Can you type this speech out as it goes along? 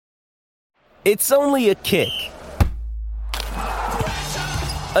It's only a kick,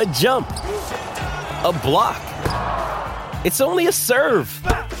 a jump, a block. It's only a serve.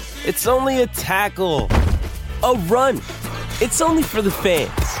 It's only a tackle, a run. It's only for the fans.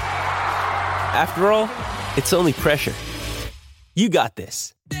 After all, it's only pressure. You got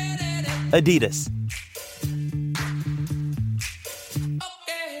this. Adidas.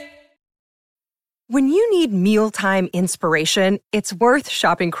 When you need mealtime inspiration, it's worth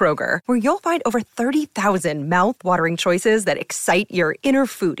shopping Kroger, where you'll find over 30,000 mouth-watering choices that excite your inner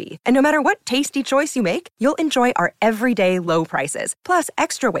foodie. And no matter what tasty choice you make, you'll enjoy our everyday low prices, plus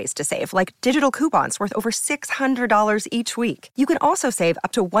extra ways to save, like digital coupons worth over $600 each week. You can also save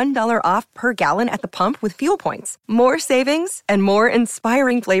up to $1 off per gallon at the pump with fuel points. More savings and more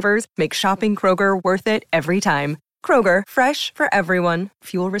inspiring flavors make shopping Kroger worth it every time. Kroger, fresh for everyone.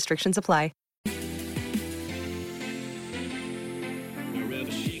 Fuel restrictions apply.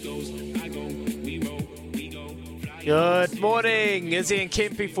 Good morning, Izzy and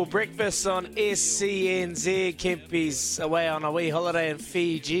Kempy for breakfast on SCNZ. Kempy's away on a wee holiday in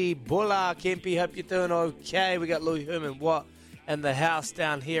Fiji. Bula, Kempy, hope you're doing okay. We got Louis Herman Watt in the house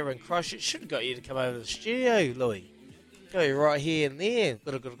down here in Christchurch. Should have got you to come over to the studio, Louis. Go right here and there.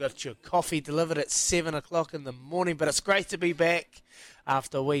 Got your coffee delivered at 7 o'clock in the morning, but it's great to be back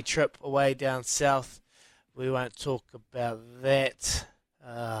after a wee trip away down south. We won't talk about that.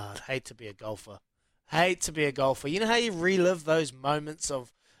 I'd hate to be a golfer. You know how you relive those moments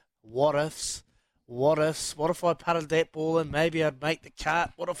of what ifs? What if I putted that ball in? Maybe I'd make the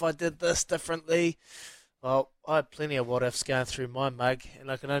cut. What if I did this differently? Well, I had plenty of what ifs going through my mug, and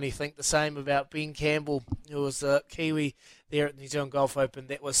I can only think the same about Ben Campbell, who was a Kiwi there at the New Zealand Golf Open.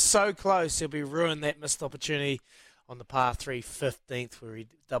 That was so close, he'll be ruined that missed opportunity on the par 3 15th, where he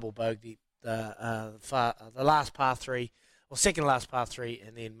double bogeyed the last par 3, or second last par 3,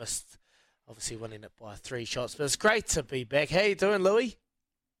 and then missed, obviously winning it by 3 shots. But it's great to be back. How you doing, Louis?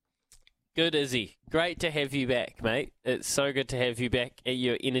 Good, Izzy. Great to have you back, mate. It's so good to have you back,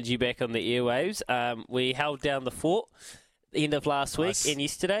 your energy back on the airwaves. We held down the fort the end of last week and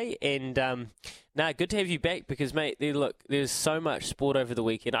yesterday, and good to have you back because, mate, there's so much sport over the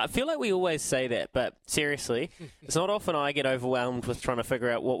weekend. I feel like we always say that, but seriously, it's not often I get overwhelmed with trying to figure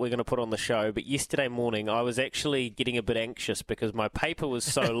out what we're going to put on the show, but yesterday morning I was actually getting a bit anxious because my paper was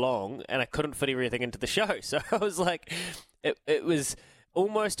so long and I couldn't fit everything into the show, so I was like, it was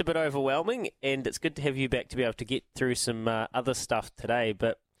almost a bit overwhelming, and it's good to have you back to be able to get through some other stuff today,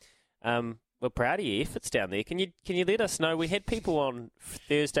 but we're proud of your efforts down there. Can you let us know? We had people on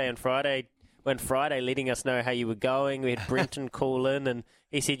Thursday and Friday, letting us know how you were going. We had Brenton call in, and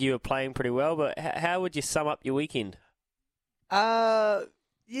he said you were playing pretty well, but how would you sum up your weekend? Yeah,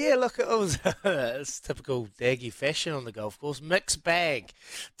 look, it was it's typical Daggy fashion on the golf course. Mixed bag.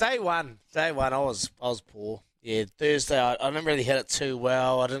 Day one, I was poor. Yeah, Thursday, I didn't really hit it too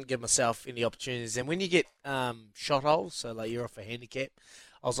well. I didn't give myself any opportunities. And when you get shot holes, so like you're off a handicap,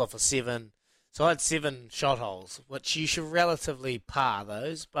 I was off a 7. So I had 7 shot holes, which you should relatively par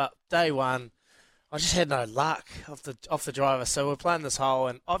those. But day one, I just had no luck off the driver. So we're playing this hole,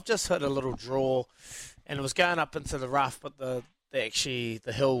 and I've just hit a little draw, and it was going up into the rough, but the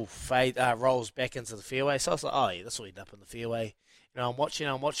hill rolls back into the fairway. So I was like, oh yeah, this will end up in the fairway. You know, I'm watching,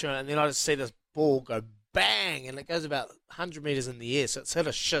 and then I just see this ball go bang, and it goes about 100 metres in the air, so it's hit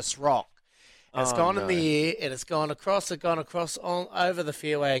a schist rock. And it's gone in the air, and it's gone across on over the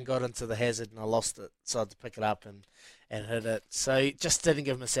fairway and got into the hazard, and I lost it. So I had to pick it up and hit it. So just didn't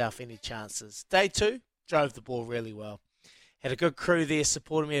give myself any chances. Day 2, drove the ball really well. Had a good crew there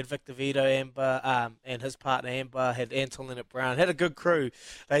supporting me. Had Victor Vito, Amber, and his partner Amber. Had Anton Leonard Brown. Had a good crew.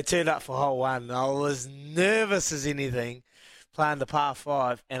 They turned up for hole 1. I was nervous as anything, playing the par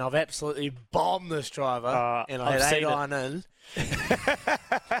 5, and I've absolutely bombed this driver. And I had 8 iron in.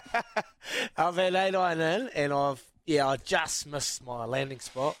 I've had 8 iron in, and I just missed my landing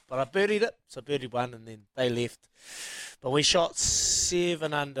spot, but I birdied it. So I birdied 1, and then they left. But we shot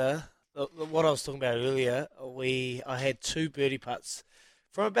 7 under. What I was talking about earlier, I had 2 birdie putts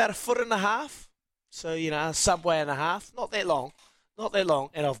from about 1.5 feet. So, a subway and a half. Not that long,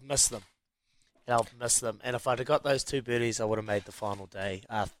 and I've missed them. And if I'd have got those 2 birdies, I would have made the final day,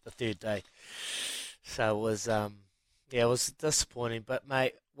 the third day. So it was, it was disappointing. But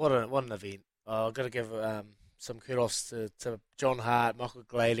mate, what an event! I've got to give some kudos to John Hart, Michael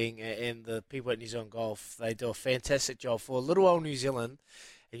Glading, and the people at New Zealand Golf. They do a fantastic job for little old New Zealand.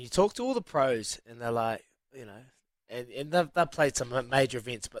 And you talk to all the pros, and they're like, and they've played some major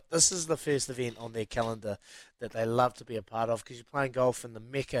events, but this is the first event on their calendar that they love to be a part of because you're playing golf in the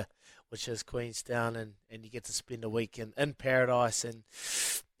Mecca which is Queenstown, and you get to spend a week in paradise. And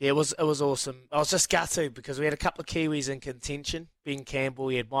yeah, it was awesome. I was just gutted because we had a couple of Kiwis in contention. Ben Campbell,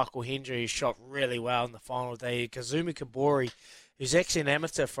 we had Michael Hendry, who shot really well in the final day. Kazumi Kabori, who's actually an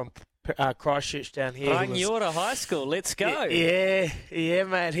amateur from Christchurch down here. Rangiora High School, let's go. Yeah,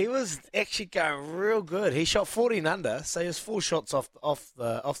 mate. He was actually going real good. He shot 14 under, so he was 4 shots off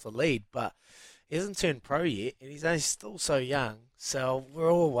the lead, but he hasn't turned pro yet, and he's only still so young. So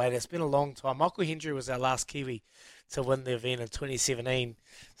we're all waiting. It's been a long time. Michael Hendry was our last Kiwi to win the event in 2017.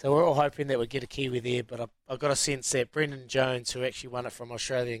 So we're all hoping that we'd get a Kiwi there, but I've got a sense that Brendan Jones, who actually won it from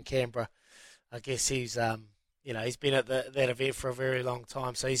Australia in Canberra, I guess he's he's been at that event for a very long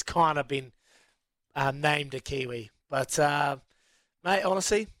time, so he's kind of been named a Kiwi. But, mate,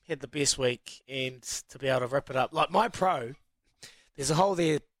 honestly, had the best week, and to be able to rip it up. Like my pro, there's a hole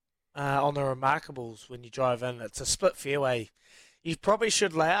there on the Remarkables when you drive in. It's a split fairway. You probably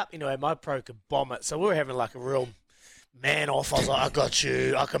should lay up. Anyway, my pro could bomb it. So we were having like a real man off. I was like, I got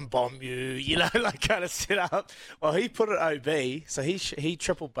you. I can bomb you. Like kind of set up. Well, he put it OB. So he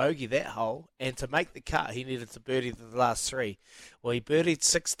triple bogey that hole. And to make the cut, he needed to birdie the last 3. Well, he birdied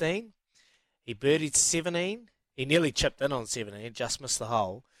 16. He birdied 17. He nearly chipped in on 17. Just missed the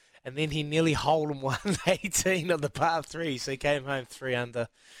hole. And then he nearly holed and won 18 on the par 3. So he came home 3 under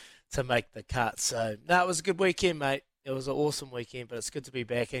to make the cut. So, no, it was a good weekend, mate. It was an awesome weekend, but it's good to be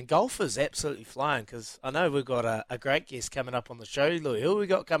back. And golf is absolutely flying because I know we've got a great guest coming up on the show, Louis. Who we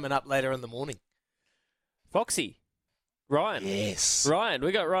got coming up later in the morning? Foxy. Ryan. Yes. Ryan.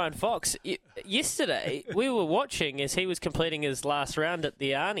 We got Ryan Fox. Yesterday, we were watching as he was completing his last round at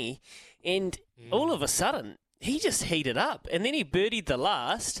the Arnie, and all of a sudden, he just heated up. And then he birdied the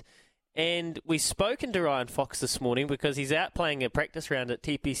last, and we've spoken to Ryan Fox this morning because he's out playing a practice round at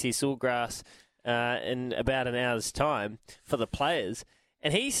TPC Sawgrass in about an hour's time for the players.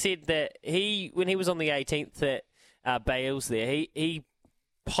 And he said that when he was on the 18th at Bales there, he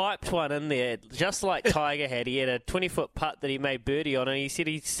piped one in there just like Tiger had. He had a 20-foot putt that he made birdie on, and he said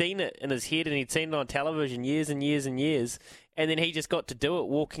he'd seen it in his head and he'd seen it on television years and years and years. And then he just got to do it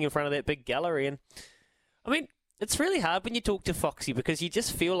walking in front of that big gallery. And, I mean, it's really hard when you talk to Foxy because you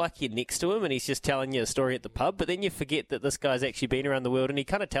just feel like you're next to him and he's just telling you a story at the pub, but then you forget that this guy's actually been around the world, and he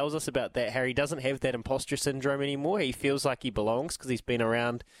kind of tells us about that, how he doesn't have that imposter syndrome anymore. He feels like he belongs because he's been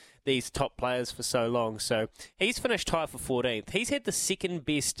around these top players for so long. So he's finished tied for 14th. He's had the second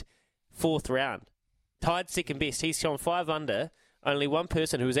best 4th round. Tied second best. He's gone 5 under. Only one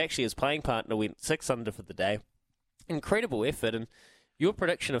person who was actually his playing partner went 6 under for the day. Incredible effort, and your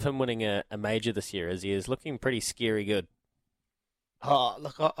prediction of him winning a major this year is looking pretty scary good. Oh,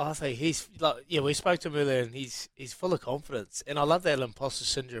 look, I think he's like, we spoke to him earlier, and he's full of confidence, and I love that imposter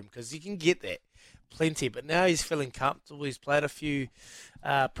syndrome because you can get that plenty. But now he's feeling comfortable. He's played a few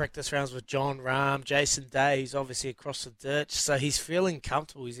practice rounds with John Rahm, Jason Day, who's obviously across the ditch, so he's feeling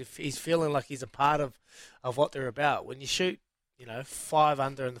comfortable. He's feeling like he's a part of what they're about. When you shoot, 5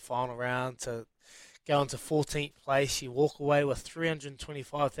 under in the final round to go into 14th place, you walk away with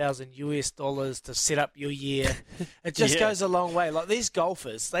 $325,000 to set up your year. It just goes a long way. Like these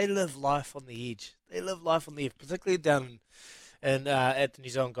golfers, they live life on the edge. Particularly down at the New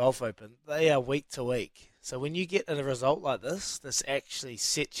Zealand Golf Open. They are week to week. So when you get a result like this actually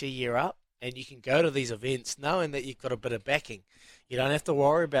sets your year up, and you can go to these events knowing that you've got a bit of backing. You don't have to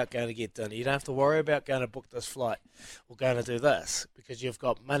worry about going to get dinner. You don't have to worry about going to book this flight or going to do this because you've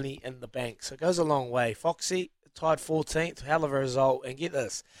got money in the bank. So it goes a long way. Foxy tied 14th, hell of a result. And get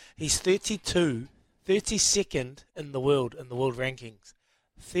this, he's 32, 32nd in the world rankings.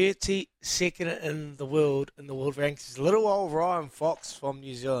 32nd in the world rankings. Little old Ryan Fox from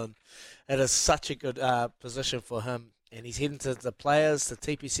New Zealand. It is such a good position for him. And he's heading to the Players, the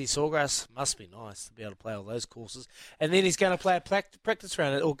TPC Sawgrass. Must be nice to be able to play all those courses. And then he's going to play a practice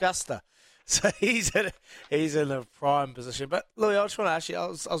round at Augusta. So he's in a prime position. But, Louis, I just want to ask you, I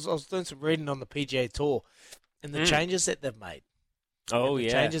was doing some reading on the PGA Tour and the changes that they've made. Oh, the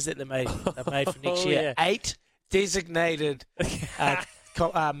yeah. changes that they've made for next year. Yeah. 8 designated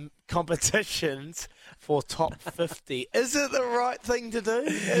competitions for top 50. Is it the right thing to do?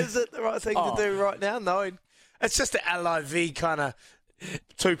 Is it the right thing to do right now? No. It's just an LIV kind of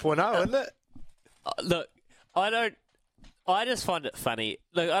 2.0, isn't it? Look, I just find it funny.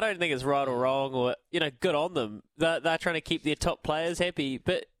 Look, I don't think it's right or wrong or, good on them. They're trying to keep their top players happy.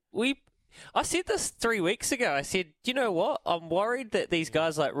 But I said this 3 weeks ago. I said, you know what? I'm worried that these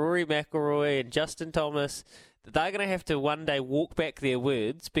guys like Rory McIlroy and Justin Thomas, that they're going to have to one day walk back their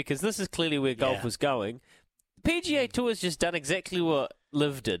words because this is clearly where golf was going. The PGA Tour has just done exactly what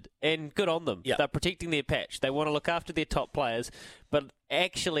Liv did, and good on them. Yeah. They're protecting their patch. They want to look after their top players. But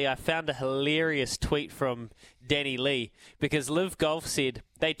actually, I found a hilarious tweet from Danny Lee, because Liv Golf said,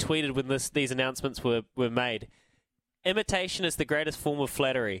 they tweeted when these announcements were made, imitation is the greatest form of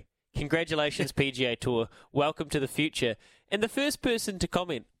flattery. Congratulations, PGA Tour. Welcome to the future. And the first person to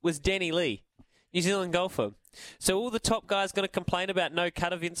comment was Danny Lee, New Zealand golfer. So all the top guys going to complain about no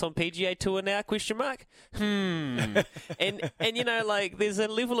cut events on PGA Tour now? Question mark. And you know, like, there's a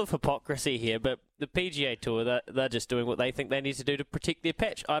level of hypocrisy here, but the PGA Tour, they're just doing what they think they need to do to protect their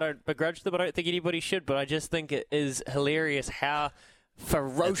patch. I don't begrudge them. I don't think anybody should, but I just think it is hilarious how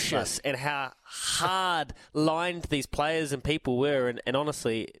ferocious and how hard lined these players and people were. And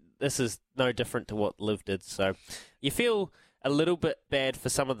honestly, this is no different to what Liv did. So you feel a little bit bad for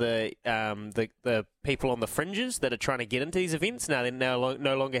some of the people on the fringes that are trying to get into these events. Now they no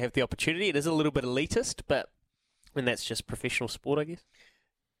longer have the opportunity. It is a little bit elitist, but that's just professional sport, I guess.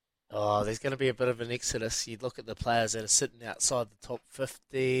 Oh, there's going to be a bit of an exodus. You look at the players that are sitting outside the top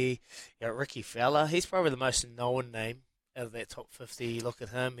 50. You got Ricky Fowler. He's probably the most known name out of that top 50. You look at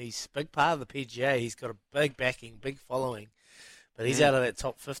him. He's a big part of the PGA. He's got a big backing, big following. But he's out of that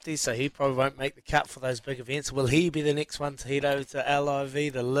top 50, so he probably won't make the cut for those big events. Will he be the next one to head over to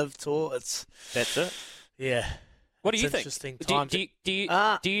LIV, the Live Tour? That's it. Yeah. What do you think? Interesting time. Do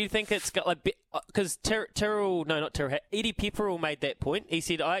you think it's got like, because Eddie Pepperell made that point. He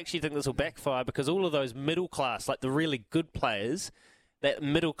said, I actually think this will backfire because all of those middle class, like the really good players, that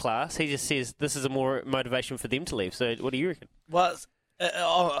middle class, he just says this is a more motivation for them to leave. So what do you reckon? Well,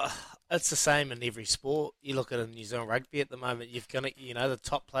 it's the same in every sport. You look at it in New Zealand rugby at the moment. The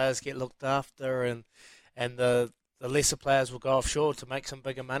top players get looked after, and the lesser players will go offshore to make some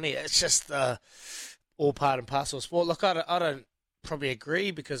bigger money. It's just all part and parcel of sport. Look, I don't probably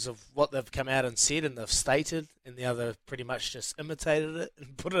agree because of what they've come out and said and they've stated, and the other pretty much just imitated it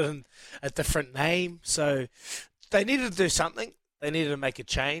and put it in a different name. So they needed to do something. They needed to make a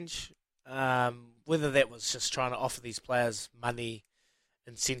change. Whether that was just trying to offer these players money,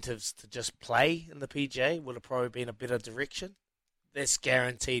 incentives to just play in the PGA would have probably been a better direction. That's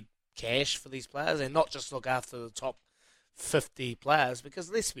guaranteed cash for these players and not just look after the top 50 players,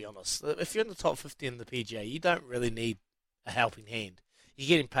 because let's be honest, if you're in the top 50 in the PGA, you don't really need a helping hand. You're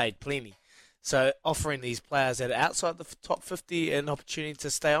getting paid plenty. So offering these players that are outside the top 50 an opportunity to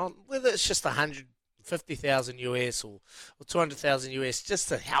stay on, whether it's just 150,000 US or 200,000 US, just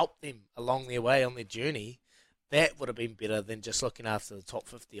to help them along their way on their journey, that would have been better than just looking after the top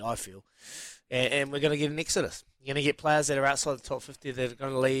 50, I feel. And we're going to get an exodus. You're going to get players that are outside the top 50 that are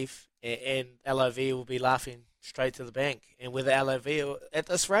going to leave, and LIV will be laughing straight to the bank. And with LIV at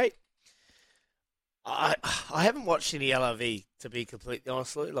this rate, I haven't watched any LIV, to be completely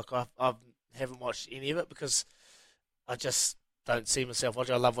honest. Look, I haven't watched any of it because I just don't see myself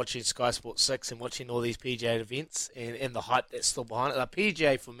watching. I love watching Sky Sports 6 and watching all these PGA events and the hype that's still behind it. The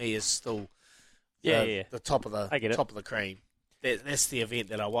PGA for me is still the top of the cream. That's the event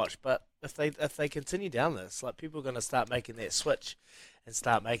that I watch. But if they continue down this, like, people are going to start making that switch and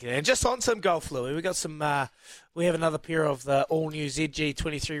start making it. And just on some golf, Louis, we got some. We have another pair of the all new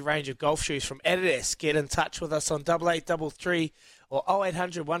ZG23 range of golf shoes from Adidas. Get in touch with us on 8833 or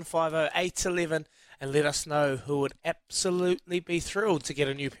 0800 150 811 and let us know who would absolutely be thrilled to get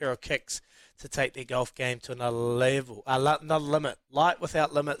a new pair of kicks to take their golf game to another level, another limit. Light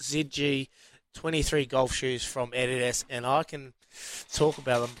without limit, ZG23 golf shoes from Adidas, and I can talk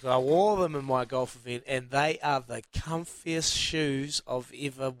about them because I wore them in my golf event, and they are the comfiest shoes I've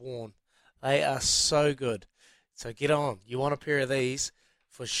ever worn. They are so good. So get on. You want a pair of these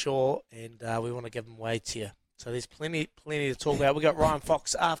for sure, and we want to give them away to you. So there's plenty to talk about. We've got Ryan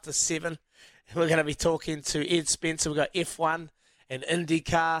Fox after 7. We're going to be talking to Ed Spencer. We've got F1 and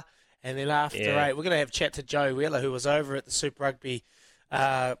IndyCar. And then after 8, we're going to have a chat to Joe Wheeler, who was over at the Super Rugby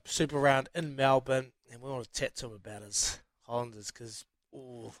Super Round in Melbourne. And we want to chat to him about his Highlanders because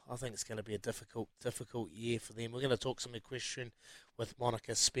I think it's going to be a difficult year for them. We're going to talk some equestrian with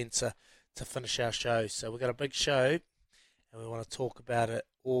Monica Spencer to finish our show. So we've got a big show and we want to talk about it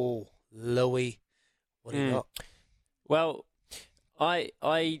all. Louis, what do you got? Well,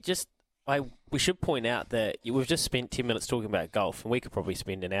 we should point out that we've just spent 10 minutes talking about golf, and we could probably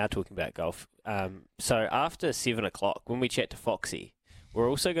spend an hour talking about golf. So after 7 o'clock, when we chat to Foxy, we're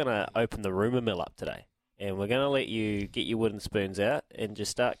also going to open the rumour mill up today, and we're going to let you get your wooden spoons out and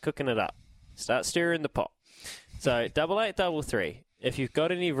just start cooking it up. Start stirring the pot. So 8833, if you've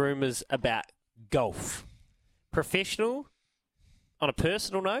got any rumours about golf, professional, on a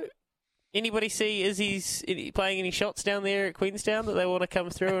personal note, Anybody see Izzy's playing any shots down there at Queenstown that they want to come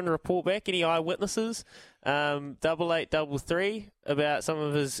through and report back? Any eyewitnesses? 8833 about some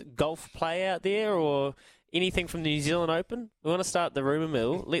of his golf play out there, or anything from the New Zealand Open? We want to start the rumour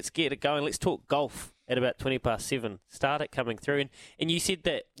mill. Let's get it going. Let's talk golf at about 7:20. Start it coming through. And you said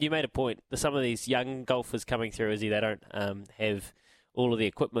that you made a point that some of these young golfers coming through, Izzy, they don't have all of the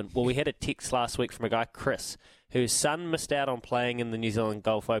equipment. Well, we had a text last week from a guy, Chris, whose son missed out on playing in the New Zealand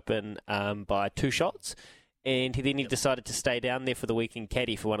Golf Open by 2 shots, and he decided to stay down there for the weekend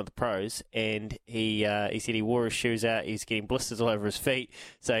caddy for one of the pros, and he said he wore his shoes out, he's getting blisters all over his feet,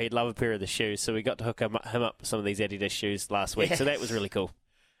 so he'd love a pair of the shoes, so we got to hook him up with some of these Adidas shoes last week, so that was really cool.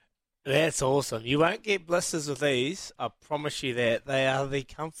 That's awesome. You won't get blisters with these, I promise you that. They are the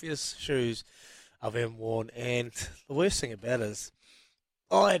comfiest shoes I've ever worn, and the worst thing about it is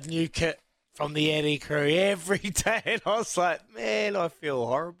I had new kit from the Addy crew every day, and I was like, man, I feel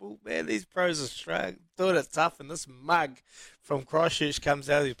horrible. Man, these pros are strong, doing it tough, and this mug from Christchurch comes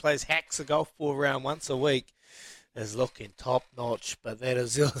out, he plays, hacks a golf ball around once a week, is looking top-notch, but that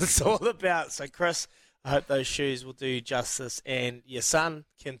is what it's all about. So, Chris, I hope those shoes will do you justice, and your son,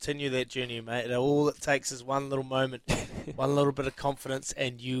 continue that journey, mate. All it takes is one little moment, one little bit of confidence,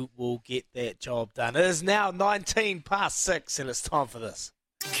 and you will get that job done. It is now 6:19, and it's time for this.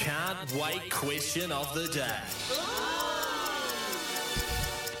 Can't wait question of the day.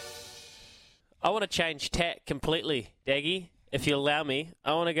 I want to change tack completely, Daggy, if you allow me.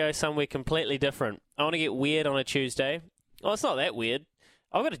 I want to go somewhere completely different. I want to get weird on a Tuesday. Oh, it's not that weird.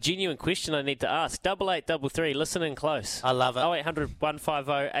 I've got a genuine question I need to ask. 8833, listen in close. I love it. 0800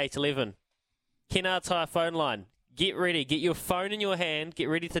 150 811. Kennard's Hire phone line. Get ready. Get your phone in your hand. Get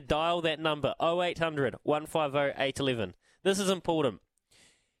ready to dial that number. 0800 150 811. This is important.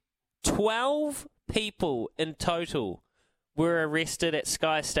 12 people in total were arrested at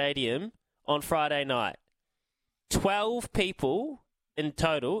Sky Stadium on Friday night. 12 people in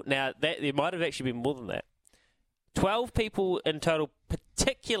total. Now, there might have actually been more than that. 12 people in total,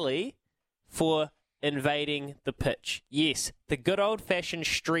 particularly for invading the pitch. Yes, the good old-fashioned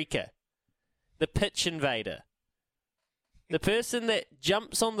streaker. The pitch invader. The person that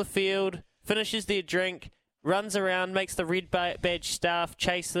jumps on the field, finishes their drink, runs around, makes the red badge staff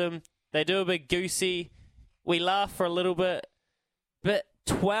chase them. They do a big goosey. We laugh for a little bit. But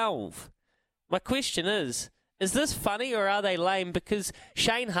 12. My question is this funny or are they lame? Because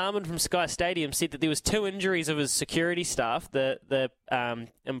Shane Harmon from Sky Stadium said that there was 2 injuries of his security staff, the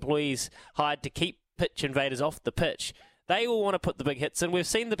employees hired to keep pitch invaders off the pitch. They all want to put the big hits in. We've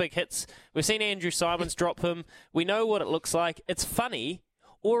seen the big hits. We've seen Andrew Simons drop him. We know what it looks like. It's funny.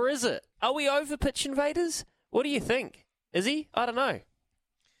 Or is it? Are we over pitch invaders? What do you think? Is he? I don't know.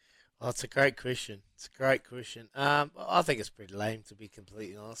 Oh, it's a great question. I think it's pretty lame, to be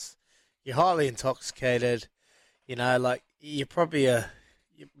completely honest. You're highly intoxicated. You know, like, you're probably your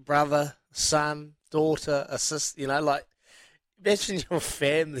brother, son, daughter, a sister, you know, like, imagine your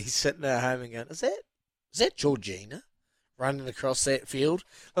family sitting at home and going, is that Georgina running across that field?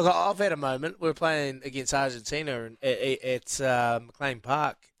 Look, I've had a moment. We were playing against Argentina at McLean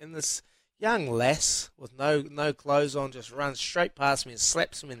Park, and this young lass with no clothes on just runs straight past me and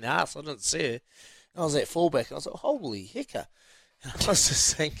slaps him in the ass. I didn't see her. I was at fullback, and I was like, holy hecker. And I was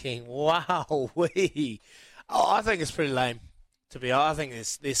just thinking, wow-wee. Oh, I think it's pretty lame, to be honest. I think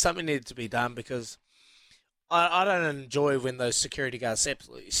there's something needed to be done, because I don't enjoy when those security guards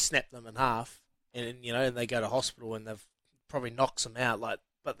absolutely snap them in half, and you know, and they go to hospital and they've probably knocks them out. Like,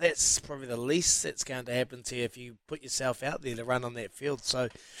 but that's probably the least that's going to happen to you if you put yourself out there to run on that field. So,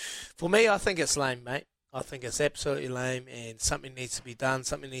 for me, I think it's lame, mate. I think it's absolutely lame, and something needs to be done.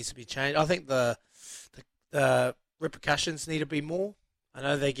 Something needs to be changed. I think the repercussions need to be more. I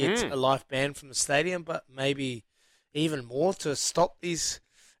know they get a life ban from the stadium, but maybe even more to stop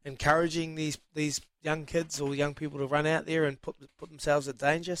encouraging these young kids or young people to run out there and put themselves at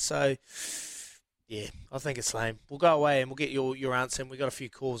danger. So, yeah, I think it's lame. We'll go away and we'll get your answer. And we've got a few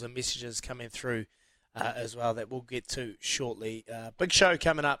calls and messages coming through as well that we'll get to shortly. Big show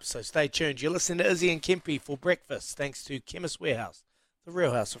coming up, so stay tuned. You're listening to Izzy and Kempy for breakfast, thanks to Chemist Warehouse, the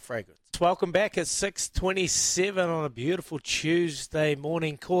real house of fragrance. Welcome back at 6:27 on a beautiful Tuesday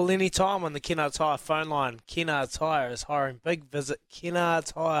morning. Call anytime on the Kennard's Hire phone line. Kennard's Hire is hiring big. Visit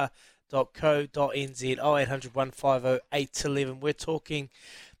kennardshire.co.nz, 0800 150 811. We're talking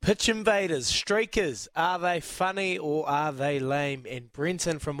pitch invaders, streakers. Are they funny or are they lame? And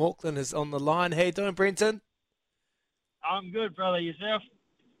Brenton from Auckland is on the line. How you doing, Brenton? I'm good, brother. Yourself?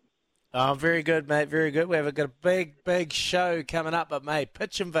 Oh, very good, mate. Very good. We've got a big show coming up. But, mate,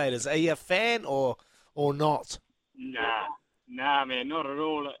 pitch invaders, are you a fan or not? Nah, Nah, man, not at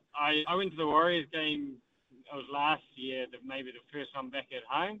all. I went to the Warriors game, it was last year, maybe the first one back at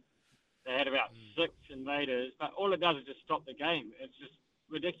home. They had about 6 invaders, but all it does is just stop the game. It's just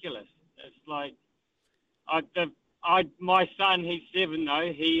ridiculous. It's like, my son, he's 7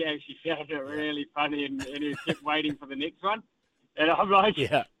 though, he actually found it really funny and he kept waiting for the next one. And I'm like,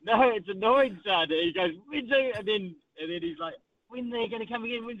 no, it's annoying, son. And he goes, when's it? And then he's like, when are they going to come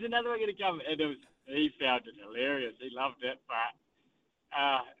again? When's another one going to come? And he found it hilarious. He loved it,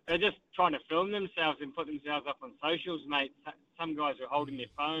 but they're just trying to film themselves and put themselves up on socials, mate. Some guys are holding their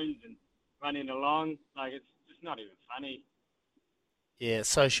phones and running along. Like, it's just not even funny. Yeah,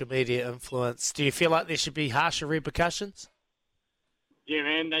 social media influence. Do you feel like there should be harsher repercussions? Yeah,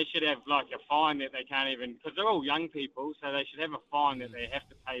 man, they should have, like, a fine that they can't even... Because they're all young people, so they should have a fine that they have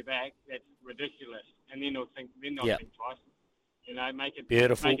to pay back. That's ridiculous. And then they'll think twice. You know, make it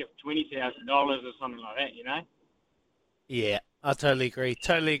Beautiful. Make it $20,000 or something like that, you know? Yeah, I totally agree.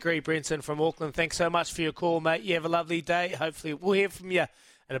 Totally agree, Brenton from Auckland. Thanks so much for your call, mate. You have a lovely day. Hopefully we'll hear from you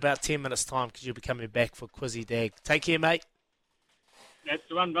in about 10 minutes' time because you'll be coming back for Quizzy Dag. Take care, mate. That's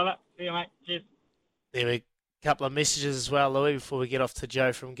the one, brother. See you, mate. Cheers. There we go. Couple of messages as well, Louis, before we get off to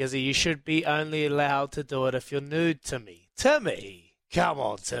Joe from Gizzy. You should be only allowed to do it if you're nude to me. To me? Come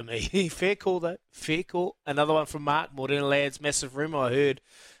on, to me. Fair call, though. Fair call. Another one from Mark. Modern Lads, massive rumour I heard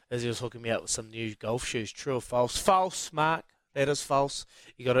as he was hooking me up with some new golf shoes. True or false? False, Mark. That is false.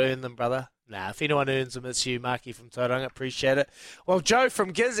 You got to earn them, brother. Nah, if anyone earns them, it's you, Marky from Tauranga. Appreciate it. Well, Joe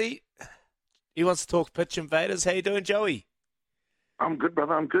from Gizzy, he wants to talk pitch invaders. How you doing, Joey? I'm good,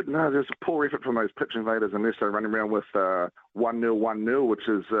 brother. I'm good. No, there's a poor effort from those pitch invaders unless they're running around with 1-0, which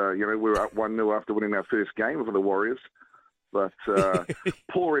is, we're up 1-0 after winning our first game for the Warriors. But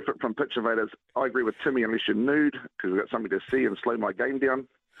poor effort from pitch invaders. I agree with Timmy, unless you're nude, because we've got something to see and slow my game down.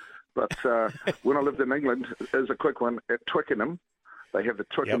 But when I lived in England, here's a quick one, at Twickenham, they have the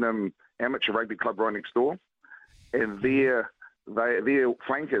Twickenham Amateur Rugby Club right next door, and their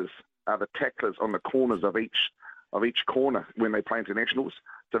flankers are the tacklers on the corners of each corner when they play internationals.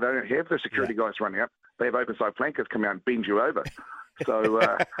 So they don't have the security guys running up. They have open side flankers come out and bend you over. So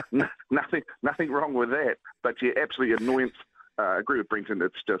nothing wrong with that. But yeah, absolutely annoyance. I agree with Brenton.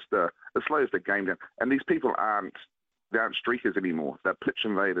 It's just it slows the game down. And these people aren't streakers anymore. They're pitch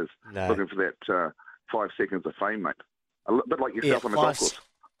invaders looking for that 5 seconds of fame, mate. A bit like yourself on the golf course.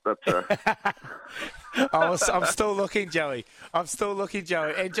 But, I'm still looking, Joey. And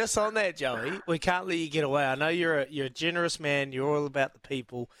just on that, Joey, we can't let you get away. I know you're a generous man. You're all about the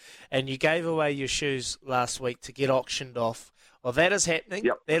people. And you gave away your shoes last week to get auctioned off. Well, that is happening.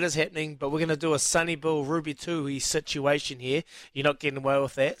 Yep. That is happening. But we're going to do a Sonny Bill Ruby Tui situation here. You're not getting away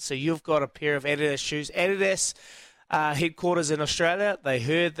with that. So you've got a pair of Adidas shoes. Adidas headquarters in Australia. They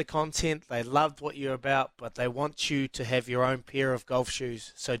heard the content. They loved what you're about, but they want you to have your own pair of golf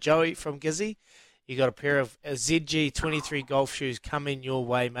shoes. So, Joey from Gizzy, you got a pair of ZG23 golf shoes coming your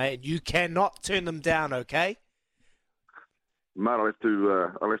way, mate, and you cannot turn them down, okay? mate, I'll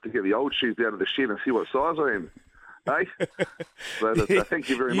have to get the old shoes out of the shed and see what size I am. Hey? But thank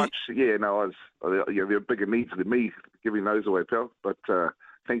you very much. Yeah, no, there are bigger needs than me giving those away, pal. But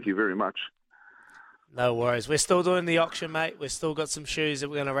thank you very much. No worries. We're still doing the auction, mate. We've still got some shoes that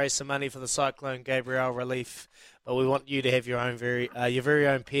we're going to raise some money for the Cyclone Gabrielle relief. But we want you to have your very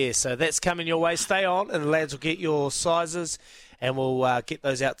own pair. So that's coming your way. Stay on, and the lads will get your sizes, and we'll get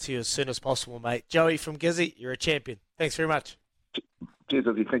those out to you as soon as possible, mate. Joey from Gizzy, you're a champion. Thanks very much. Cheers,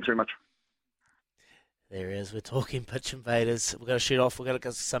 Izzy. Thanks very much. There he is. We're talking pitch invaders. We're going to shoot off. We're going to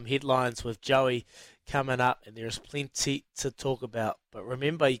get some headlines with Joey coming up, and there's plenty to talk about. But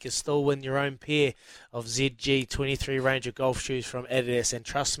remember, you can still win your own pair of ZG23 Ranger golf shoes from Adidas, and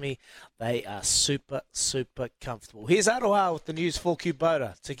trust me, they are super, super comfortable. Here's Aroha with the news for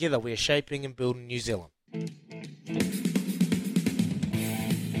Kubota. Together, we're shaping and building New Zealand.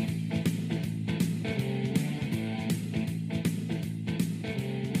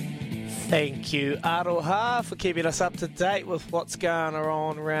 Thank you, Aroha, for keeping us up to date with what's going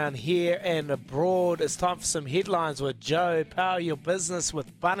on around here and abroad. It's time for some headlines with Joe. Power your business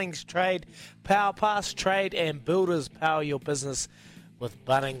with Bunnings Trade. Power Pass Trade and Builders. Power your business with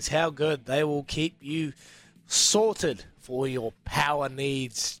Bunnings. How good. They will keep you sorted for your power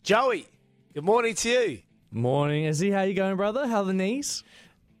needs. Joey, good morning to you. Morning, Izzy. How you going, brother? How are the knees?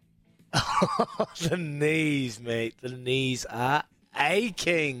 The knees, mate. The knees are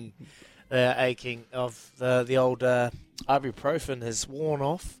aching. They're aching. Of the old ibuprofen has worn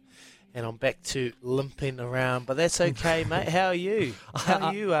off, and I'm back to limping around. But that's okay, mate. How are you? How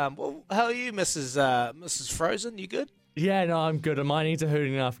are you, Mrs. Frozen? You good? Yeah, no, I'm good. I might need to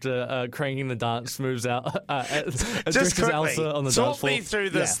hooting after cranking the dance moves out. Just quickly, Elsa on the dance talk floor. me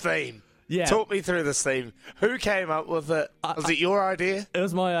through this theme. Yeah. Talk me through this theme. Who came up with it? Was it your idea? It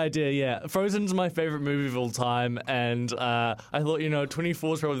was my idea, yeah. Frozen's my favourite movie of all time, and I thought,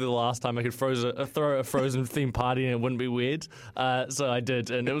 24 is probably the last time I could throw a Frozen themed party and it wouldn't be weird. So I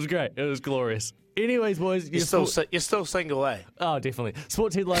did, and it was great. It was glorious. Anyways, boys, You're still single, eh? Oh, definitely.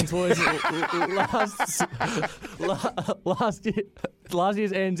 Sports headlines, boys. last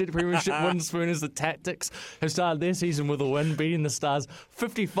year's ANZ Premiership wooden spooners, the Tactics, have started their season with a win, beating the Stars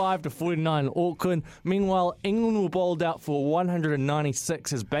 55-49 in Auckland. Meanwhile, England were bowled out for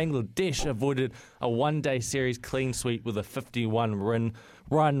 196 as Bangladesh avoided a one-day series clean sweep with a 51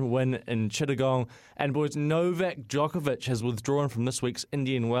 run win in Chittagong. And boys, Novak Djokovic has withdrawn from this week's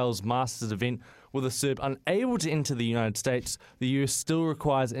Indian Wells Masters event, with a Serb unable to enter the United States. The US still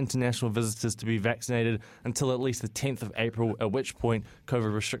requires international visitors to be vaccinated until at least the 10th of April, at which point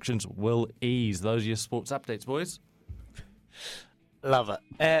COVID restrictions will ease. Those are your sports updates, boys. Love it.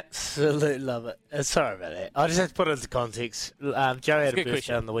 Absolutely love it. Sorry about that. I just had to put it into context. Joe had a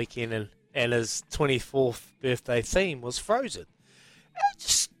birthday on the weekend, and his 24th birthday theme was Frozen.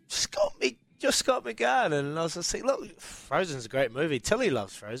 It just got me going, and I was just like, look, Frozen's a great movie. Tilly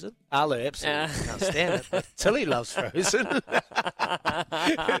loves Frozen. Arlo absolutely can't stand it, but Tilly loves Frozen. So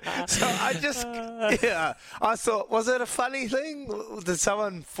I thought, was it a funny thing? Did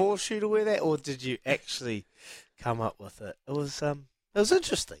someone force you to wear that, or did you actually come up with it? It was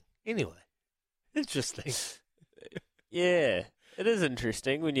interesting. Anyway, interesting. Yeah. It is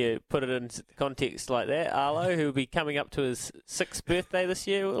interesting when you put it in context like that. Arlo, who will be coming up to his 6th birthday this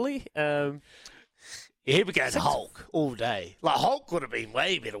year, will he? He would go Hulk all day. Like, Hulk would have been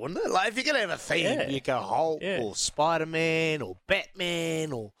way better, wouldn't it? Like, if you're going to have a theme, you go Hulk or Spider-Man or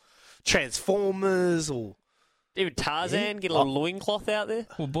Batman or Transformers or... Even Tarzan, get a little loincloth out there.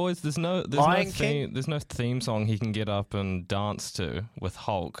 Well, boys, there's no theme song he can get up and dance to with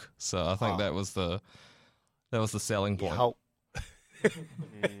Hulk. So I think that was the selling point. Hulk.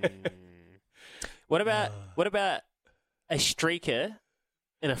 What about a streaker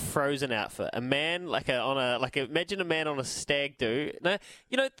in a Frozen outfit? A man imagine a man on a stag do. No,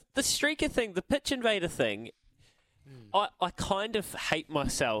 the streaker thing, the pitch invader thing. I kind of hate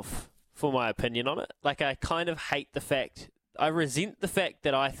myself for my opinion on it. Like, I kind of hate I resent the fact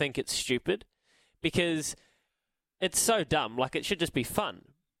that I think it's stupid because it's so dumb. Like, it should just be fun,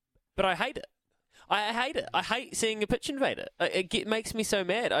 but I hate it. I hate it. I hate seeing a pitch invader. It makes me so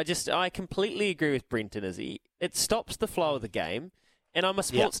mad. I completely agree with Brent and Izzy. It stops the flow of the game, and I'm a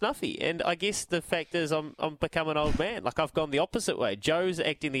sports nuffy. And I guess the fact is I'm becoming an old man. Like, I've gone the opposite way. Joe's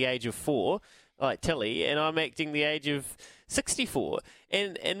acting the age of 4, like Tilly, and I'm acting the age of 64.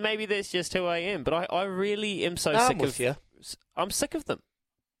 And maybe that's just who I am. But I really am so sick of you. I'm sick of them.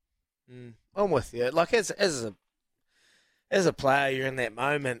 I'm with you. Like, as a player, you're in that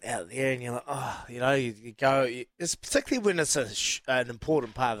moment out there, and you're like, you go. It's particularly when it's an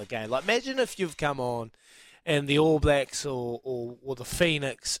important part of the game. Like, imagine if you've come on, and the All Blacks or the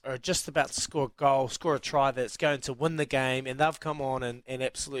Phoenix are just about to score a goal, score a try that's going to win the game, and they've come on and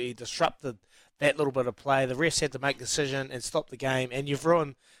absolutely disrupted that little bit of play. The refs had to make a decision and stop the game, and you've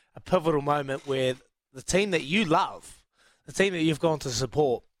ruined a pivotal moment where the team that you love, the team that you've gone to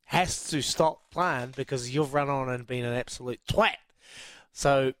support, has to stop playing because you've run on and been an absolute twat.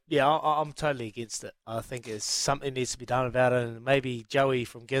 So, yeah, I'm totally against it. I think something needs to be done about it, and maybe Joey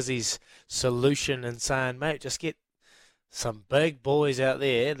from Gizzy's solution and saying, mate, just get some big boys out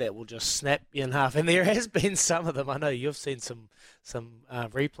there that will just snap you in half. And there has been some of them. I know you've seen some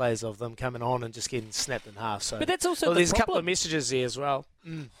replays of them coming on and just getting snapped in half. So, but that's also there's a couple of messages there as well.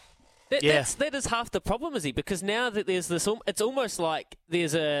 That is half the problem, is he? Because now that there's this, it's almost like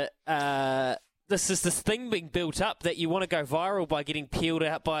there's this thing being built up that you want to go viral by getting peeled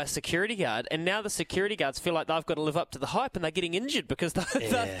out by a security guard, and now the security guards feel like they've got to live up to the hype, and they're getting injured because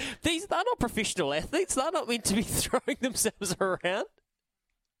they're not professional athletes. They're not meant to be throwing themselves around.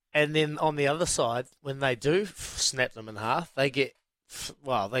 And then on the other side, when they do snap them in half, they get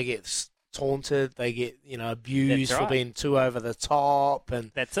taunted, they get abused for being too over the top,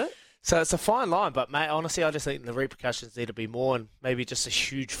 and that's it. So it's a fine line, but mate, honestly, I just think the repercussions need to be more, and maybe just a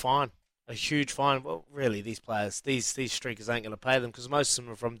huge fine. A huge fine. Well, really, these players, these streakers ain't going to pay them because most of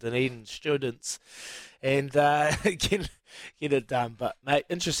them are from Dunedin students, and get it done. But mate,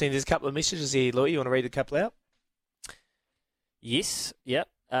 interesting. There's a couple of messages here, Louis. You want to read a couple out? Yes. Yep.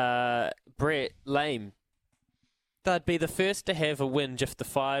 Brett Lame They'd be the first to have a whinge if the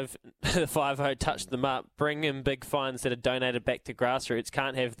 5-0 touched them up. Bring in big fines that are donated back to grassroots.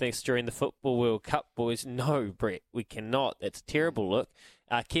 Can't have this during the Football World Cup, boys. No, Brett, we cannot. That's a terrible look.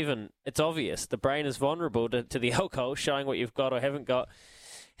 Kevin, it's obvious. The brain is vulnerable to the alcohol, showing what you've got or haven't got.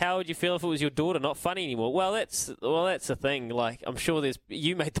 How would you feel if it was your daughter? Not funny anymore. Well, that's the thing. Like, I'm sure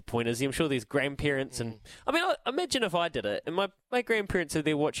you made the point, Izzy. I'm sure there's grandparents and imagine if I did it and my grandparents are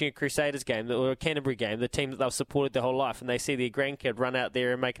there watching a Crusaders game or a Canterbury game, the team that they've supported their whole life, and they see their grandkid run out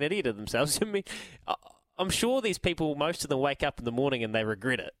there and make an idiot of themselves. I mean, I'm sure these people, most of them, wake up in the morning and they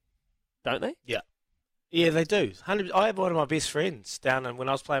regret it, don't they? Yeah. Yeah, they do. 100%. I had one of my best friends down when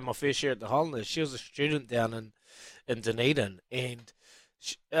I was playing my first year at the Highlanders. She was a student down in Dunedin, and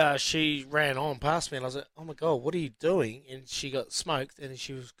she ran on past me, and I was like, "Oh my god, what are you doing?" And she got smoked, and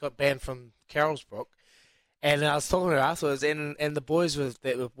got banned from Carrollsbrook. And I was talking to her afterwards, and the boys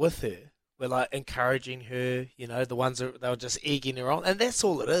that were with her were like encouraging her. You know, the ones that they were just egging her on, and that's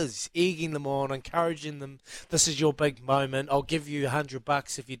all it is: egging them on, encouraging them. This is your big moment. I'll give you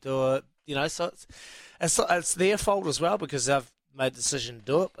 $100 if you do it. You know, so it's their fault as well because they've made the decision to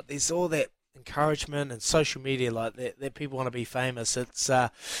do it. But there's all that encouragement and social media like that people want to be famous. It's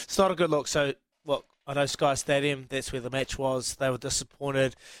not a good look. So look, I know Sky Stadium, that's where the match was. They were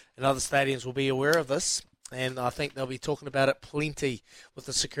disappointed, and other stadiums will be aware of this, and I think they'll be talking about it plenty with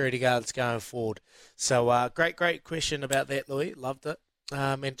the security guards going forward. So great question about that, Louis. Loved it.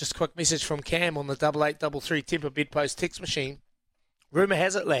 And just a quick message from Cam on the 8833 Temper Bedpost text machine. Rumour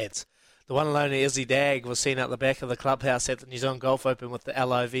has it, lads, the one and only Izzy Dag was seen out the back of the clubhouse at the New Zealand Golf Open with the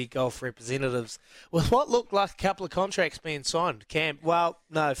LIV golf representatives with what looked like a couple of contracts being signed. Cam, well,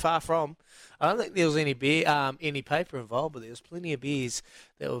 no, far from. I don't think there was any any paper involved, but there was plenty of beers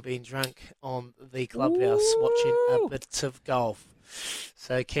that were being drunk on the clubhouse watching a bit of golf.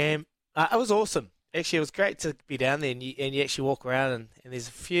 So, Cam, it was awesome. Actually, it was great to be down there and you actually walk around and there's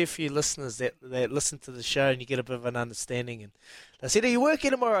a few listeners that listen to the show and you get a bit of an understanding. And they said, "Are you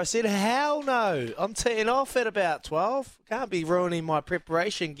working tomorrow?" I said, "Hell no. I'm teeing off at about 12. Can't be ruining my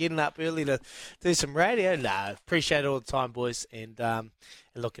preparation, getting up early to do some radio." No, appreciate it all the time, boys, and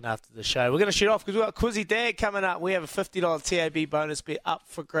looking after the show. We're going to shoot off because we've got Quizzy Dag coming up. We have a $50 TAB bonus bet up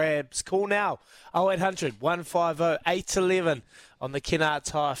for grabs. Call now, 0800 150 811 on the Kennard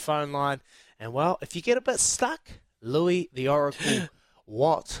Tyre phone line. And, well, if you get a bit stuck, Louis the Oracle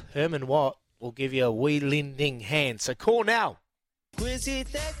Herman Watt, will give you a wee lending hand. So call now. Quizzy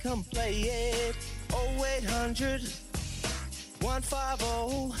Dag, come play it. 0800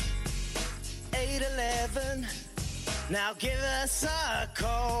 150 811. Now give us a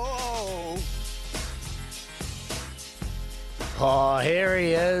call. Oh, here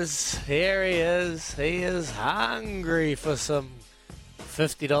he is. He is hungry for some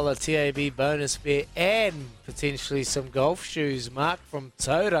 $50 TAB bonus bet and potentially some golf shoes. Mark from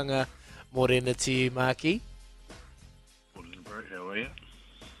Tauranga. Morena to you, Marky. Morena, bro. How are you?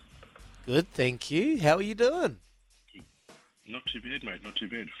 Good, thank you. How are you doing? Not too bad, mate. Not too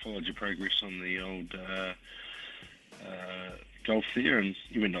bad. Followed your progress on the old golf there, and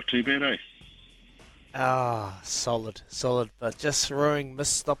you went not too bad, eh? Solid. But just throwing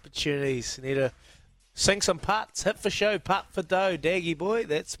missed opportunities. Need to sing some putts. Hit for show, putt for dough. Daggy boy,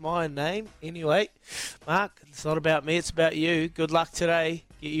 that's my name. Anyway, Mark, it's not about me, it's about you. Good luck today.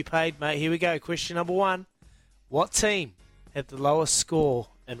 Get you paid, mate. Here we go. Question number 1. What team had the lowest score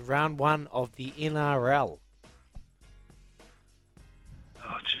in round 1 of the NRL?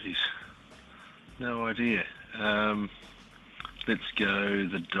 Oh, jeez. No idea. Let's go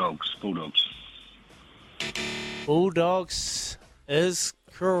the Bulldogs. Bulldogs is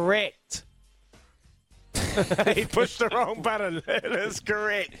correct. He pushed the wrong button. It is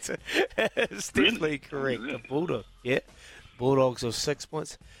correct. It's definitely correct. The Bulldogs. Yeah. Bulldogs of 6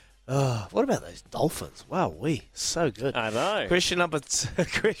 points. Oh, what about those Dolphins? Wow, so good. I know. Question number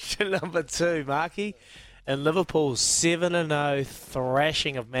 2, Marky. In Liverpool's 7-0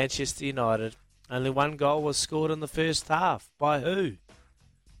 thrashing of Manchester United, only one goal was scored in the first half. By who?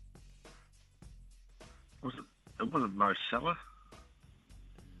 It wasn't Mo Salah.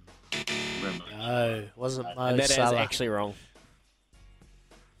 No, it wasn't Mo and that Salah. is actually wrong.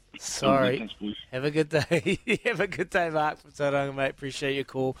 Sorry. Have a good day. Have a good day, Mark from Tauranga, mate. Appreciate your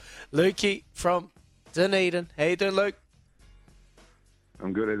call. Lukey from Dunedin. How you doing, Luke?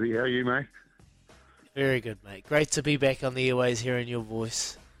 I'm good, Izzy. How are you, mate? Very good, mate. Great to be back on the airways hearing your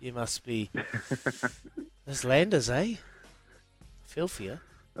voice. You must be... Those Landers, eh? Feel for you.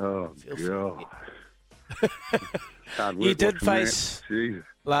 Oh, God. Hard work You did watching that. face Jesus.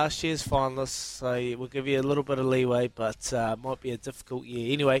 last year's finalists, so we'll give you a little bit of leeway, but might be a difficult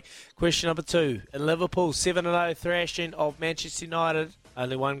year. Anyway, question number 2. In Liverpool, 7-0 thrashing of Manchester United,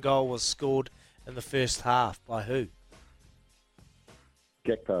 only one goal was scored in the first half. By who?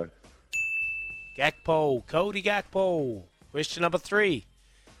 Gakpo. Gakpo, Cody Gakpo. Question number 3.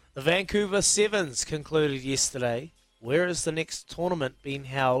 The Vancouver Sevens concluded yesterday. Where is the next tournament being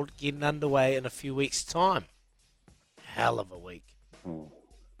held, getting underway in a few weeks' time? Hell of a week.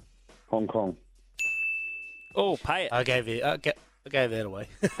 Hong Kong. Oh, pay it. I gave that away.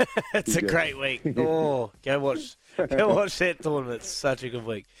 It's a great week. Oh, go watch that tournament. It's such a good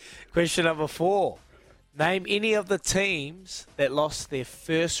week. Question number 4. Name any of the teams that lost their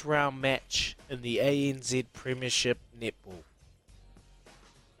first round match in the ANZ Premiership Netball.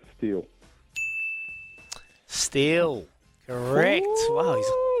 Steel. Correct. Ooh.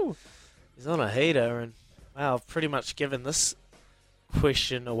 Wow, he's on a heater, and wow, I've pretty much given this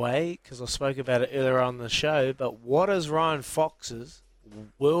question away because I spoke about it earlier on the show. But what is Ryan Fox's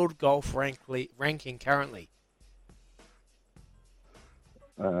world golf ranking currently?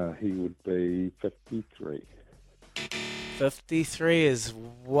 He would be 53. 53 is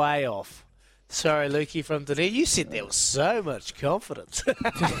way off. Sorry, Lukey from Dunedin. You said that with so much confidence.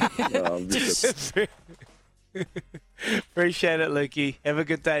 Appreciate it, Lukey. Have a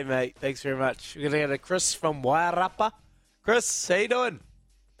good day, mate. Thanks very much. We're going to go to Chris from Wairarapa. Chris, how you doing?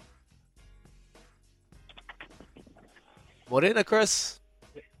 Morena, Chris.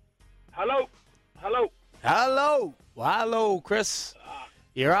 Hello. Hello, Chris.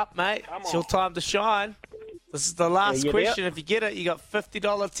 You're up, mate. It's your time to shine. This is the last question. If you get it, you got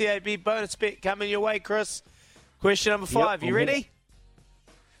 $50 TAB bonus bet coming your way, Chris. Question number 5. You ready?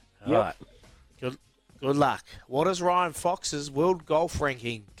 All right. Good luck. What is Ryan Fox's world golf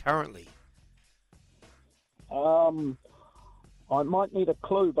ranking currently? I might need a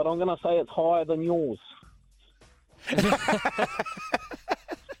clue, but I'm going to say it's higher than yours.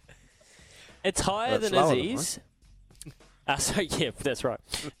 It's higher than Izzy's. Yeah, that's right.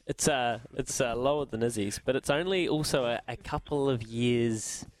 It's lower than Izzy's, but it's only also a couple of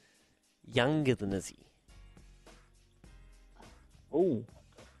years younger than Izzy. Oh,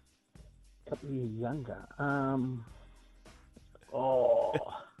 a couple of years younger.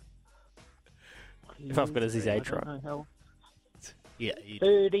 If I've got Izzy's age right. Yeah.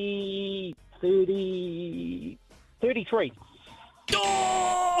 33.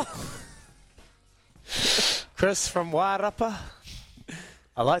 Oh! Chris from Wairarapa.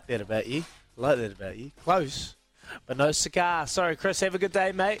 I like that about you. Close, but no cigar. Sorry, Chris. Have a good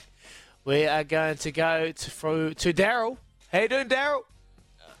day, mate. We are going to go to Daryl. How you doing, Daryl?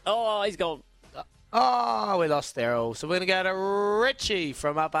 Oh, he's gone. Oh, we lost Daryl. So we're going to go to Richie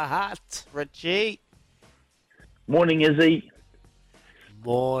from Upper Hutt. Richie. Morning, Izzy.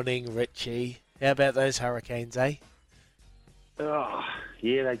 Morning, Richie. How about those Hurricanes, eh? Oh,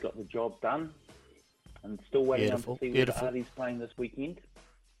 yeah, they got the job done. I'm still waiting on to see where Artie's playing this weekend.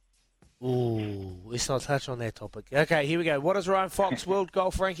 Ooh, let's not touch on that topic. Okay, here we go. What is Ryan Fox world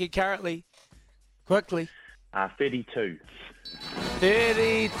golf ranking currently? Quickly. 32.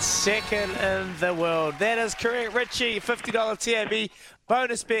 32nd in the world. That is correct, Richie. $50 TAB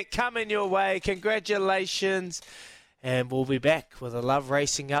bonus bet coming your way. Congratulations. And we'll be back with a Love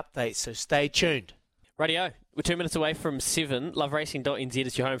Racing update, so stay tuned. Radio. We're 2 minutes away from 7. LoveRacing.nz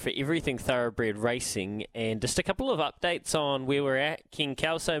is your home for everything thoroughbred racing. And just a couple of updates on where we're at. King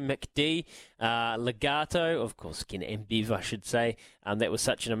Kelso, McD, Legato, of course, Ken and Bev, I should say. That was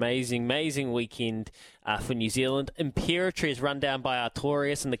such an amazing weekend for New Zealand. Imperatriz run down by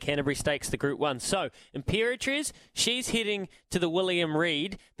Artorius in the Canterbury Stakes, the Group 1. So, Imperatriz, she's heading to the William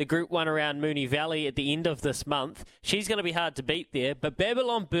Reid, the Group 1 around Moonee Valley at the end of this month. She's going to be hard to beat there. But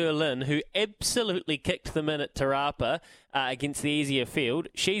Babylon Berlin, who absolutely kicked them in at Tarapa against the easier field,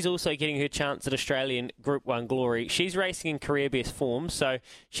 she's also getting her chance at Australian Group 1 glory. She's racing in career best form, so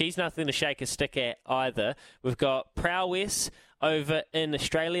she's nothing to shake a stick at either. We've got Prowess over in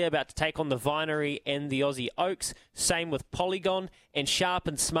Australia, about to take on the Vinery and the Aussie Oaks. Same with Polygon. And Sharp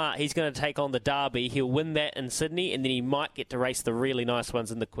and Smart, he's going to take on the Derby. He'll win that in Sydney, and then he might get to race the really nice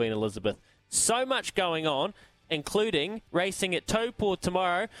ones in the Queen Elizabeth. So much going on, including racing at Taupō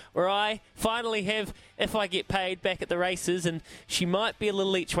tomorrow, where I finally have, if I get paid, back at the races, and she might be a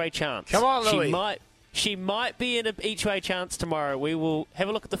little each-way chance. Come on, Louis. She might be in an each-way chance tomorrow. We will have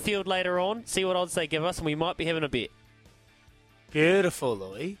a look at the field later on, see what odds they give us, and we might be having a bet. Beautiful,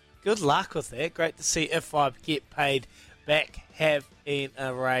 Louis. Good luck with that. Great to see if I get paid back having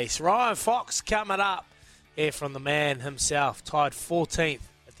a race. Ryan Fox coming up here from the man himself. Tied 14th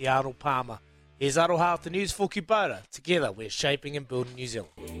at the Arnold Palmer Here's Aroha with the news for Kubota. Together, we're shaping and building New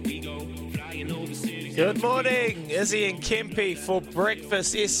Zealand. Good morning, Izzy and Kempi for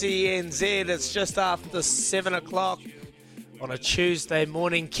breakfast, SENZ. It's just after 7 o'clock on a Tuesday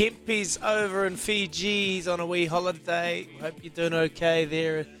morning. Kempi's over in Fiji. He's on a wee holiday. Hope you're doing okay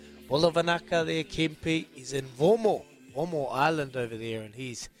there. Bulavanaka there, Kempi. He's in Vomo Island over there, and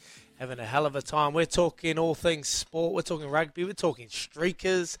he's having a hell of a time. We're talking all things sport. We're talking rugby. We're talking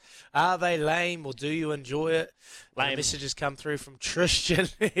streakers. Are they lame or do you enjoy it? Lame. Messages come through from Tristan.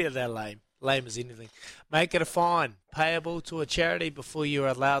 Yeah, they're lame. Lame as anything. Make it a fine payable to a charity before you're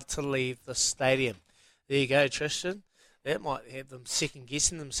allowed to leave the stadium. There you go, Tristan. That might have them second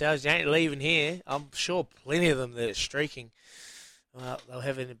guessing themselves. You ain't leaving here. I'm sure plenty of them that are streaking. Well, they'll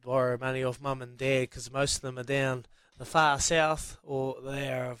have to borrow money off mum and dad because most of them are down the far south or they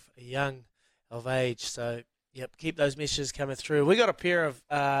are young of age. So, yep, keep those messages coming through. We got a pair of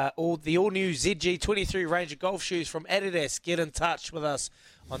the all-new ZG23 range of golf shoes from Adidas. Get in touch with us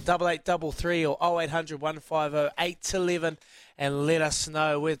on 8833 or 0800 150 811 and let us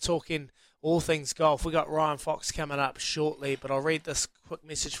know. We're talking all things golf. We got Ryan Fox coming up shortly, but I'll read this quick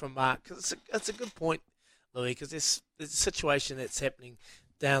message from Mark because it's a good point, Louis, because there's a situation that's happening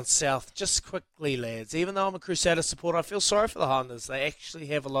down south. Just quickly, lads, even though I'm a Crusader supporter, I feel sorry for the Highlanders. They actually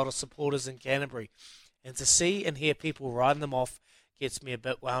have a lot of supporters in Canterbury, and to see and hear people riding them off gets me a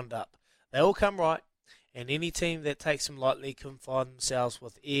bit wound up. They all come right, and any team that takes them lightly can find themselves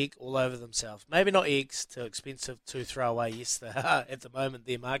with egg all over themselves. Maybe not eggs, too expensive to throw away. Yes, they are at the moment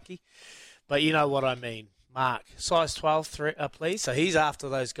there, Marky. But you know what I mean. Mark, size 12, please. So he's after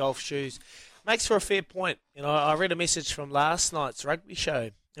those golf shoes. Makes for a fair point. You know, I read a message from last night's rugby show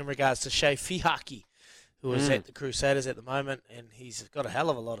in regards to Shea Fihaki, who is at the Crusaders at the moment, and he's got a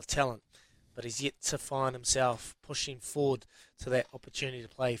hell of a lot of talent, but he's yet to find himself pushing forward to that opportunity to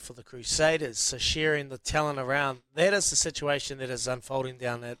play for the Crusaders. So sharing the talent around, that is the situation that is unfolding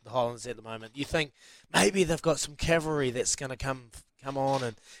down at the Highlands at the moment. You think maybe they've got some cavalry that's going to come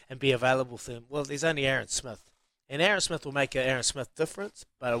on and be available for them. Well, there's only Aaron Smith, and Aaron Smith will make an Aaron Smith difference,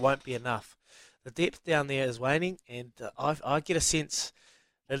 but it won't be enough. The depth down there is waning, and I get a sense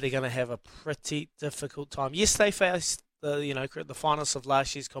that they're going to have a pretty difficult time. Yes, they faced the finalists of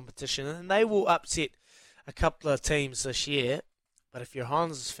last year's competition, and they will upset a couple of teams this year. But if you're a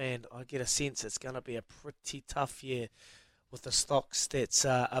Highlanders fan, I get a sense it's going to be a pretty tough year with the stocks that's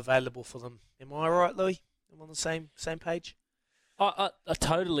available for them. Am I right, Louis? I'm on the same page. I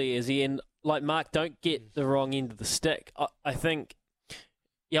totally is, and like Mark, don't get the wrong end of the stick. I think.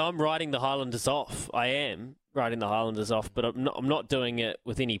 Yeah, I'm writing the Highlanders off. I am writing the Highlanders off, but I'm not doing it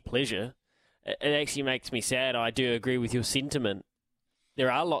with any pleasure. It actually makes me sad. I do agree with your sentiment. There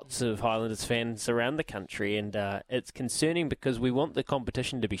are lots of Highlanders fans around the country, and it's concerning because we want the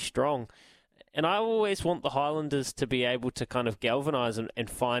competition to be strong. And I always want the Highlanders to be able to kind of galvanise and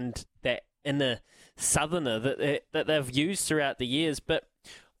find that inner southerner that they've used throughout the years. But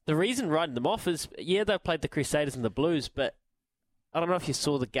the reason writing them off is, yeah, they played the Crusaders and the Blues, but I don't know if you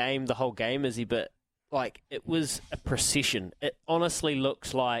saw the whole game, Izzy, but like it was a procession. It honestly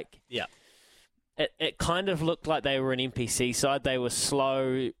looks like It kind of looked like they were an NPC side. They were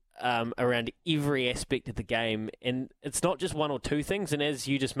slow around every aspect of the game, and it's not just one or two things. And as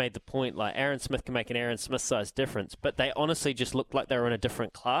you just made the point, like Aaron Smith can make an Aaron Smith-sized difference, but they honestly just looked like they were in a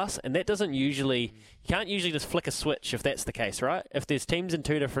different class, and that doesn't usually you can't usually just flick a switch if that's the case, right? If there's teams in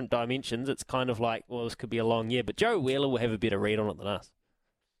two different dimensions, it's kind of like, well, this could be a long year. But Joe Wheeler will have a better read on it than us.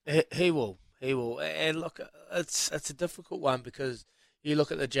 He will, and look, it's a difficult one because. You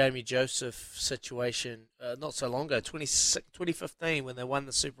look at the Jamie Joseph situation not so long ago, 2015, when they won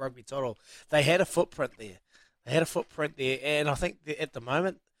the Super Rugby title. They had a footprint there. And I think at the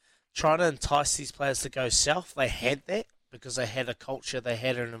moment, trying to entice these players to go south, they had that because they had a culture, they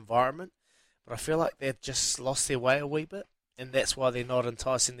had an environment. But I feel like they've just lost their way a wee bit, and that's why they're not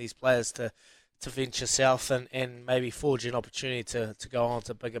enticing these players to venture south and maybe forge an opportunity to go on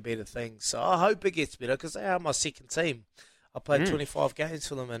to bigger, better things. So I hope it gets better because they are my second team. I played 25 games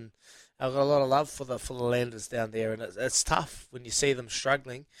for them, and I've got a lot of love for the Landers down there, and it's tough when you see them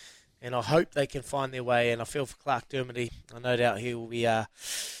struggling, and I hope they can find their way, and I feel for Clark Dermody. I no doubt he will be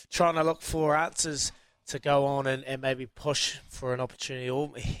trying to look for answers to go on and maybe push for an opportunity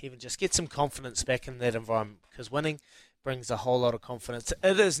or even just get some confidence back in that environment because winning brings a whole lot of confidence.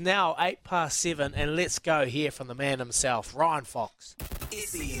 It is now 7:08, and let's go hear from the man himself, Ryan Fox.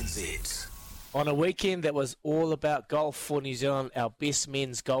 SENZ. On a weekend that was all about golf for New Zealand, our best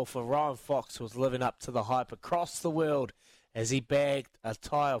men's golfer, Ryan Fox, was living up to the hype across the world as he bagged a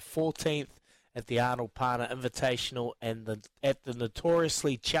tie of 14th at the Arnold Palmer Invitational and at the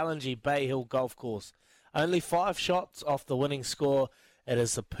notoriously challenging Bay Hill Golf Course. Only 5 shots off the winning score. It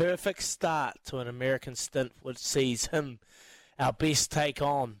is the perfect start to an American stint which sees him our best take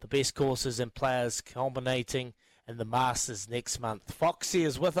on the best courses and players culminating in the Masters next month. Foxy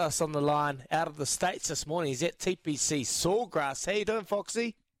is with us on the line out of the States this morning. He's at TPC Sawgrass. How you doing,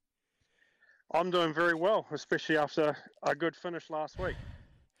 Foxy? I'm doing very well, especially after a good finish last week.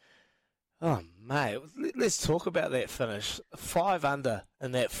 Oh, mate, let's talk about that finish. 5 under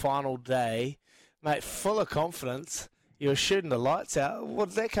in that final day. Mate, full of confidence. You were shooting the lights out. What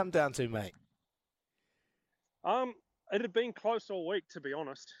did that come down to, mate? It had been close all week, to be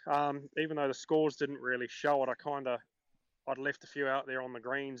honest. Even though the scores didn't really show it, I'd left a few out there on the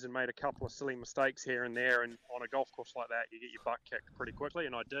greens and made a couple of silly mistakes here and there. And on a golf course like that, you get your butt kicked pretty quickly,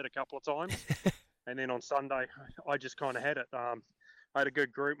 and I did a couple of times. And then on Sunday, I just kind of had it. I had a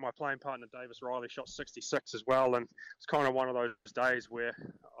good group. My playing partner, Davis Riley, shot 66 as well. And it's kind of one of those days where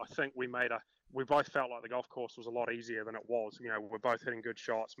I think we both felt like the golf course was a lot easier than it was. You know, we're both hitting good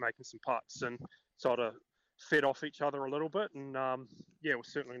shots, making some putts, and sort of fed off each other a little bit. And it was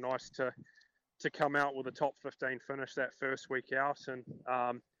certainly nice to come out with a top 15 finish that first week out. And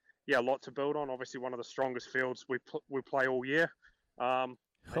a lot to build on. Obviously, one of the strongest fields we play all year.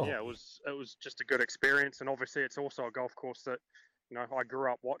 It was just a good experience. And obviously, it's also a golf course that I grew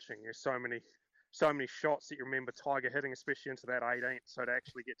up watching. There's so many shots that you remember Tiger hitting, especially into that 18th. So to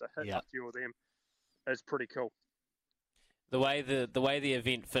actually get to hit a few of them is pretty cool. The way the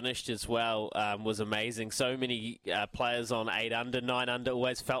event finished as well was amazing. So many players on 8 under, 9 under.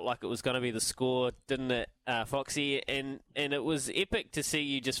 Always felt like it was going to be the score, didn't it, Foxy? And it was epic to see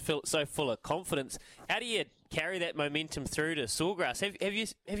you just feel so full of confidence. How do you carry that momentum through to Sawgrass?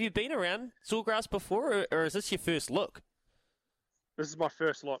 Have you been around Sawgrass before, or is this your first look? This is my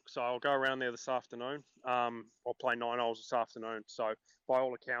first look, so I'll go around there this afternoon. I'll play 9 holes this afternoon. So by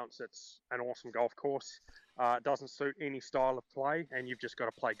all accounts, it's an awesome golf course. It doesn't suit any style of play, and you've just got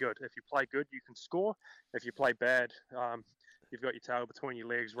to play good. If you play good, you can score. If you play bad, you've got your tail between your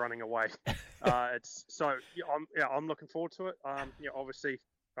legs running away. I'm looking forward to it. Obviously,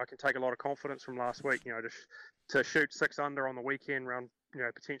 I can take a lot of confidence from last week. To shoot 6 under on the weekend round,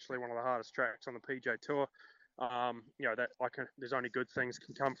 potentially one of the hardest tracks on the PGA Tour. There's only good things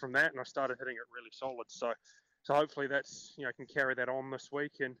can come from that, and I started hitting it really solid. So hopefully that's can carry that on this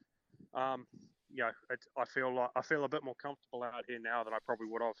week, and I feel a bit more comfortable out here now than I probably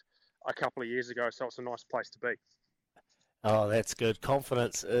would have a couple of years ago. So it's a nice place to be. Oh, that's good.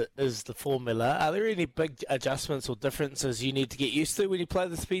 Confidence is the formula. Are there any big adjustments or differences you need to get used to when you play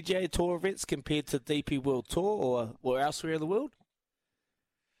the PGA Tour events compared to DP World Tour or elsewhere in the world?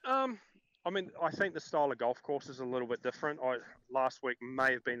 I think the style of golf course is a little bit different. Last week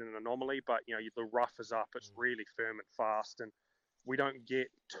may have been an anomaly, but the rough is up. It's really firm and fast, and we don't get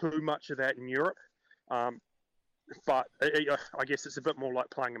too much of that in Europe. But I guess it's a bit more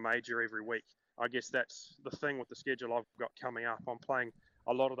like playing a major every week. I guess that's the thing with the schedule I've got coming up. I'm playing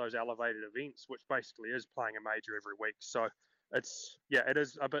a lot of those elevated events, which basically is playing a major every week. So it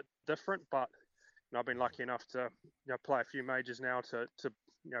is a bit different, but I've been lucky enough to play a few majors now to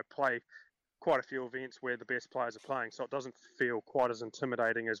play quite a few events where the best players are playing, so it doesn't feel quite as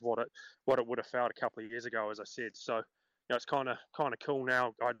intimidating as what it would have felt a couple of years ago, as I said. So it's kind of cool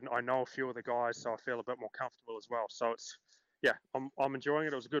now. I know a few of the guys, so I feel a bit more comfortable as well. So I'm enjoying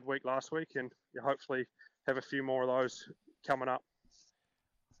it. It was a good week last week, and hopefully have a few more of those coming up.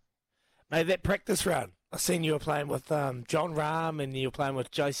 Mate, that practice round, I seen you were playing with John Rahm and you were playing with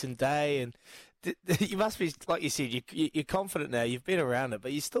Jason Day, and you must be, like you said, you're confident now. You've been around it,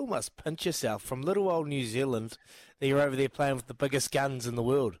 but you still must pinch yourself from little old New Zealand that you're over there playing with the biggest guns in the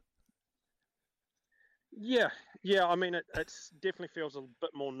world. Yeah. I mean, it definitely feels a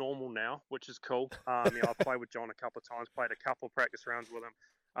bit more normal now, which is cool. I played with John a couple of times, played a couple of practice rounds with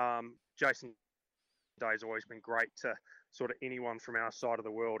him. Jason Day's always been great to sort of anyone from our side of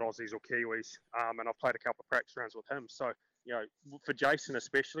the world, Aussies or Kiwis, and I've played a couple of practice rounds with him. So, for Jason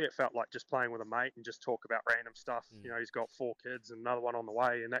especially, it felt like just playing with a mate and just talk about random stuff. He's got 4 kids and another one on the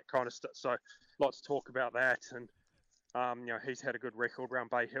way and that kind of stuff. So lots to talk about that. And, he's had a good record around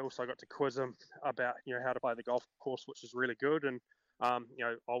Bay Hill. So I got to quiz him about, how to play the golf course, which is really good. And,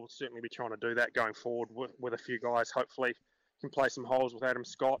 I'll certainly be trying to do that going forward with a few guys. Hopefully can play some holes with Adam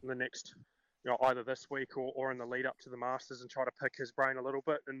Scott in the next, either this week or in the lead up to the Masters and try to pick his brain a little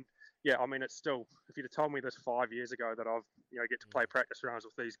bit. And, it's still, if you'd have told me this 5 years ago that I've, get to play practice rounds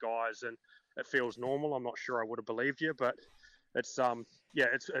with these guys and it feels normal, I'm not sure I would have believed you, but it's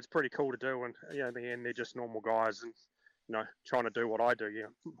pretty cool to do. And, in the end, they're just normal guys. And, trying to do what I do,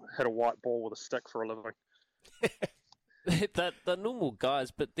 hit a white ball with a stick for a living. the normal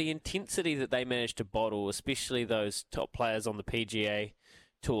guys, but the intensity that they manage to bottle, especially those top players on the PGA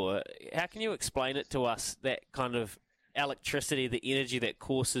Tour, how can you explain it to us, that kind of electricity, the energy that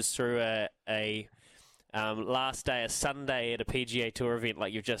courses through a last day, a Sunday at a PGA Tour event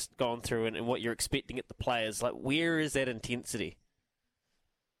like you've just gone through, and what you're expecting at the players? Like, where is that intensity?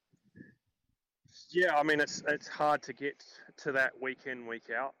 Yeah, I mean, it's hard to get to that week in, week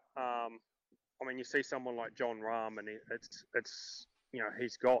out. I mean, you see someone like Jon Rahm, and it's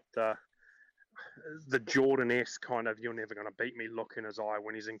he's got the Jordan-esque kind of "you're never going to beat me" look in his eye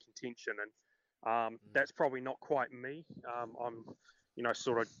when he's in contention, and that's probably not quite me. I'm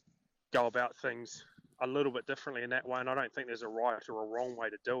sort of go about things a little bit differently in that way, and I don't think there's a right or a wrong way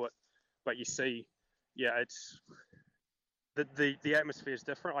to do it. But you see, it's the atmosphere is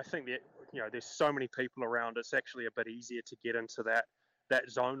different. I think that there's so many people around. It's actually a bit easier to get into that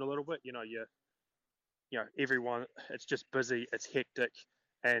zone a little bit. Everyone, it's just busy, it's hectic,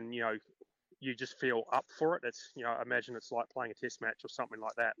 and you just feel up for it. It's imagine it's like playing a test match or something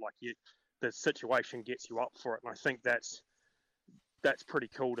like that. Like the situation gets you up for it, and I think that's pretty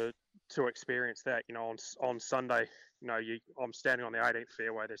cool to experience that. On Sunday, I'm standing on the 18th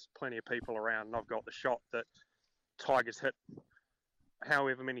fairway. There's plenty of people around, and I've got the shot that Tiger's hit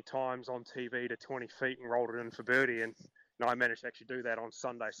however many times on TV to 20 feet and rolled it in for birdie, and I managed to actually do that on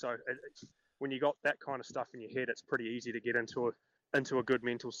Sunday. So when you got that kind of stuff in your head, it's pretty easy to get into a good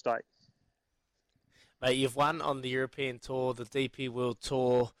mental state. Mate, you've won on the European Tour, the DP World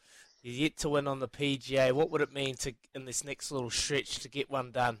Tour. You're yet to win on the PGA. What would it mean in this next little stretch to get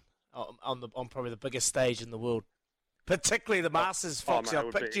one done on probably the biggest stage in the world? Particularly the Masters, Foxy. I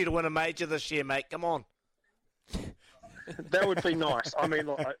picked you to win a major this year, mate. Come on. That would be nice. I mean,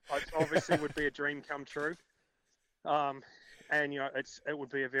 look, it obviously would be a dream come true. And it would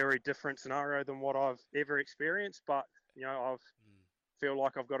be a very different scenario than what I've ever experienced. But I feel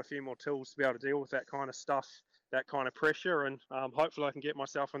like I've got a few more tools to be able to deal with that kind of stuff, that kind of pressure, and hopefully I can get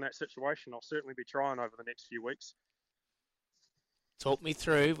myself in that situation. I'll certainly be trying over the next few weeks. Talk me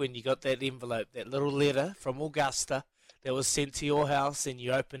through when you got that envelope, that little letter from Augusta that was sent to your house, and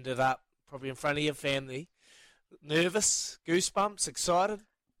you opened it up, probably in front of your family. Nervous, goosebumps, excited?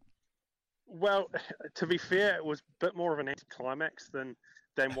 Well, to be fair, it was a bit more of an anticlimax than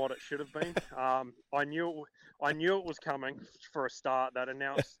what it should have been. I knew it was coming for a start. They'd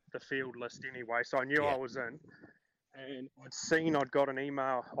announced the field list anyway, so I knew I was in. And I'd got an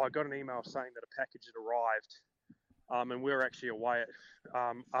email. I got an email saying that a package had arrived, and we were actually away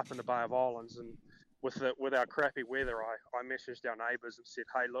up in the Bay of Islands. And with our crappy weather, I messaged our neighbours and said,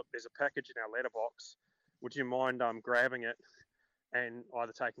 "Hey, look, there's a package in our letterbox. Would you mind grabbing it and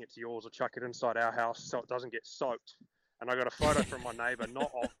either taking it to yours or chuck it inside our house so it doesn't get soaked?" And I got a photo from my neighbour,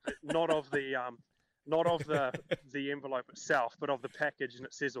 not of the envelope itself, but of the package, and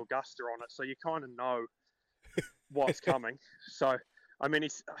it says Augusta on it, so you kind of know what's coming. So, I mean,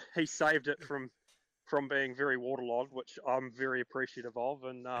 he saved it from being very waterlogged, which I'm very appreciative of,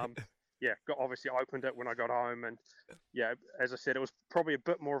 and obviously opened it when I got home, and as I said, it was probably a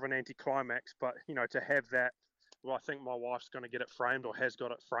bit more of an anticlimax, but to have that. Well, I think my wife's going to get it framed or has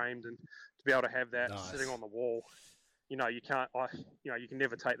got it framed, and to be able to have that sitting on the wall, you can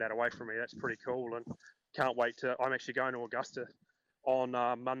never take that away from me. That's pretty cool, and can't wait I'm actually going to Augusta on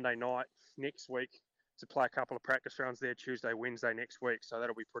Monday night next week to play a couple of practice rounds there Tuesday, Wednesday next week. So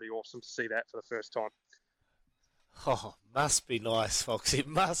that'll be pretty awesome to see that for the first time. Oh, must be nice, Foxy. It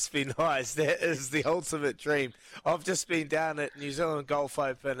must be nice. That is the ultimate dream. I've just been down at New Zealand Golf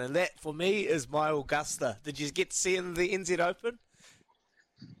Open, and that, for me, is my Augusta. Did you get to see the NZ Open?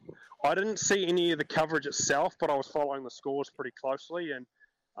 I didn't see any of the coverage itself, but I was following the scores pretty closely. And,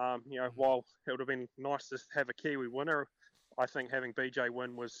 while it would have been nice to have a Kiwi winner, I think having BJ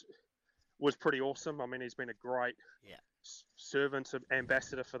win was pretty awesome. I mean, he's been a great servant,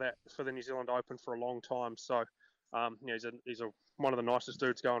 ambassador for the New Zealand Open for a long time. So, he's one of the nicest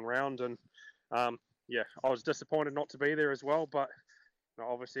dudes going around, and I was disappointed not to be there as well. But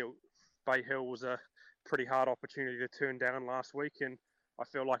obviously, Bay Hill was a pretty hard opportunity to turn down last week, and I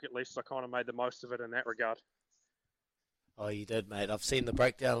feel like at least I kind of made the most of it in that regard. Oh, you did, mate. I've seen the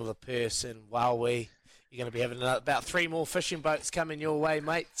breakdown of the purse, and wowee, you're going to be having about 3 more fishing boats coming your way,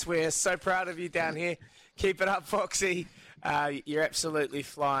 mate. We're so proud of you down here. Keep it up, Foxy. You're absolutely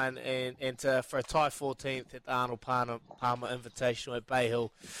flying, and for a tie 14th at the Arnold Palmer Invitational at Bay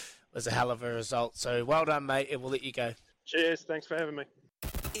Hill was a hell of a result. So well done, mate, and we'll let you go. Cheers. Thanks for having me.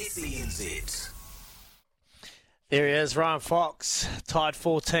 SENZ. There he is, Ryan Fox, tied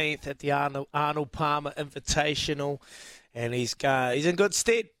 14th at the Arnold Palmer Invitational. And he's in good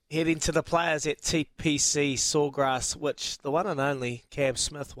stead heading to the Players at TPC Sawgrass, which the one and only Cam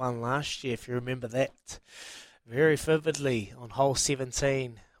Smith won last year, if you remember that very vividly, on hole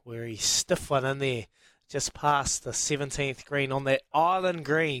 17, where he stiffed one in there just past the 17th green on that island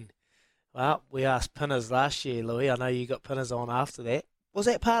green. Well, we asked pinners last year, Louis. I know you got pinners on after that. Was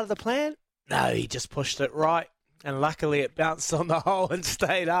that part of the plan? No, he just pushed it right. And luckily it bounced on the hole and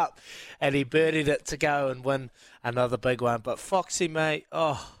stayed up. And he birdied it to go and win another big one. But Foxy, mate,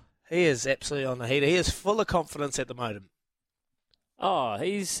 he is absolutely on the heater. He is full of confidence at the moment. Oh,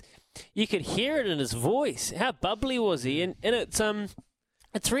 you could hear it in his voice. How bubbly was he? And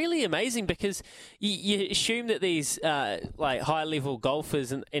it's really amazing because you assume that these like high-level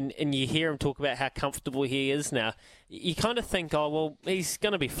golfers and you hear him talk about how comfortable he is now. You kind of think, oh, well, he's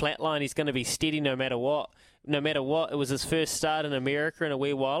going to be flatline. He's going to be steady no matter what. No matter what, it was his first start in America in a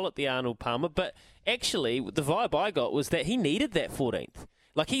wee while at the Arnold Palmer. But actually, the vibe I got was that he needed that 14th.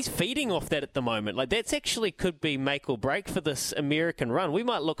 Like, he's feeding off that at the moment. Like, that's actually could be make or break for this American run. We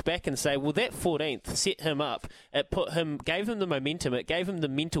might look back and say, well, that 14th set him up. It gave him the momentum. It gave him the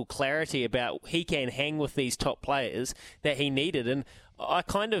mental clarity about he can hang with these top players that he needed. And I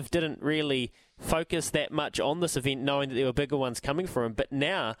kind of didn't really focus that much on this event knowing that there were bigger ones coming for him. But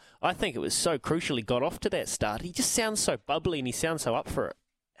now, I think it was so crucial he got off to that start. He just sounds so bubbly and he sounds so up for it.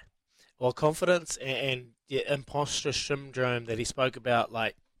 Well, confidence and imposter syndrome that he spoke about,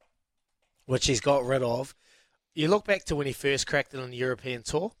 like, which he's got rid of. You look back to when he first cracked it on the European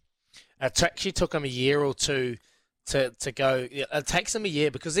Tour. It actually took him a year or two to go. It takes him a year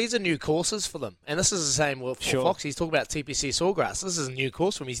because these are new courses for them. And this is the same with Fox. He's talking about TPC Sawgrass. This is a new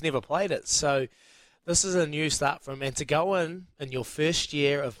course for him. He's never played it. So this is a new start for him. And to go in your first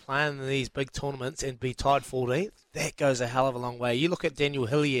year of playing in these big tournaments and be tied 14th, that goes a hell of a long way. You look at Daniel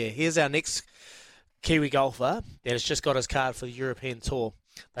Hillier. Here's our next Kiwi golfer that has just got his card for the European Tour.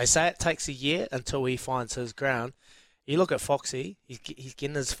 They say it takes a year until he finds his ground. You look at Foxy, he's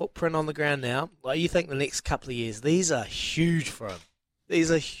getting his footprint on the ground now. Like, you think the next couple of years, these are huge for him.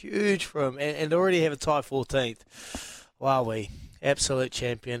 These are huge for him. And already have a tie 14th. Wowee. Absolute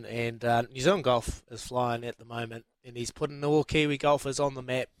champion. And New Zealand golf is flying at the moment. And he's putting all Kiwi golfers on the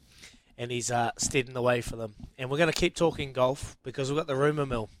map. And he's steadying the way for them. And we're going to keep talking golf because we've got the rumour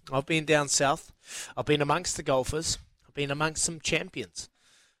mill. I've been down south. I've been amongst the golfers. I've been amongst some champions.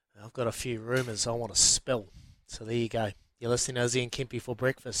 I've got a few rumours I want to spill. So there you go. You're listening to Ozzy and Kempy for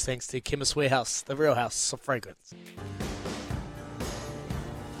breakfast, thanks to Chemist Warehouse, the real house of fragrance.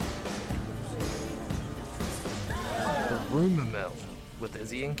 The Rumour Mill with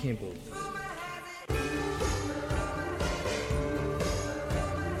Ozzy and Kempy.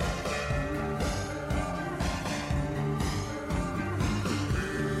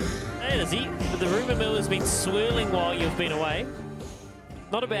 Hey, Ozzy, the rumour mill has been swirling while you've been away.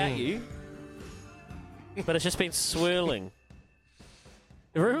 Not about you, but it's just been swirling.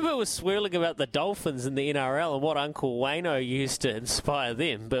 The rumour was swirling about the Dolphins in the NRL and what Uncle Wayno used to inspire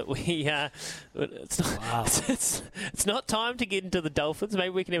them, but it's not time to get into the Dolphins.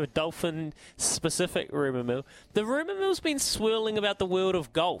 Maybe we can have a Dolphin-specific rumour mill. The rumour mill's been swirling about the world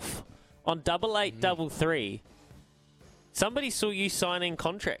of golf on 8833. Somebody saw you signing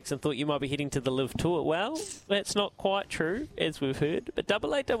contracts and thought you might be heading to the Live Tour. Well, that's not quite true, as we've heard. But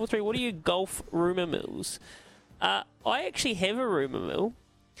 8833, what are your golf rumour mills? I actually have a rumour mill,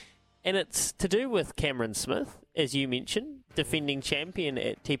 and it's to do with Cameron Smith, as you mentioned, defending champion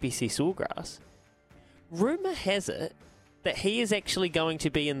at TPC Sawgrass. Rumour has it that he is actually going to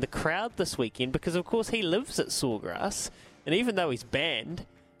be in the crowd this weekend because, of course, he lives at Sawgrass, and even though he's banned,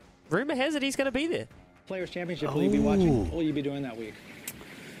 rumour has it he's going to be there. Players' Championship, will you be watching? What will you be doing that week?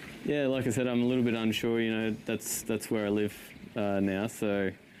 Yeah, like I said, I'm a little bit unsure. You know, that's where I live now,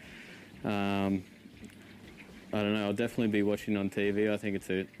 so I don't know. I'll definitely be watching on TV. I think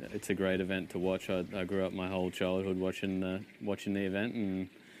it's a great event to watch. I grew up my whole childhood watching the event, and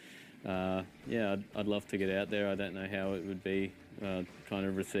I'd love to get out there. I don't know how it would be kind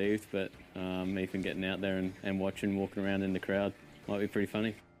of received, but even getting out there and walking around in the crowd might be pretty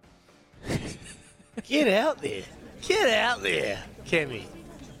funny. Get out there. Get out there, Kemi.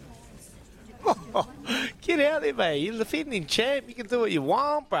 Get out there, mate. You're the defending champ. You can do what you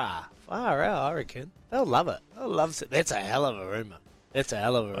want, brah. Far out, I reckon. They'll love it. They'll love it. That's a hell of a rumour. I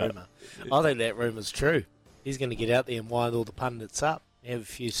think that rumour's true. He's going to get out there and wind all the pundits up. Have a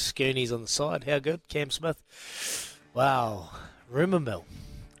few scoonies on the side. How good? Cam Smith. Wow. Rumour mill.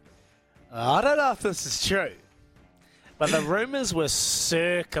 I don't know if this is true, but the rumours were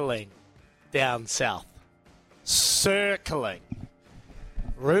circling down south. Circling.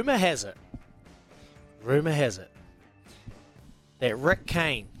 Rumour has it that Rick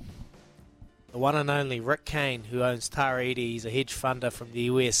Kane, the one and only Rick Kane, who owns Taridi, he's a hedge funder from the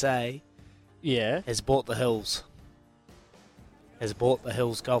USA, has bought the Hills. Has bought the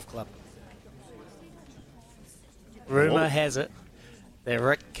Hills Golf Club. Rumour has it that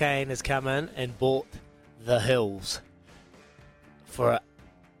Rick Kane has come in and bought the Hills for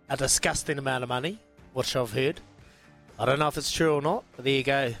a disgusting amount of money, which I've heard. I don't know if it's true or not, but there you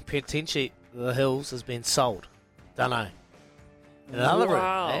go. Potentially the Hills has been sold. Don't know. Another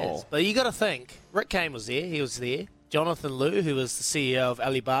rumour is, but you got to think, Rick Kane was there. He was there. Jonathan Liu, who was the CEO of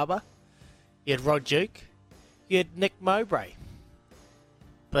Alibaba. You had Rod Duke. You had Nick Mowbray.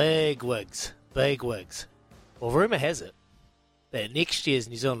 Big wigs. Big wigs. Well, rumour has it that next year's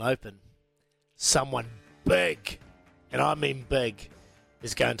New Zealand Open, someone big, and I mean big,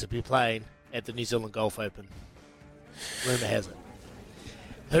 is going to be playing at the New Zealand Golf Open. Rumour has it.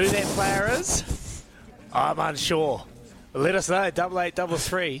 Who that player is, I'm unsure. But let us know,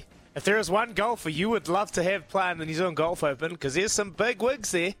 8833. If there is one golfer you would love to have playing the New Zealand Golf Open, because there's some big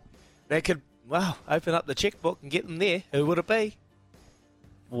wigs there that could, open up the checkbook and get them there, who would it be?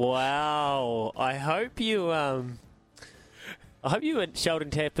 Wow. I hope you went Sheldon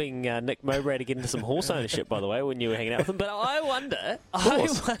tapping Nick Mowbray to get into some horse ownership, by the way, when you were hanging out with him. But I wonder,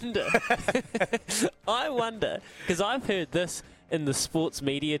 because I've heard this in the sports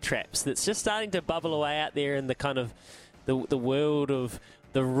media traps that's just starting to bubble away out there in the kind of the world of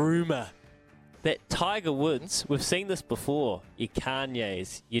the rumour that Tiger Woods, we've seen this before, your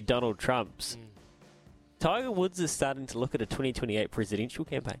Kanye's, your Donald Trumps. Tiger Woods is starting to look at a 2028 presidential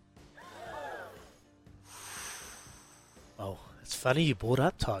campaign. Oh, it's funny you brought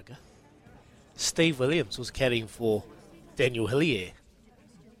up Tiger. Steve Williams was caddying for Daniel Hillier.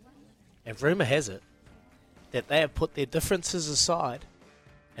 And rumour has it that they have put their differences aside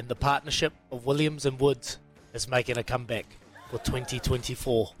and the partnership of Williams and Woods is making a comeback for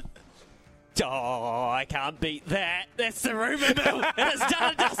 2024. Oh, I can't beat that. That's the rumour mill. And it's done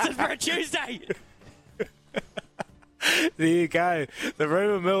and dusted for a Tuesday. There you go. The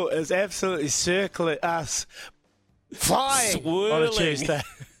rumour mill is absolutely circling us, flying on a Tuesday.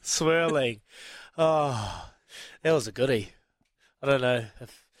 Swirling. Oh, that was a goodie. I don't know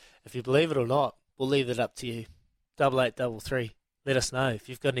if you believe it or not. We'll leave it up to you. 8833. Let us know. If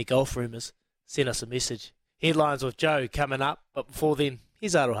you've got any golf rumours, send us a message. Headlines with Joe coming up. But before then,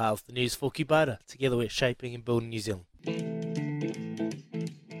 here's Aroha with the news for Kubota. Together we're shaping and building New Zealand.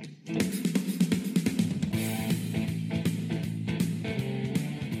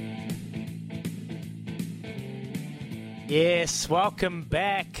 Yes, welcome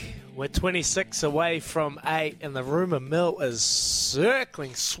back. We're 26 away from 8, and the rumour mill is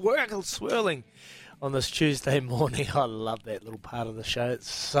circling, swirling on this Tuesday morning. I love that little part of the show. It's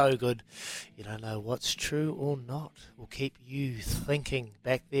so good. You don't know what's true or not. We'll keep you thinking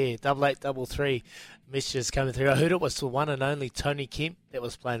back there. 8833 messages coming through. I heard it was the one and only Tony Kemp that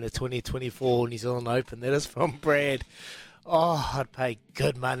was playing the 2024 New Zealand Open. That is from Brad. Oh, I'd pay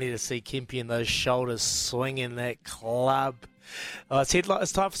good money to see Kempy and those shoulders swinging that club.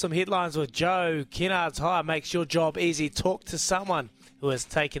 It's time for some headlines with Joe. Kennard's Hire makes your job easy. Talk to someone who has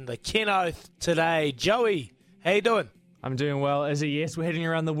taken the Ken Oath today. Joey, how you doing? I'm doing well, Izzy. Yes, we're heading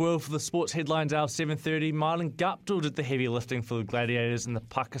around the world for the sports headlines hour 7:30. Marlon Guptill did the heavy lifting for the Gladiators in the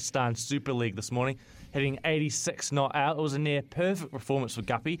Pakistan Super League this morning, hitting 86 not out. It was a near perfect performance for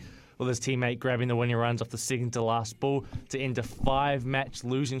Guppy, with his teammate grabbing the winning runs off the second to last ball to end a 5-match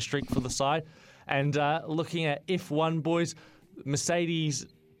losing streak for the side. And looking at F1, boys, Mercedes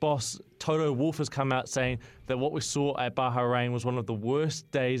boss Toto Wolff has come out saying that what we saw at Bahrain was one of the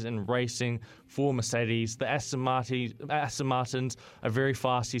worst days in racing for Mercedes. The Aston Martins are very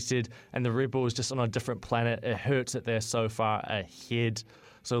fast, he said, and the Red Bull is just on a different planet. It hurts that they're so far ahead.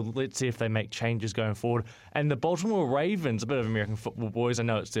 So let's see if they make changes going forward. And the Baltimore Ravens, a bit of American football, boys. I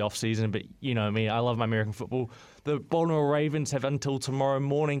know it's the off-season, but you know me, I love my American football. The Baltimore Ravens have until tomorrow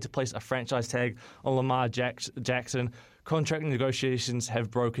morning to place a franchise tag on Lamar Jackson. Contract negotiations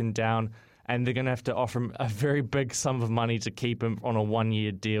have broken down, and they're going to have to offer him a very big sum of money to keep him on a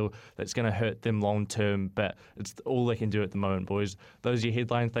one-year deal that's going to hurt them long-term, but it's all they can do at the moment, boys. Those are your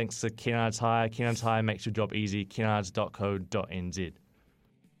headlines. Thanks to Kennard's Hire. Kennard's Hire makes your job easy. Kennards.co.nz.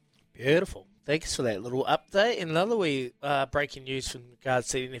 Beautiful. Thanks for that little update. And another breaking news from regards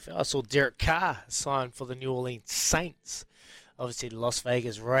to the NFL. I saw Derek Carr signed for the New Orleans Saints. Obviously, the Las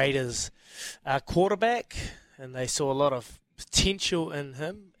Vegas Raiders quarterback, and they saw a lot of potential in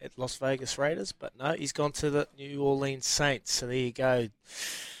him at Las Vegas Raiders, but no, he's gone to the New Orleans Saints. So there you go.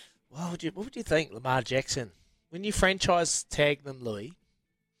 What would you think, Lamar Jackson? When you franchise tag them, Louis,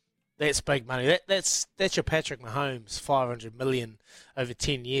 That's big money. That's your Patrick Mahomes, $500 million over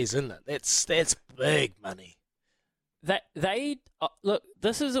 10 years, isn't it? That's big money. They look.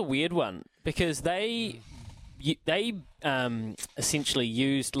 This is a weird one because they essentially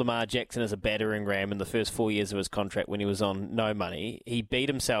used Lamar Jackson as a battering ram in the first 4 years of his contract when he was on no money. He beat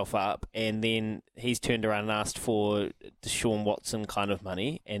himself up, and then he's turned around and asked for Deshaun Watson kind of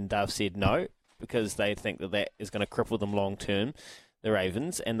money, and they've said no because they think that is going to cripple them long term, the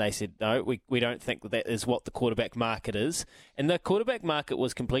Ravens, and they said, no, we don't think that is what the quarterback market is. And the quarterback market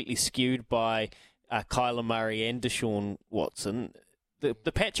was completely skewed by Kyler Murray and Deshaun Watson.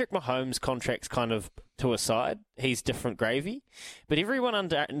 The Patrick Mahomes contract's kind of to a side. He's different gravy. But everyone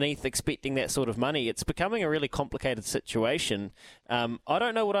underneath expecting that sort of money, it's becoming a really complicated situation. I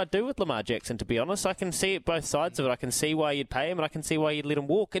don't know what I'd do with Lamar Jackson, to be honest. I can see it both sides of it. I can see why you'd pay him, and I can see why you'd let him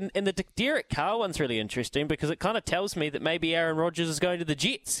walk. And the Derek Carr one's really interesting because it kind of tells me that maybe Aaron Rodgers is going to the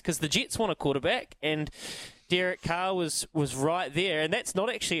Jets because the Jets want a quarterback, and Derek Carr was right there, and that's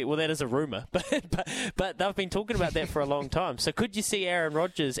not actually, well, that is a rumour, but they've been talking about that for a long time. So could you see Aaron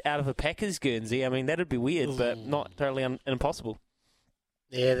Rodgers out of a Packers Guernsey? I mean, that'd be weird, but not totally impossible.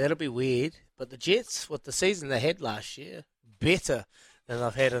 Yeah, that'll be weird. But the Jets, with the season they had last year, better than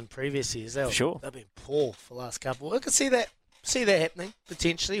they've had in previous years. Sure. They've been poor for the last couple. I could see that happening,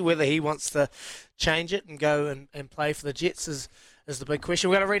 potentially. Whether he wants to change it and go and play for the Jets is the big question.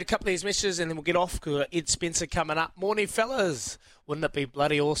 We're going to read a couple of these messages and then we'll get off because we've got Ed Spencer coming up. Morning, fellas. Wouldn't it be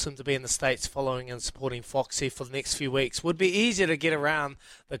bloody awesome to be in the States following and supporting Foxy for the next few weeks? Would be easier to get around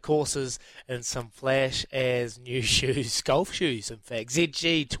the courses in some flash as new shoes, golf shoes, in fact.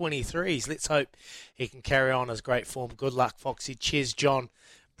 ZG23s. Let's hope he can carry on his great form. Good luck, Foxy. Cheers, John.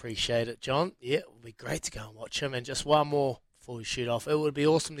 Appreciate it, John. Yeah, it would be great to go and watch him. And just one more before we shoot off. It would be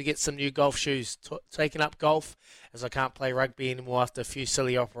awesome to get some new golf shoes. Taking up golf as I can't play rugby anymore after a few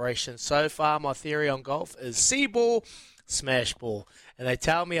silly operations. So far, my theory on golf is see ball, smash ball. And they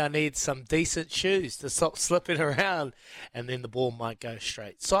tell me I need some decent shoes to stop slipping around and then the ball might go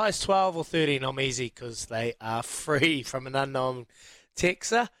straight. Size 12 or 13, I'm easy because they are free from an unknown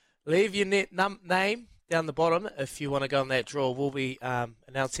texter. Leave your name down the bottom if you want to go on that draw. We'll be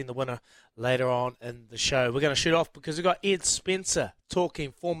announcing the winner later on in the show. We're going to shoot off because we've got Ed Spencer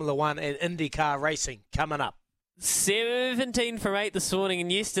talking Formula 1 and IndyCar racing coming up. 17 from 8 this morning,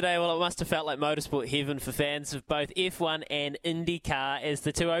 and yesterday, well, it must have felt like motorsport heaven for fans of both F1 and IndyCar as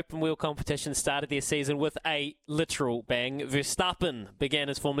the two open-wheel competitions started their season with a literal bang. Verstappen began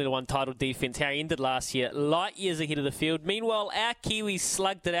his Formula 1 title defence, how he ended last year, light years ahead of the field. Meanwhile, our Kiwis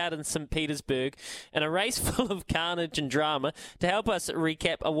slugged it out in St. Petersburg in a race full of carnage and drama. To help us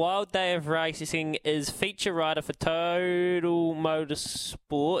recap a wild day of racing is feature writer for Total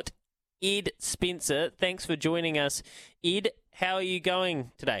Motorsport, Ed Spencer. Thanks for joining us. Ed, how are you going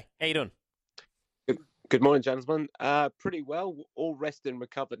today? How you doing? Good morning, gentlemen. Pretty well. All rested and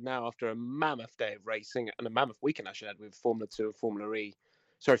recovered now after a mammoth day of racing and a mammoth weekend I should add with Formula 2 and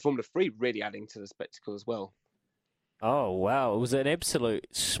Formula 3 really adding to the spectacle as well. Oh, wow. It was an absolute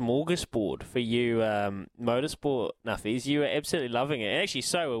smorgasbord for you motorsport nuffies. You were absolutely loving it. And actually,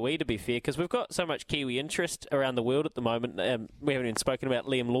 so were we, to be fair, because we've got so much Kiwi interest around the world at the moment. We haven't even spoken about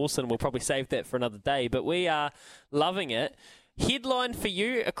Liam Lawson. We'll probably save that for another day. But we are loving it. Headline for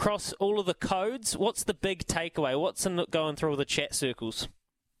you across all of the codes. What's the big takeaway? What's going through all the chat circles?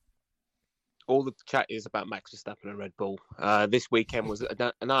 All the chat is about Max Verstappen and Red Bull. This weekend was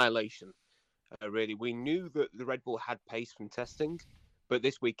annihilation. Really, we knew that the Red Bull had pace from testing, but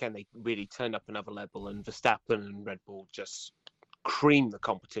this weekend they really turned up another level, and Verstappen and Red Bull just creamed the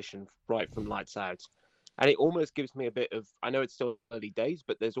competition right from lights out. And it almost gives me a bit of, I know it's still early days,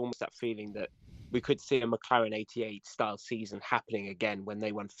 but there's almost that feeling that we could see a McLaren 88 style season happening again when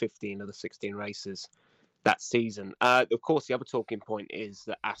they won 15 of the 16 races that season. Of course, the other talking point is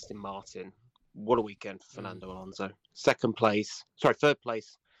that Aston Martin, what a weekend for Fernando Alonso. Third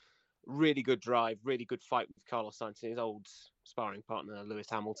place. Really good drive, really good fight with Carlos Sainz and his old sparring partner, Lewis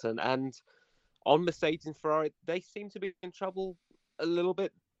Hamilton. And on Mercedes and Ferrari, they seem to be in trouble a little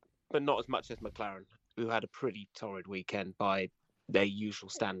bit, but not as much as McLaren, who had a pretty torrid weekend by their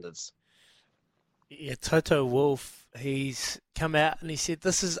usual standards. Yeah, Toto Wolff, he's come out and he said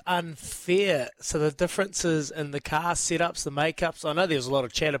this is unfair. So the differences in the car setups, the makeups, I know there was a lot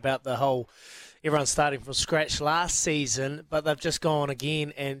of chat about the whole everyone starting from scratch last season, but they've just gone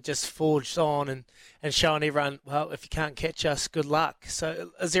again and just forged on and shown everyone, well, if you can't catch us, good luck. So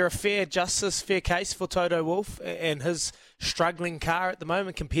is there a fair case for Toto Wolff and his struggling car at the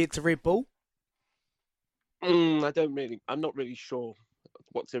moment compared to Red Bull? I'm not really sure,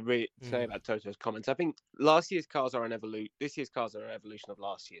 what to say about Toto's comments. I think last year's cars are an evolution. This year's cars are an evolution of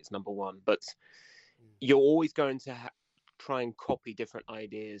last year's, number one. But you're always going to try and copy different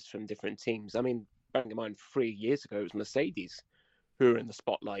ideas from different teams. I mean, bearing in mind, 3 years ago, it was Mercedes who were in the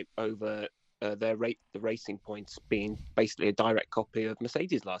spotlight over the Racing Points being basically a direct copy of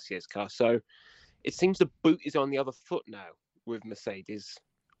Mercedes last year's car. So it seems the boot is on the other foot now with Mercedes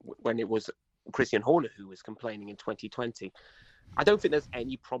when it was Christian Horner who was complaining in 2020. I don't think there's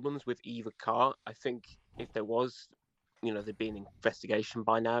any problems with either car. I think if there was, there'd be an investigation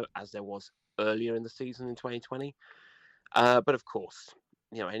by now, as there was earlier in the season in 2020. But of course,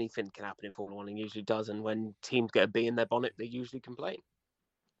 anything can happen in Formula One and usually does. And when teams get a bee in their bonnet, they usually complain.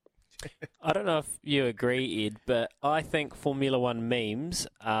 I don't know if you agree, Ed, but I think Formula One memes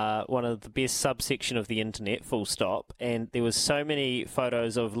are one of the best subsection of the internet, full stop. And there was so many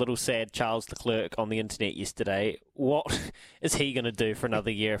photos of little sad Charles Leclerc on the internet yesterday. What is he going to do for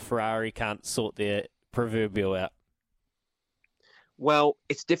another year if Ferrari can't sort their proverbial out? Well,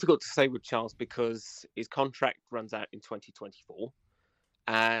 it's difficult to say with Charles because his contract runs out in 2024.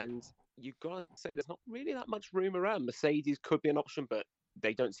 And you've got to say there's not really that much room around. Mercedes could be an option, but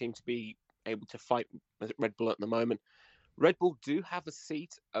they don't seem to be able to fight Red Bull at the moment. Red Bull do have a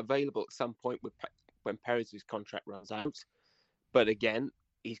seat available at some point when Perez's contract runs out. But again,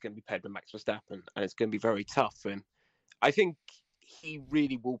 he's going to be paired with Max Verstappen, and it's going to be very tough for him. I think he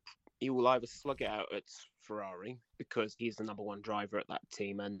will either slug it out at Ferrari because he's the number one driver at that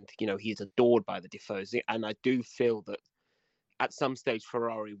team, and he's adored by the Tifosi. And I do feel that at some stage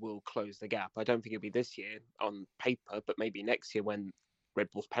Ferrari will close the gap. I don't think it'll be this year on paper, but maybe next year when Red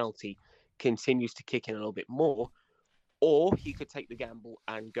Bull's penalty continues to kick in a little bit more, or he could take the gamble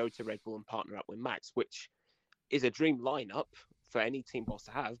and go to Red Bull and partner up with Max, which is a dream lineup for any team boss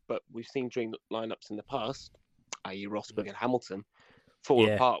to have, but we've seen dream lineups in the past, i.e. Rosberg and Hamilton,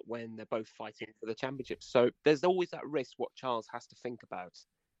 fall apart when they're both fighting for the championship. So there's always that risk what Charles has to think about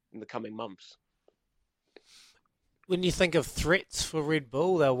in the coming months. When you think of threats for Red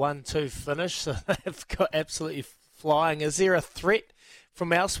Bull, they're 1-2 finish, so they've got absolutely flying. Is there a threat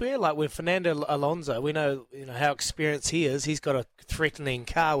from elsewhere? Like with Fernando Alonso, we know how experienced he is. He's got a threatening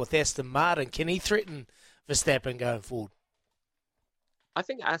car with Aston Martin. Can he threaten Verstappen going forward? I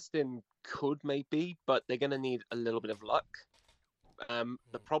think Aston could maybe, but they're going to need a little bit of luck.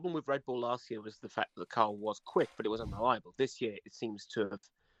 The problem with Red Bull last year was the fact that the car was quick, but it was unreliable. This year, it seems to have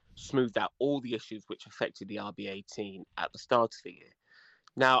smoothed out all the issues which affected the RB18 at the start of the year.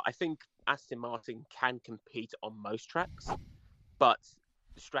 Now, I think Aston Martin can compete on most tracks, but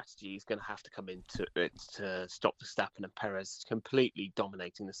the strategy is going to have to come into it to stop Verstappen and Perez completely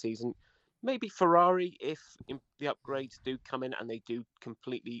dominating the season. Maybe Ferrari, if the upgrades do come in and they do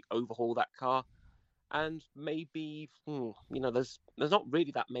completely overhaul that car, and maybe there's not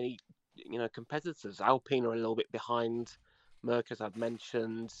really that many competitors. Alpine are a little bit behind, Merc, as I've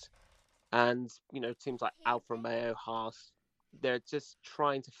mentioned, and teams like Alfa Romeo, Haas, they're just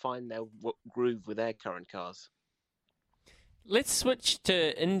trying to find their groove with their current cars. Let's switch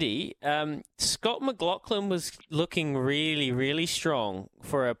to Indy. Scott McLaughlin was looking really, really strong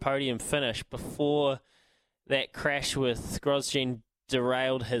for a podium finish before that crash with Grosjean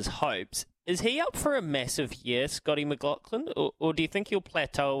derailed his hopes. Is he up for a massive year, Scotty McLaughlin, or do you think he'll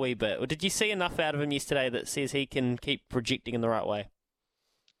plateau a wee bit? Or did you see enough out of him yesterday that says he can keep projecting in the right way?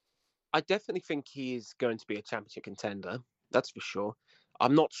 I definitely think he is going to be a championship contender. That's for sure.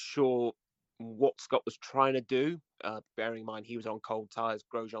 I'm not sure what Scott was trying to do, bearing in mind he was on cold tyres,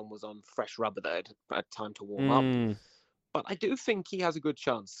 Grosjean was on fresh rubber that had time to warm up. But I do think he has a good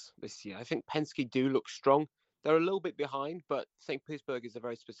chance this year. I think Penske do look strong. They're a little bit behind, but St. Petersburg is a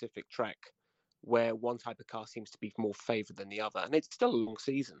very specific track where one type of car seems to be more favoured than the other. And it's still a long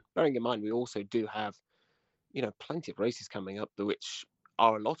season. Bearing in mind, we also do have, plenty of races coming up, which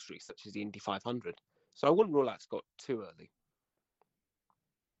are a lottery, such as the Indy 500. So I wouldn't rule out Scott too early.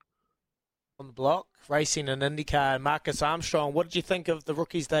 On the block, racing an IndyCar, and Marcus Armstrong. What did you think of the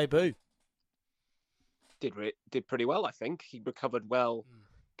rookie's debut? Did pretty well, I think. He recovered well,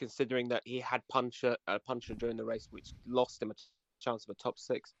 considering that he had a puncher during the race, which lost him a chance of a top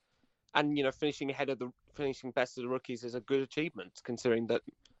six. And finishing best of the rookies is a good achievement, considering that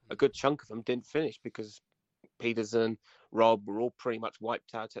a good chunk of them didn't finish because Peterson, Rob were all pretty much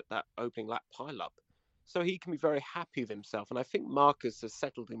wiped out at that opening lap pile-up. So he can be very happy with himself. And I think Marcus has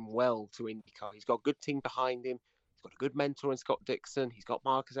settled him well to IndyCar. He's got a good team behind him. He's got a good mentor in Scott Dixon. He's got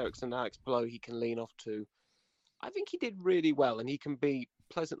Marcus Ericsson and Alex Palou he can lean off to. I think he did really well, and he can be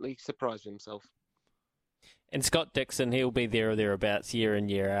pleasantly surprised with himself. And Scott Dixon, he'll be there or thereabouts year in,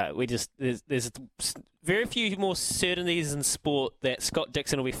 year out. There's very few more certainties in sport that Scott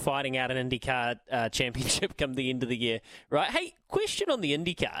Dixon will be fighting out an IndyCar championship come the end of the year, right? Hey, question on the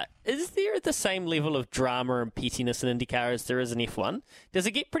IndyCar. Is there the same level of drama and pettiness in IndyCar as there is in F1? Does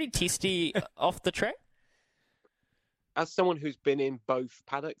it get pretty testy off the track? As someone who's been in both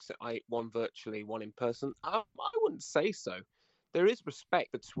paddocks, one virtually, one in person, I wouldn't say so. There is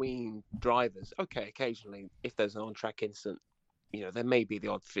respect between drivers. Okay, occasionally, if there's an on-track incident, there may be the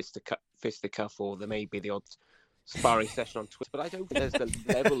odd fisticuff or there may be the odd sparring session on Twitter, but I don't think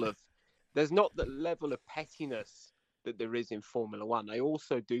there's not the level of pettiness that there is in Formula One. I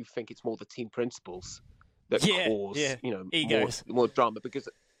also do think it's more the team principles that cause, egos. more drama, because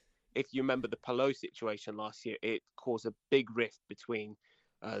if you remember the Palou situation last year, it caused a big rift between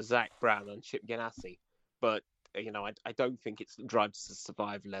Zach Brown and Chip Ganassi, but I don't think it's Drive to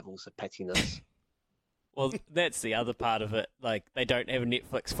Survive levels of pettiness. Well, that's the other part of it. Like, they don't have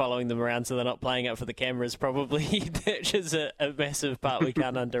Netflix following them around, so they're not playing it for the cameras, probably, which is a massive part we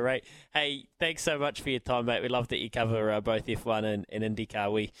can't underrate. Hey, thanks so much for your time, mate. We love that you cover both F1 and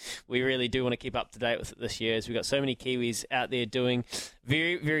IndyCar. We really do want to keep up to date with it this year, as we've got so many Kiwis out there doing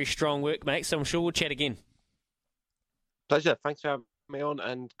very, very strong work, mate. So I'm sure we'll chat again. Pleasure. Thanks for having me on,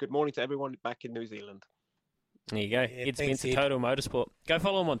 and good morning to everyone back in New Zealand. There you go. Ed Spencer, Total Motorsport. Go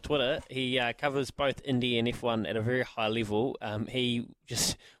follow him on Twitter. He covers both Indy and F1 at a very high level. He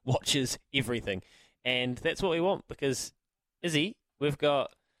just watches everything. And that's what we want because, Izzy, we've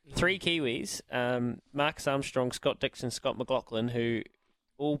got 3 Kiwis, Marcus Armstrong, Scott Dixon, Scott McLaughlin, who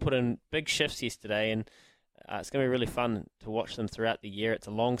all put in big shifts yesterday. And it's going to be really fun to watch them throughout the year. It's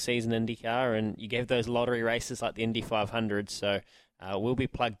a long season IndyCar, and you gave those lottery races like the Indy 500. So we'll be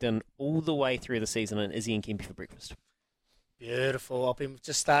plugged in all the way through the season on Izzy and Kempy for breakfast. Beautiful. I've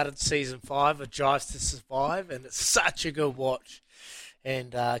just started season 5 of Drives to Survive, and it's such a good watch.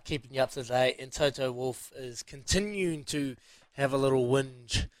 And keeping you up to date. And Toto Wolff is continuing to have a little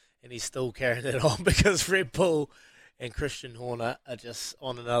whinge, and he's still carrying it on because Red Bull and Christian Horner are just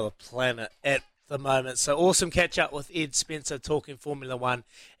on another planet at the moment. So awesome catch up with Ed Spencer talking Formula One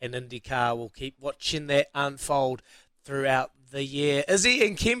and IndyCar. We'll keep watching that unfold throughout the year. Izzy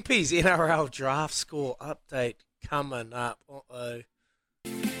and Kempy's NRL draft score update coming up. Uh-oh.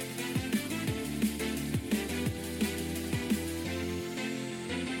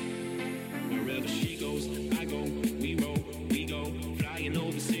 Wherever she goes, I go, we go, flying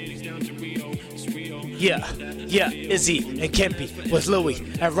over cities down to Rio. Yeah, Izzy and Kempy with Louie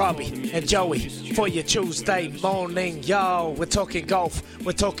and Robbie and Joey for your Tuesday morning, y'all. We're talking golf,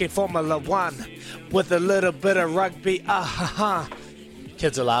 we're talking Formula One with a little bit of rugby.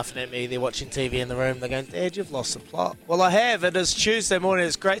 Kids are laughing at me. They're watching TV in the room. They're going, Dad, you've lost the plot. Well, I have. It is Tuesday morning.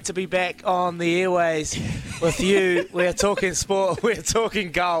 It's great to be back on the airways with you. We're talking sport. We're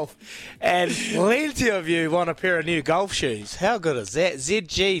talking golf. And plenty of you want a pair of new golf shoes. How good is that?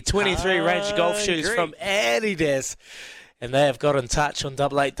 ZG 23 range golf shoes from Adidas. And they have got in touch on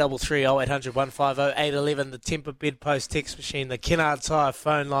 8833 0800 150 811, the Temper Bedpost text machine, the Kennard Tire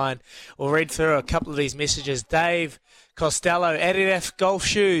phone line. We'll read through a couple of these messages. Dave Costello, Adidas golf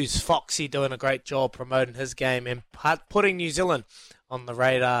shoes. Foxy doing a great job promoting his game and putting New Zealand on the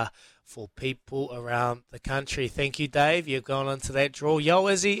radar for people around the country. Thank you, Dave. You've gone into that draw. Yo,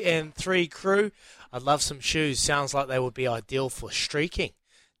 Izzy and 3 crew. I'd love some shoes. Sounds like they would be ideal for streaking.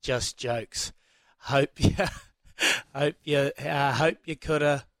 Just jokes. Hope you could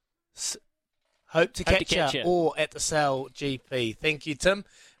hope to catch you or at the Sale GP. Thank you, Tim.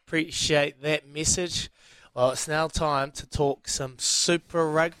 Appreciate that message. Well, it's now time to talk some Super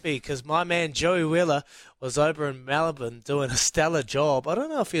Rugby because my man Joey Wheeler was over in Melbourne doing a stellar job. I don't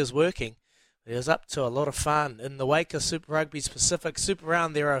know if he was working, but he was up to a lot of fun. In the wake of Super Rugby's Pacific Super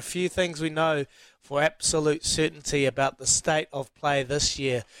Round, there are a few things we know for absolute certainty about the state of play this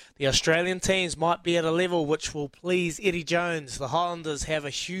year. The Australian teams might be at a level which will please Eddie Jones. The Highlanders have a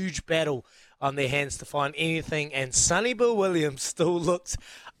huge battle on their hands to find anything, and Sonny Bill Williams still looks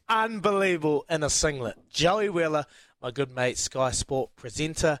unbelievable in a singlet. Joey Wheeler, my good mate, Sky Sport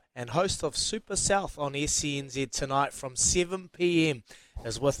presenter and host of Super South on SCNZ tonight from 7 p.m,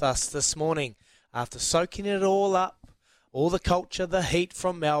 is with us this morning after soaking it all up, all the culture, the heat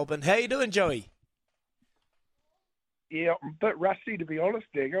from Melbourne. How you doing, Joey? Yeah, I'm a bit rusty, to be honest,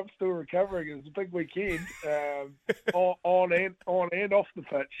 Dig. I'm still recovering. It was a big weekend, on and off the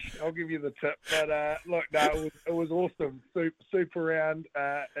pitch. I'll give you the tip. But look, no, it was awesome. Super round.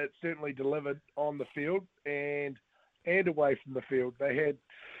 It certainly delivered on the field and away from the field. They had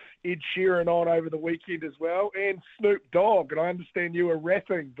Ed Sheeran on over the weekend as well, and Snoop Dogg. And I understand you were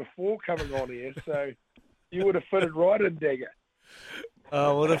rapping before coming on here, so You would have fitted right in, Dagger. I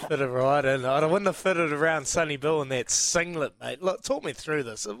would have fitted right in. I wouldn't have fitted around Sonny Bill in that singlet, mate. Look, talk me through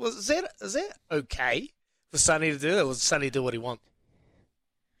this. Is that okay for Sonny to do? Or was Sonny do what he wants?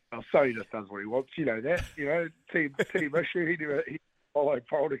 Well, Sonny just does what he wants. You know that. You know, team issue. He followed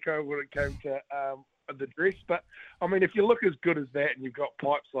protocol when it came to the dress. But I mean, if you look as good as that and you've got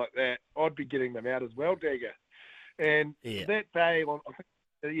pipes like that, I'd be getting them out as well, Dagger. And that day, I think.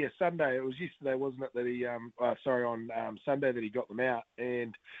 Sunday. It was yesterday, wasn't it? That he, on Sunday that he got them out,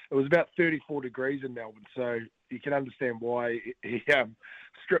 and it was about 34 degrees in Melbourne. So you can understand why he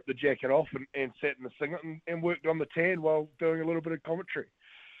stripped the jacket off and sat in the singlet and worked on the tan while doing a little bit of commentary.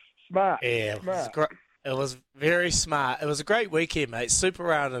 Smart. Yeah, smart. It was very smart. It was a great weekend, mate. Super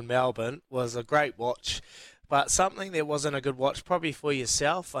Round in Melbourne was a great watch, but something that wasn't a good watch probably for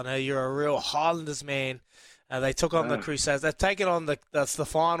yourself. I know you're a real Highlanders man. They took on the Crusaders. They've taken on the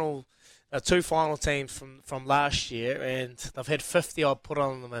final, two final teams from last year, and they've had 50 odd put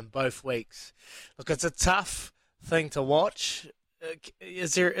on them in both weeks. Look, it's a tough thing to watch.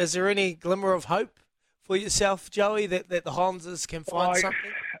 Is there any glimmer of hope for yourself, Joey, that the Highlanders can find something?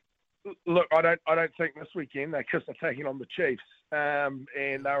 Look, I don't think this weekend because they're taking on the Chiefs, and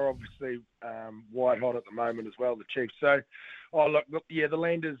they're obviously white hot at the moment as well, the Chiefs. So, the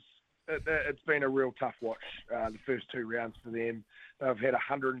Landers. It's been a real tough watch, the first two rounds for them. They've had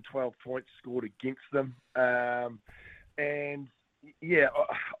 112 points scored against them. I'm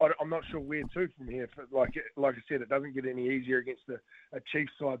not sure where to from here. Like I said, it doesn't get any easier against a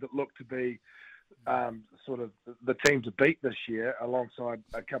Chiefs side that look to be sort of the team to beat this year alongside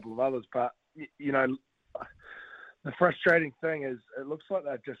a couple of others. But, you know, the frustrating thing is it looks like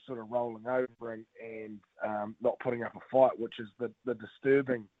they're just sort of rolling over and not putting up a fight, which is the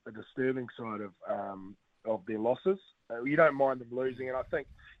disturbing side of their losses. You don't mind them losing, and I think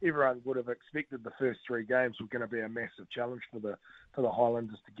everyone would have expected the first three games were going to be a massive challenge for the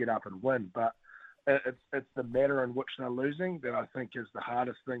Highlanders to get up and win. But it's the manner in which they're losing that I think is the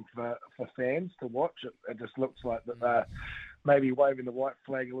hardest thing for fans to watch. It just looks like that they're maybe waving the white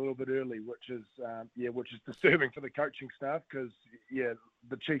flag a little bit early, which is disturbing for the coaching staff because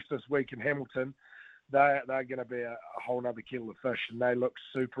the Chiefs this week in Hamilton, they're going to be a whole other kettle of fish, and they look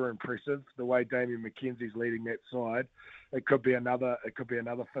super impressive. The way Damian McKenzie's leading that side, it could be another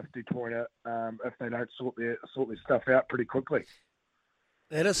 50-pointer if they don't sort their stuff out pretty quickly.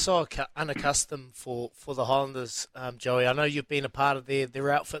 That is so unaccustomed for the Highlanders, Joey. I know you've been a part of their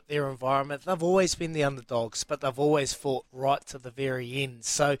outfit, their environment. They've always been the underdogs, but they've always fought right to the very end.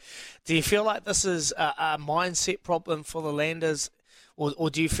 So do you feel like this is a mindset problem for the Landers, or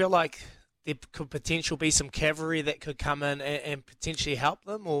do you feel like there could potentially be some cavalry that could come in and potentially help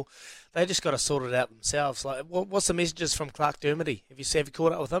them, or they just got to sort it out themselves? Like, what's the messages from Clark Dermody? Have you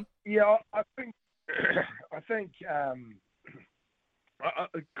caught up with him? Yeah, I think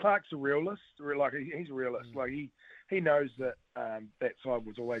Clark's a realist. Like he's a realist. Like he knows that that side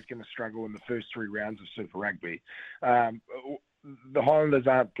was always going to struggle in the first three rounds of Super Rugby. The Highlanders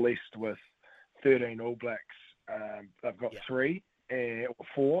aren't blessed with 13 All Blacks. They've got three or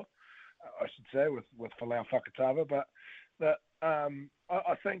four, I should say, with Folau Fakatava. But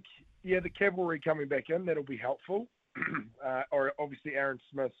I think the cavalry coming back in, that'll be helpful. Or obviously Aaron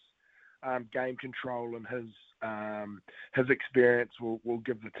Smith's game control and his experience will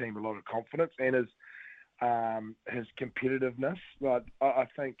give the team a lot of confidence, and his competitiveness. But I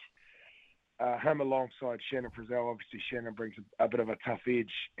think him alongside Shannon Frizzell, obviously Shannon brings a bit of a tough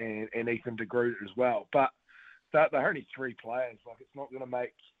edge, and Ethan de Groot as well. But they're only three players. Like, it's not going to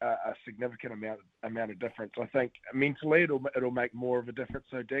make a significant amount of difference. I think mentally it'll make more of a difference.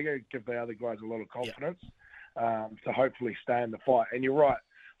 So Dagger, give the other guys a lot of confidence to hopefully stay in the fight. And you're right,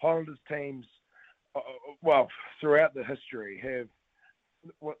 Highlanders teams, throughout the history, have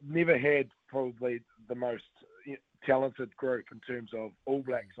never had probably the most talented group in terms of All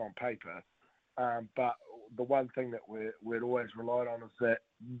Blacks on paper. But the one thing that we'd always relied on is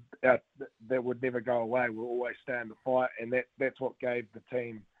that would never go away. We'll always stay in the fight, and that's what gave the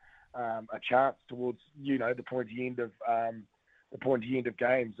team a chance towards the pointy end of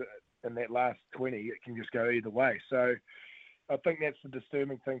games. In that last 20, it can just go either way. So I think that's the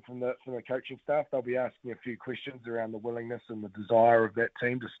disturbing thing from the coaching staff. They'll be asking a few questions around the willingness and the desire of that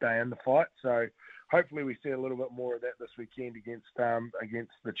team to stay in the fight. So hopefully we see a little bit more of that this weekend against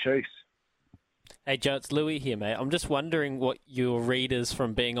the Chiefs. Hey, Joe, it's Louis here, mate. I'm just wondering what your read is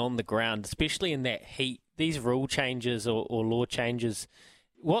from being on the ground, especially in that heat. These rule changes or law changes,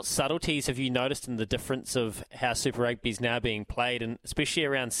 what subtleties have you noticed in the difference of how Super Rugby is now being played, and especially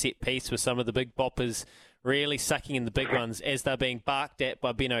around set piece with some of the big boppers really sucking in the big ones as they're being barked at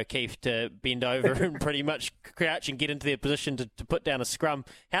by Ben O'Keefe to bend over and pretty much crouch and get into their position to put down a scrum.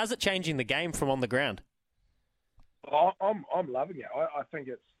 How's it changing the game from on the ground? I'm loving it. I think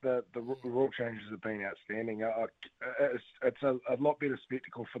it's the rule changes have been outstanding. It's a lot better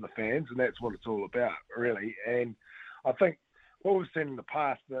spectacle for the fans, and that's what it's all about, really. And I think what we've seen in the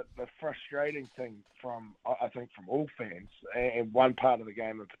past, that the frustrating thing from all fans, and one part of the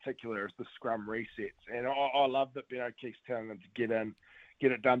game in particular, is the scrum resets. And I love that Ben O'Keefe's telling them to get in,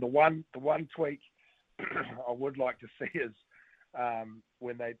 get it done. The one tweak I would like to see is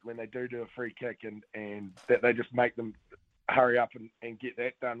when they do a free kick and that they just make them hurry up and get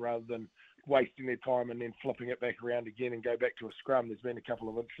that done rather than wasting their time and then flipping it back around again and go back to a scrum. There's been a couple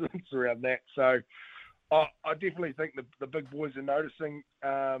of incidents around that. So I definitely think the big boys are noticing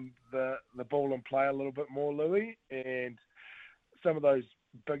the ball and play a little bit more, Louis, and some of those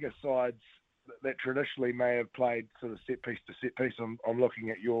bigger sides that traditionally may have played sort of set piece to set piece. I'm looking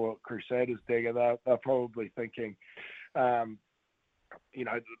at your Crusaders, Dagger. They're probably thinking, they've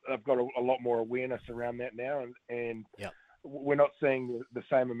got a lot more awareness around that now, and we're not seeing the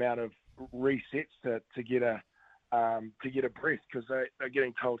same amount of resets to get a breath, because they're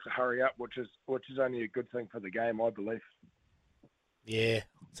getting told to hurry up, which is only a good thing for the game, I believe. Yeah,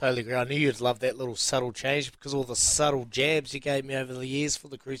 totally agree. I knew you'd love that little subtle change because all the subtle jabs you gave me over the years for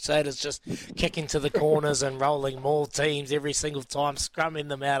the Crusaders, just kicking to the corners and rolling more teams every single time, scrumming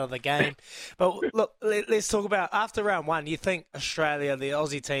them out of the game. But look, let's talk about after round one. You think Australia, the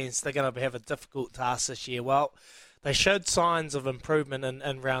Aussie teams, they're going to have a difficult task this year? Well, they showed signs of improvement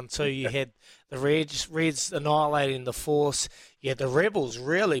in round two. You had the Reds annihilating the Force. You had the Rebels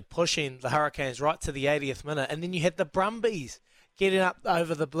really pushing the Hurricanes right to the 80th minute. And then you had the Brumbies getting up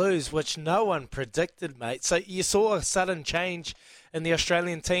over the Blues, which no one predicted, mate. So you saw a sudden change in the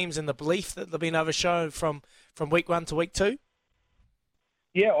Australian teams and the belief that they've been overshown from week one to week two?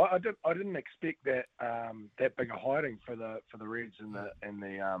 Yeah, I didn't expect that big a hiding for the Reds and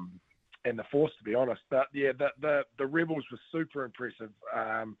the Force, to be honest. But yeah, the Rebels were super impressive.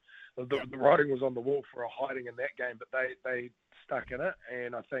 The writing was on the wall for a hiding in that game, but they stuck in it,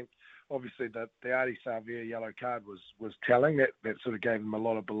 and I think obviously the Ardie Savea yellow card was telling. That sort of gave them a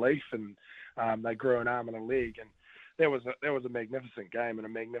lot of belief, and they grew an arm and a leg, and that was a magnificent game and a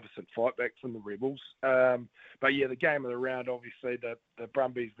magnificent fight back from the Rebels. But yeah, the game of the round, obviously the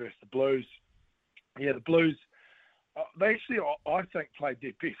Brumbies versus the Blues. Yeah, the Blues. They actually, I think, played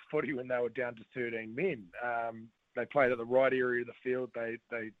their best footy when they were down to 13 men. They played at the right area of the field. They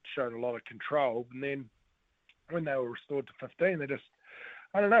showed a lot of control, and then when they were restored to 15, they just,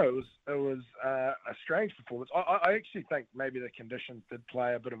 I don't know, it was a strange performance. I actually think maybe the conditions did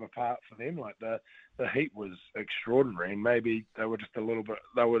play a bit of a part for them. Like the heat was extraordinary, and maybe they were just a little bit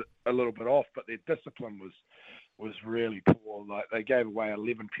off, but their discipline was really poor. Like they gave away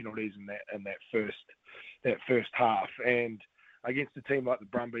 11 penalties in that first half, and against a team like the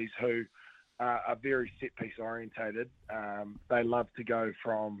Brumbies, who are very set piece orientated, they love to go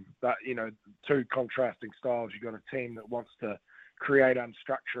from two contrasting styles. You've got a team that wants to create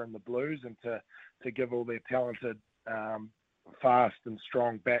unstructure in the Blues and to give all their talented, fast and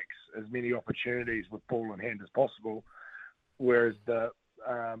strong backs as many opportunities with ball in hand as possible. Whereas the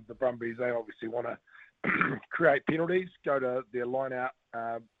Brumbies, they obviously want to create penalties, go to their line out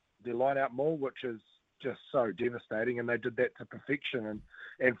maul, which is just so devastating, and they did that to perfection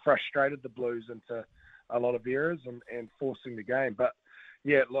and frustrated the Blues into a lot of errors and forcing the game. But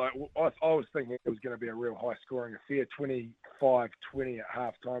yeah, like I was thinking it was going to be a real high-scoring affair, 25-20 at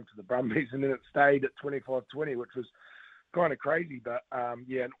half-time to the Brumbies, and then it stayed at 25-20, which was kind of crazy. But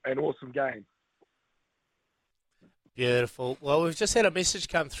yeah, an awesome game. Beautiful. Well, we've just had a message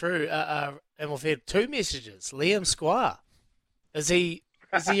come through, and we've had two messages. Liam Squire, is he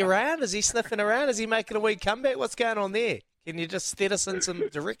around? Is he sniffing around? Is he making a wee comeback? What's going on there? Can you just steer us in some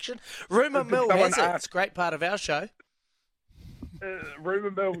direction? Rumour mill has it. It's a great part of our show.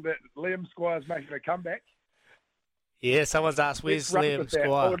 Rumour mill that Liam Squire's making a comeback. Yeah, someone's asked, where's Liam Squire?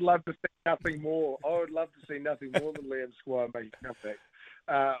 I would love to see nothing more. Than Liam Squire making a comeback.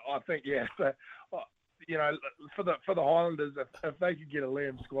 I think, yeah. So, for the Highlanders, if they could get a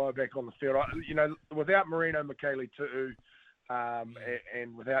Liam Squire back on the field, without Marino Mikaele-Tu'u,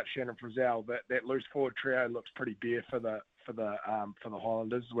 and without Shannon Frizzell, that loose forward trio looks pretty bare for the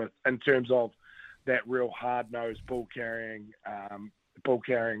Highlanders, in terms of that real hard-nosed ball carrying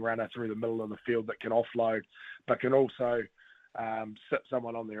runner through the middle of the field that can offload, but can also sit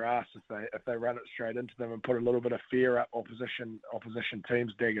someone on their ass if they run it straight into them and put a little bit of fear up opposition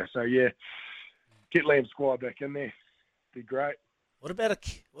teams, Dagger. So yeah, get Liam Squire back in there, be great. What about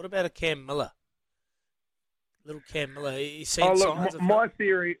a Cam Miller? Little Cam Miller, he's seen signs of my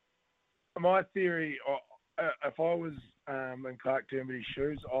theory, if I was in Clark Dermody's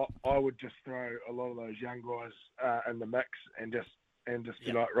shoes, I would just throw a lot of those young guys in the mix and just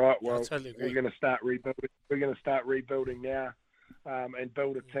be like, right, well, we're going to start rebuilding. We're going to start rebuilding now, and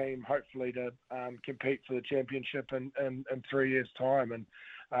build a team hopefully to compete for the championship in 3 years' time. And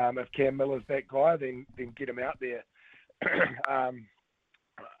if Cam Miller's that guy, then get him out there. I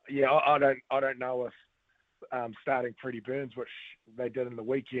don't know if starting Freddie Burns, which they did in the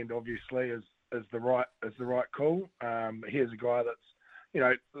weekend, obviously is the right call. Here's a guy that's,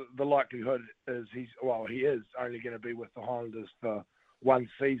 the likelihood is he is only going to be with the Highlanders for one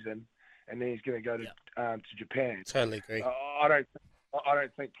season, and then he's going to go to Japan. Totally agree. I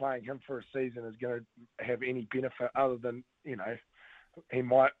don't think playing him for a season is going to have any benefit other than he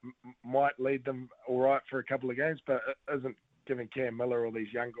might lead them all right for a couple of games, but it isn't giving Cam Miller or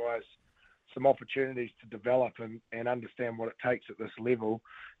these young guys some opportunities to develop and understand what it takes at this level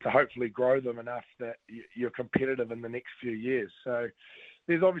to hopefully grow them enough that you're competitive in the next few years. So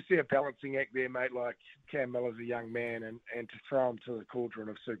there's obviously a balancing act there, mate. Like Cam Miller's a young man, and to throw him to the cauldron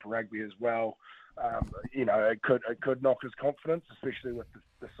of Super Rugby as well, it could knock his confidence, especially with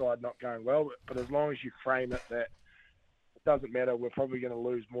the side not going well. But as long as you frame it that it doesn't matter, we're probably going to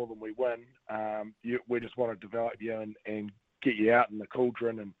lose more than we win. We just want to develop you and get you out in the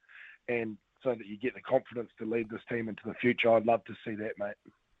cauldron and so that you get the confidence to lead this team into the future. I'd love to see that, mate.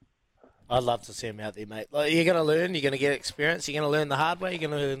 I'd love to see him out there, mate. Like, you're going to learn, you're going to get experience, you're going to learn the hard way, you're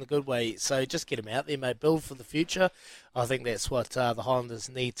going to learn the good way. So just get him out there, mate. Build for the future. I think that's what the Highlanders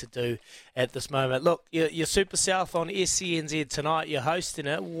need to do at this moment. Look, you're Super South on SCNZ tonight. You're hosting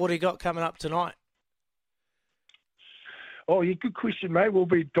it. What do you got coming up tonight? Oh, yeah, good question, mate. We'll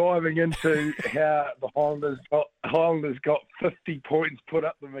be diving into how the Highlanders got 50 points put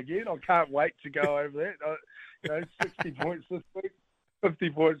up them again. I can't wait to go over that. 60 points this week, 50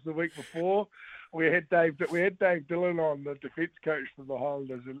 points the week before. We had Dave Dillon on, the defence coach for the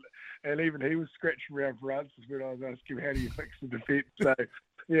Highlanders, and even he was scratching around for answers when I was asking him, how do you fix the defence? So,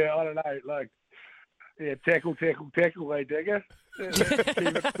 yeah, I don't know, tackle, they digger. Keep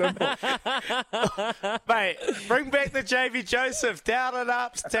it simple. Mate, bring back the JV Joseph. Down and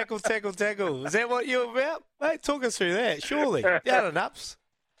ups, tackle. Is that what you're about? Mate, talk us through that, surely. Down and ups.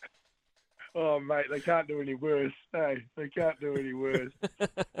 Oh, mate, they can't do any worse. Hey, they can't do any worse.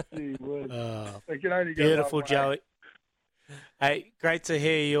 Gee whiz. They can only go beautiful, one way. Joey. Hey, great to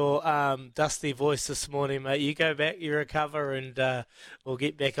hear your dusty voice this morning, mate. You go back, you recover, and we'll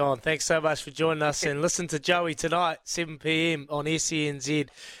get back on. Thanks so much for joining us, and listen to Joey tonight, 7 p.m. on SCNZ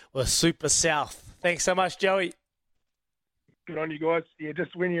with Super South. Thanks so much, Joey. Good on you guys. Yeah,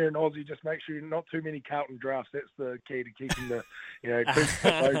 just when you're in Aussie, just make sure not too many Carlton drafts. That's the key to keeping the, a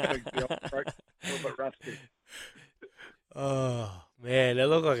little bit rusty. Oh, man, it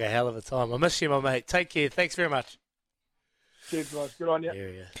looked like a hell of a time. I miss you, my mate. Take care. Thanks very much. Cheers, guys. Good on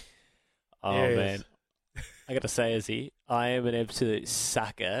you. Oh, man. I got to say, Izzy, I am an absolute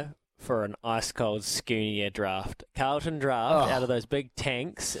sucker for an ice-cold schooner draft. Carlton draft out of those big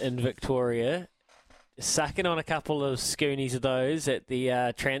tanks in Victoria. Sucking on a couple of schoonies of those at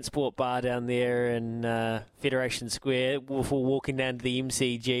the transport bar down there in Federation Square before walking down to the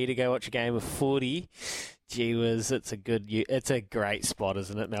MCG to go watch a game of footy. Gee whiz, it's a great spot,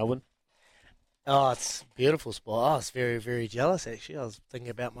 isn't it, Melbourne? Oh, it's a beautiful spot. I was very, very jealous, actually. I was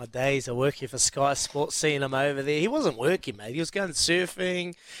thinking about my days of working for Sky Sports, seeing him over there. He wasn't working, mate. He was going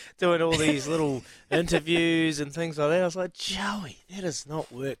surfing, doing all these little interviews and things like that. I was like, Joey, that does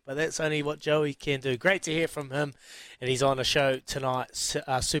not work, but that's only what Joey can do. Great to hear from him, and he's on a show tonight,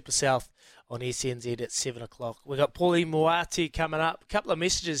 Super South on SNZ at 7 o'clock. We've got Paulie Moati coming up. A couple of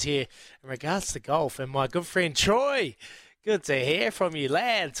messages here in regards to golf, and my good friend Troy. Good to hear from you,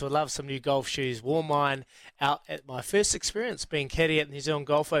 lads. Would love some new golf shoes. Wore mine out at my first experience being caddy at the New Zealand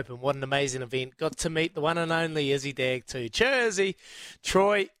Golf Open. What an amazing event. Got to meet the one and only Izzy Dag too. Cheers, Izzy.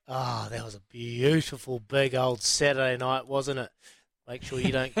 Troy, that was a beautiful big old Saturday night, wasn't it? Make sure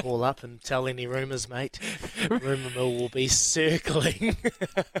you don't call up and tell any rumours, mate. Rumour mill will be circling.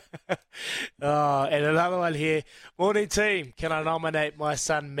 And another one here. Morning team, can I nominate my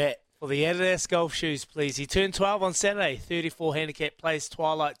son Matt for the Adidas golf shoes, please? He turned 12 on Saturday, 34 handicap, plays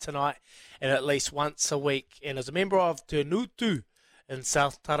Twilight tonight and at least once a week. And as a member of Te Nutu in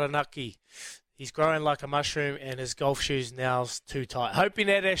South Taranaki, he's growing like a mushroom and his golf shoes now's too tight. Hoping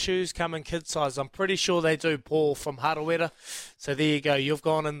Adidas shoes come in kid size. I'm pretty sure they do, Paul from Harawira. So there you go. You've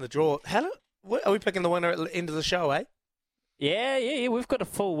gone in the draw. Are we picking the winner at the end of the show, eh? Yeah. We've got a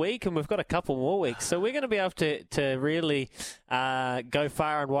full week and we've got a couple more weeks, so we're going to be able to really go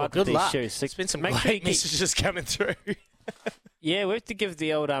far and wide with these shoes. So it's been some great messages coming through. Yeah, we have to give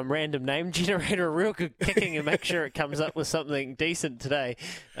the old random name generator a real good kicking and make sure it comes up with something decent today.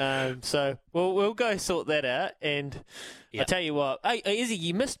 So we'll go sort that out. And I tell you what, hey, Izzy,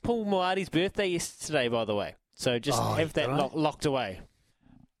 you missed Paul Moati's birthday yesterday, by the way. So just have that locked away.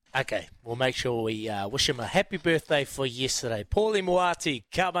 Okay, we'll make sure we wish him a happy birthday for yesterday. Paulie Moati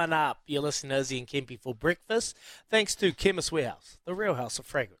coming up. You're listening to Izzy and Kempy for breakfast. Thanks to Chemist Warehouse, the real house of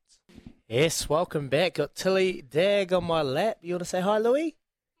fragrance. Yes, welcome back. Got Tilly Dag on my lap. You want to say hi, Louie?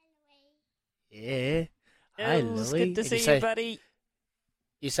 Yeah. Hi, It's Louie. good to see you, buddy.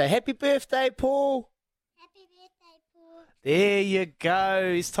 You say, happy birthday, Paul. Happy birthday, Paul. There you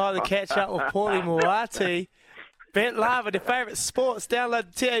go. It's time to catch up with Paulie Moati. Bet Lava, the favourite sports.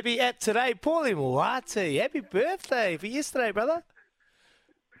 Download the TAB app today. Paulie Moati, happy birthday for yesterday, brother.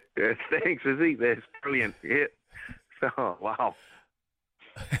 Yes, thanks, Izzy. That's brilliant. Yeah. Oh, wow.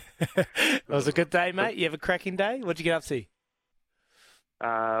 It was a good day, mate. You have a cracking day? What'd you get up to?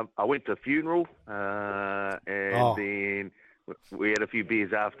 I went to a funeral, and then we had a few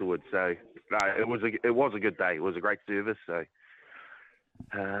beers afterwards. So it was a good day. It was a great service. So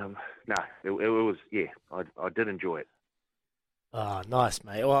it was I did enjoy it. Oh, nice,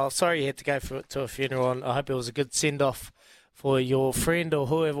 mate. Well, sorry you had to go to a funeral. And I hope it was a good send off for your friend or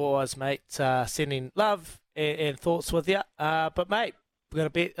whoever it was, mate. Sending love and thoughts with you. But mate, we're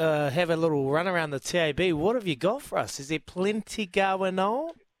going to have a little run around the TAB. What have you got for us? Is there plenty going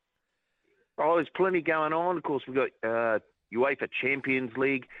on? Oh, there's plenty going on. Of course, we've got UEFA Champions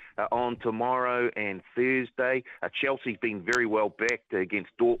League on tomorrow and Thursday. Chelsea's been very well backed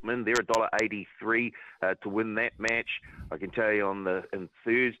against Dortmund. They're $1.83 to win that match. I can tell you on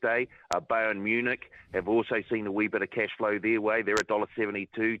Thursday, Bayern Munich have also seen a wee bit of cash flow their way. They're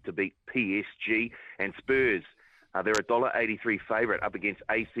 $1.72 to beat PSG. And Spurs, they're $1.83 favourite up against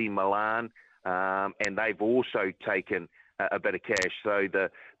AC Milan, and they've also taken a bit of cash. So the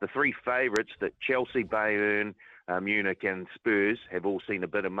three favourites, that Chelsea, Bayern, Munich and Spurs, have all seen a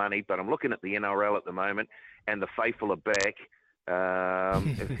bit of money. But I'm looking at the NRL at the moment, and the faithful are back.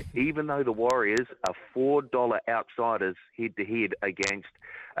 Even though the Warriors are $4 outsiders head-to-head against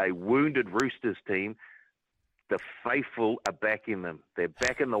a wounded Roosters team, the faithful are backing them. They're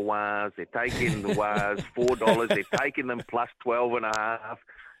backing the Wars. They're taking the Wars $4. They're taking them plus 12.5.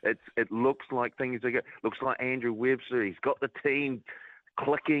 It looks like things are good. Looks like Andrew Webster. He's got the team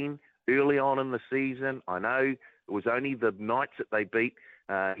clicking early on in the season. I know it was only the Knights that they beat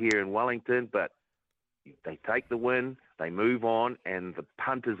here in Wellington, but they take the win. They move on, and the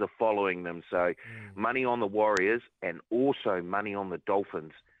punters are following them. So money on the Warriors and also money on the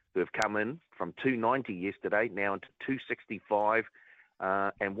Dolphins, who have come in from $2.90 yesterday, now into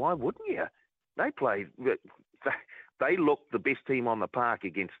 $2.65. And why wouldn't you? They looked the best team on the park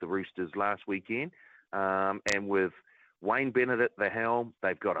against the Roosters last weekend. And with Wayne Bennett at the helm,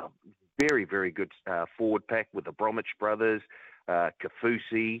 they've got a very, very good forward pack with the Bromwich brothers,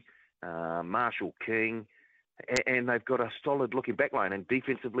 Kafusi, Marshall King, and they've got a solid-looking backline. And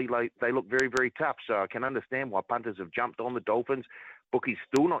defensively, they look very, very tough. So I can understand why punters have jumped on the Dolphins. Bookies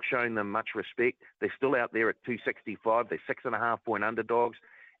still not showing them much respect. They're still out there at $2.65. They're 6.5-point underdogs,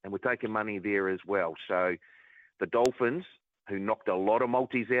 and we're taking money there as well. So the Dolphins, who knocked a lot of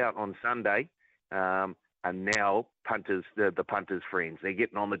multis out on Sunday, are now punters, the punters' friends. They're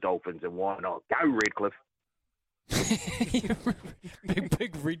getting on the Dolphins, and why not? Go Redcliffe.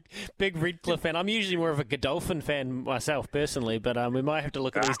 big Redcliffe fan. I'm usually more of a Godolphin fan myself personally, but we might have to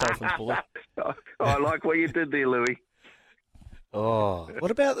look at these Dolphins, Paul. I like what you did there, Louis. Oh,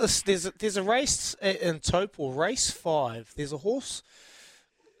 what about this? There's a race in Taupo, race 5. There's a horse,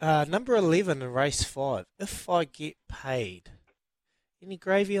 number 11 in race 5. If I get paid, any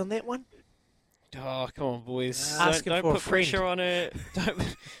gravy on that one? Oh, come on, boys! Asking don't for a put friend. pressure on her.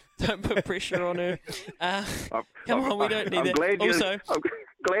 Don't put pressure on her. Come on, we don't need that. Also, I'm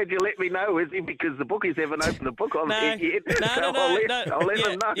glad you let me know, Izzy, because the bookies haven't opened the book on it yet. No. I'll let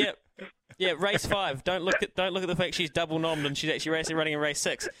them know. Yeah, race 5. Don't look at the fact she's double nommed and she's actually running in race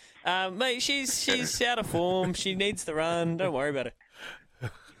 6. Mate, she's out of form. She needs to run. Don't worry about it.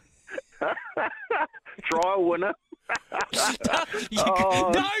 Trial winner. No,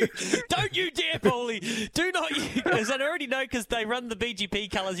 don't you dare, Paulie. Do not. Because I already know, because they run the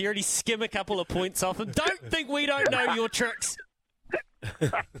BGP colours, you already skim a couple of points off them. Don't think we don't know your tricks.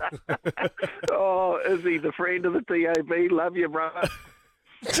 Oh, Izzy, the friend of the TAB. Love you, brother.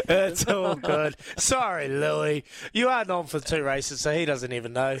 It's all good. Sorry, Louis. You aren't on for 2 races, so he doesn't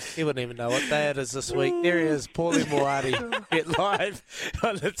even know. He wouldn't even know what day it is this week. There he is, Paulie Moati. Bet Live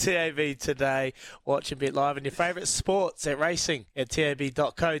on the TAB today. Watch and Bet Live and your favourite sports at racing at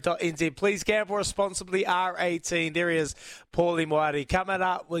tab.co.nz. Please gamble responsibly, R18. There he is, Paulie Moati. Coming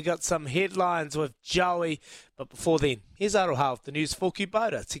up, we got some headlines with Joey. But before then, here's Aroha with the news for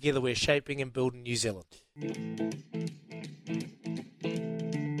Kubota. Together we're shaping and building New Zealand.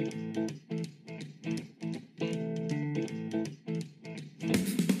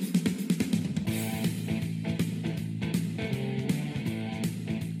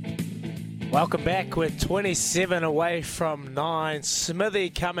 Welcome back. We're 27 away from 9.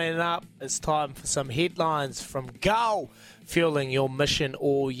 Smithy coming up. It's time for some headlines from Gull, fueling your mission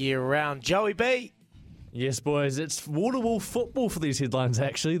all year round. Joey B. Yes, boys, it's wall-to-wall football for these headlines,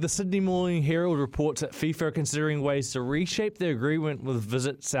 actually. The Sydney Morning Herald reports that FIFA are considering ways to reshape their agreement with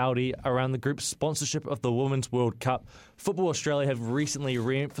Visit Saudi around the group's sponsorship of the Women's World Cup. Football Australia have recently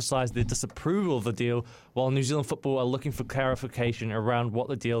re-emphasised their disapproval of the deal, while New Zealand Football are looking for clarification around what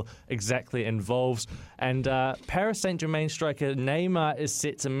the deal exactly involves. And Paris Saint-Germain striker Neymar is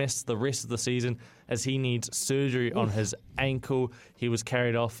set to miss the rest of the season as he needs surgery on his ankle. He was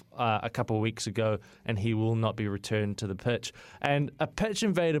carried off a couple of weeks ago, and he will not be returned to the pitch. And a pitch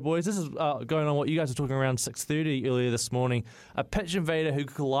invader, boys, this is going on what you guys were talking around 6:30 earlier this morning. A pitch invader who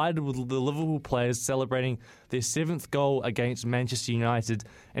collided with the Liverpool players celebrating their 7th goal against Manchester United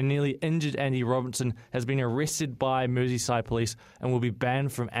and nearly injured Andy Robertson has been arrested by Merseyside police and will be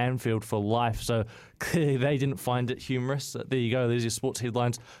banned from Anfield for life. So clearly they didn't find it humorous. There you go. There's your sports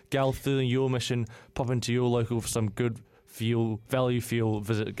headlines. Gull, fueling your mission. Pop into your local for some good fuel, value fuel.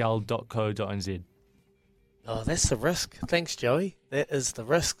 Visit gull.co.nz. Oh, that's the risk. Thanks, Joey. That is the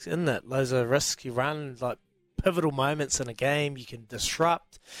risk, isn't it? Those are risks you run, like pivotal moments in a game. You can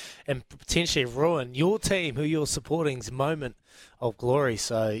disrupt and potentially ruin your team, who you're supporting's moment of glory.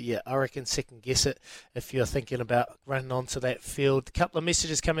 So, yeah, I reckon second guess it if you're thinking about running onto that field. A couple of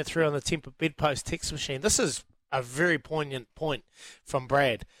messages coming through on the Temper Bedpost text machine. This is a very poignant point from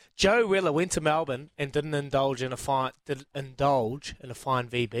Brad. Joe Weller went to Melbourne and didn't indulge in a fine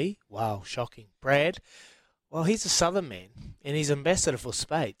VB. Wow, shocking. Brad, well, he's a Southern man and he's ambassador for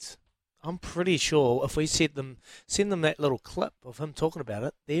Spades. I'm pretty sure if we send them that little clip of him talking about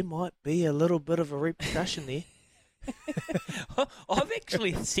it, there might be a little bit of a repercussion there. I've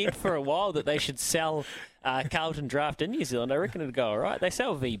actually said for a while that they should sell Carlton Draft in New Zealand. I reckon it'd go all right. They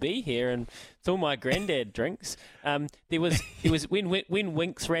sell VB here, and it's all my granddad drinks. There was when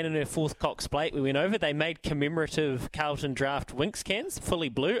Winks ran in her 4th Cox Plate, we went over. They made commemorative Carlton Draft Winks cans, fully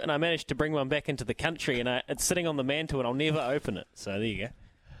blue, and I managed to bring one back into the country, and it's sitting on the mantle, and I'll never open it. So there you go.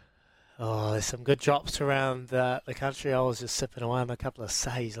 Oh, there's some good drops around the country. I was just sipping away on a couple of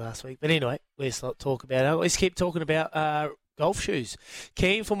says last week. But anyway, let's not talk about it. Let's keep talking about golf shoes.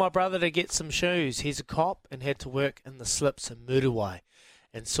 Keen for my brother to get some shoes. He's a cop and had to work in the slips in Muriwai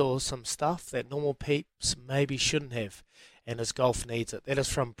and saw some stuff that normal peeps maybe shouldn't have, and his golf needs it. That is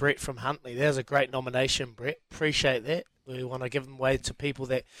from Brett from Huntley. That was a great nomination, Brett. Appreciate that. We want to give them away to people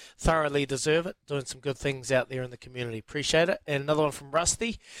that thoroughly deserve it, doing some good things out there in the community. Appreciate it. And another one from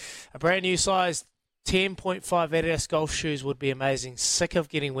Rusty. A brand new size 10.5 Adidas golf shoes would be amazing. Sick of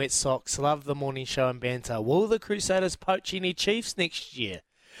getting wet socks. Love the morning show and banter. Will the Crusaders poach any Chiefs next year?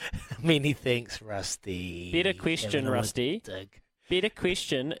 Many thanks, Rusty. Better question, Rusty. Better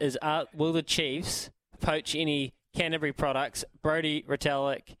question is, will the Chiefs poach any Canterbury products? Brodie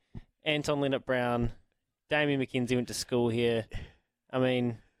Retallick, Anton Leonard-Brown, Damien McKenzie went to school here. I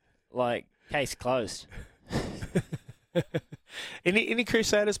mean, like, case closed. Any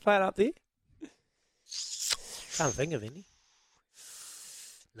Crusaders playing up there? Can't think of any.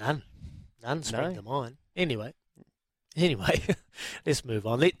 None spring to mind. Anyway, let's move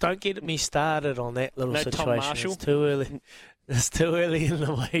on. Don't get me started on that little situation. Tom Marshall. It's too early. It's too early in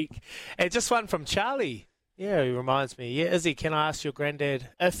the week. And just one from Charlie. Yeah, he reminds me. Yeah, Izzy, can I ask your granddad,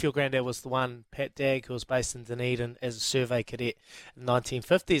 if your granddad was the one, Pat Dagg, who was based in Dunedin as a survey cadet in the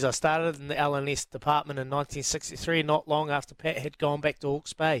 1950s. I started in the LNS department in 1963, not long after Pat had gone back to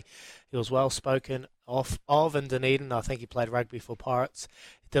Hawke's Bay. He was well spoken of in Dunedin. I think he played rugby for Pirates.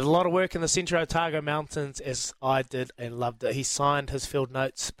 He did a lot of work in the Central Otago Mountains, as I did, and loved it. He signed his field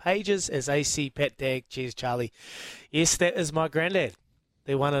notes pages as AC Pat Dagg. Cheers, Charlie. Yes, that is my granddad.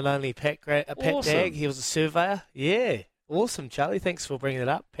 The one and only Pat Dagg. He was a surveyor. Yeah, awesome, Charlie. Thanks for bringing it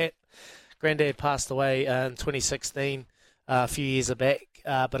up. Pat, granddad passed away in 2016, a few years back.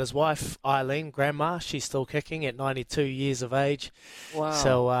 But his wife, Eileen, grandma, she's still kicking at 92 years of age. Wow.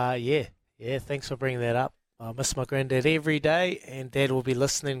 So, yeah, thanks for bringing that up. I miss my granddad every day, and Dad will be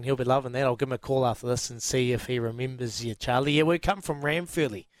listening. He'll be loving that. I'll give him a call after this and see if he remembers you, Charlie. Yeah, we come from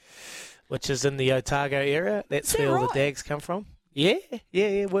Ramfurly, which is in the Otago area. That's where all the Dags come from. Yeah.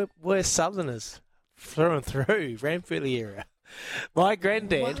 We're Southerners through and through, Ramfurly area. My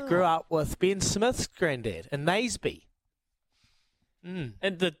granddad grew up with Ben Smith's granddad in Naseby.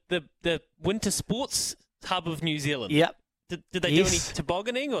 And the winter sports hub of New Zealand. Yep. Did they do any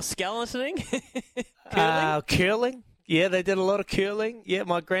tobogganing or skeletoning? Curling. Yeah, they did a lot of curling. Yeah,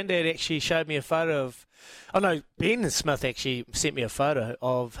 my granddad actually showed me a photo of... Oh, no, Ben Smith actually sent me a photo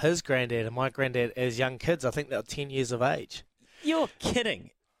of his granddad and my granddad as young kids. I think they were 10 years of age. You're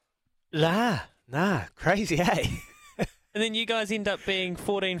kidding. Nah, crazy, hey? And then you guys end up being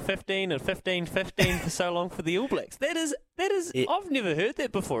 14-15 and 15-15 for so long for the All Blacks. That is. Yeah. I've never heard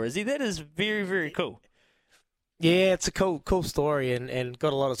that before, Izzy. That is very, very cool. Yeah, it's a cool story and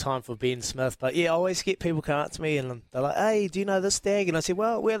got a lot of time for Ben Smith. But yeah, I always get people come up to me and they're like, hey, do you know this Dag? And I said,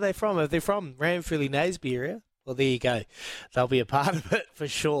 well, where are they from? If they're from Ramfurly, Naseby area, well, there you go. They'll be a part of it for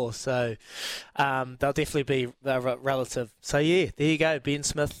sure. So they'll definitely be a relative. So yeah, there you go. Ben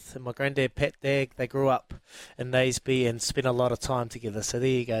Smith and my granddad, Pat Dag, they grew up in Naseby and spent a lot of time together. So there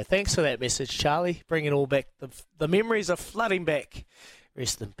you go. Thanks for that message, Charlie. Bring it all back. The memories are flooding back.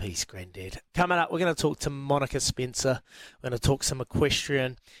 Rest in peace, Granddad. Coming up, we're going to talk to Monica Spencer. We're going to talk some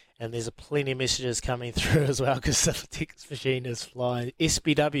equestrian, and there's plenty of messages coming through as well because the text machine is flying.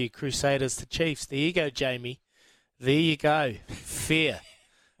 SBW, Crusaders to Chiefs. There you go, Jamie. There you go. Fair.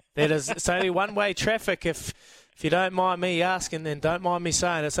 It's only one-way traffic. If you don't mind me asking, then don't mind me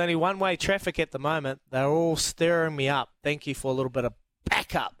saying it's only one-way traffic at the moment. They're all stirring me up. Thank you for a little bit of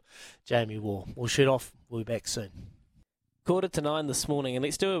backup, Jamie Wall. We'll shoot off. We'll be back soon. 8:45 this morning, and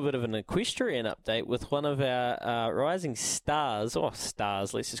let's do a bit of an equestrian update with one of our rising stars, let's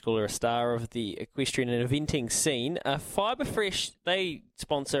just call her a star of the equestrian and eventing scene. Fiberfresh, they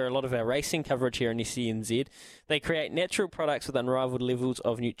sponsor a lot of our racing coverage here on SENZ. They create natural products with unrivaled levels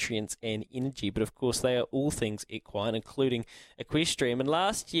of nutrients and energy, but of course they are all things equine, including equestrian. And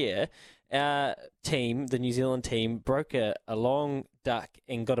last year, our team, the New Zealand team, broke a long duck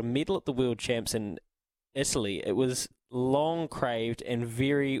and got a medal at the World Champs in Italy. It was long craved and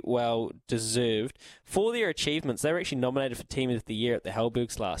very well deserved for their achievements. They were actually nominated for Team of the Year at the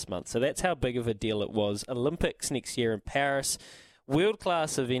Halbergs last month, so that's how big of a deal it was. Olympics next year in Paris.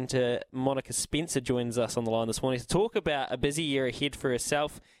 World-class eventer Monica Spencer joins us on the line this morning to talk about a busy year ahead for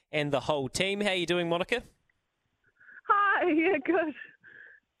herself and the whole team. How are you doing, Monica? Hi, yeah, good.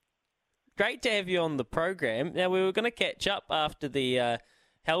 Great to have you on the program. Now, we were going to catch up after the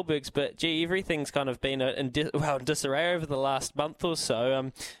Halbergs, but gee, everything's kind of been in disarray over the last month or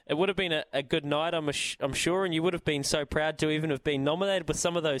so. It would have been a good night, I'm sure, and you would have been so proud to even have been nominated with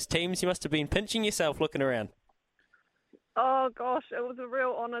some of those teams. You must have been pinching yourself looking around. Oh gosh, it was a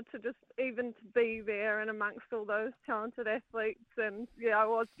real honour to just even to be there and amongst all those talented athletes, and yeah, I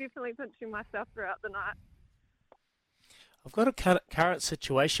was definitely pinching myself throughout the night. I've got a current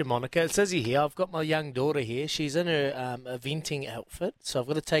situation, Monica. It's Izzy here. I've got my young daughter here. She's in her eventing outfit, so I've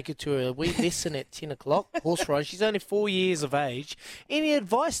got to take her to a wee lesson at 10 o'clock, horse riding. She's only 4 years of age. Any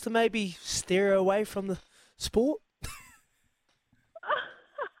advice to maybe steer her away from the sport?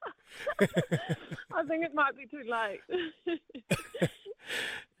 I think it might be too late.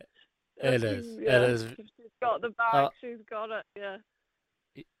 It is. Yeah, it is. She's got the bug. She's got it, yeah.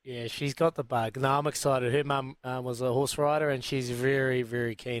 Yeah, she's got the bug. No, I'm excited. Her mum was a horse rider, and she's very,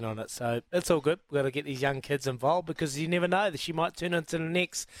 very keen on it. So it's all good. We've got to get these young kids involved because you never know that she might turn into the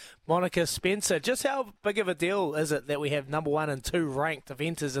next Monica Spencer. Just how big of a deal is it that we have number 1 and 2 ranked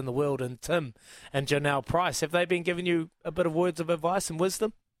eventers in the world in Tim and Janelle Price? Have they been giving you a bit of words of advice and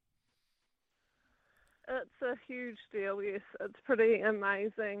wisdom? It's a huge deal, yes. It's pretty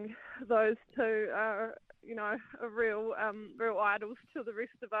amazing. Those two are, a real idols to the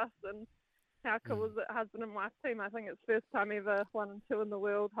rest of us. And how cool is it, husband and wife team? I think it's first time ever 1 and 2 in the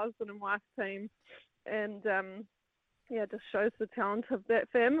world, husband and wife team. And, just shows the talent of that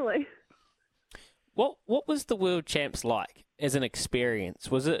family. What was the World Champs like as an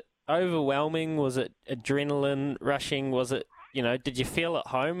experience? Was it overwhelming? Was it adrenaline rushing? Was it, did you feel at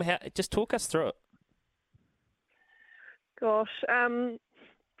home? Just talk us through it. Gosh,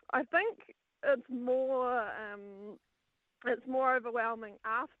 I think it's more overwhelming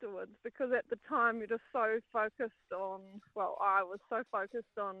afterwards because at the time you're just so focused on. Well, I was so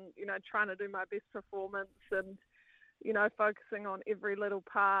focused on trying to do my best performance and focusing on every little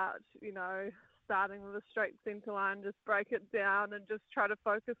part. Starting with a straight centre line, just break it down and just try to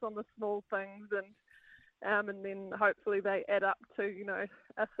focus on the small things and and then hopefully they add up to,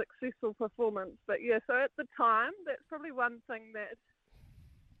 a successful performance. But yeah, so at the time, that's probably one thing that,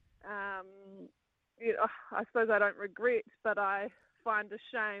 I suppose I don't regret, but I find a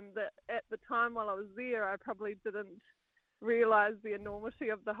shame that at the time while I was there, I probably didn't realise the enormity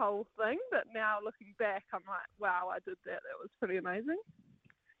of the whole thing. But now looking back, I'm like, wow, I did that. That was pretty amazing.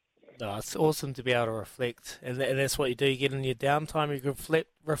 No, it's awesome to be able to reflect, and that's what you do. You get in your downtime, you can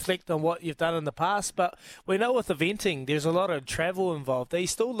reflect on what you've done in the past. But we know with eventing, there's a lot of travel involved. Are you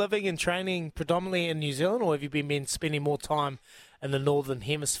still living and training predominantly in New Zealand, or have you been spending more time in the Northern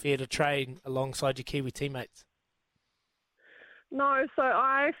Hemisphere to train alongside your Kiwi teammates? No, so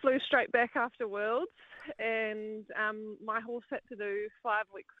I flew straight back after Worlds, and my horse had to do 5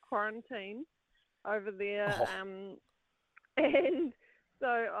 weeks quarantine over there, and so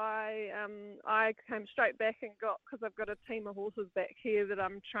I came straight back and because I've got a team of horses back here that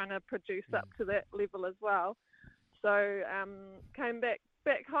I'm trying to produce up to that level as well. So came back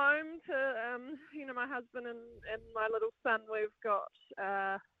home to my husband and my little son. We've got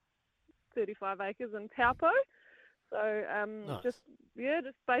 35 acres in Taupo. So nice. just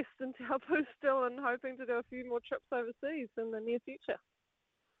based in Taupo still, and hoping to do a few more trips overseas in the near future.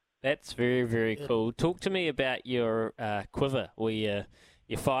 That's very, very cool. Talk to me about your quiver or your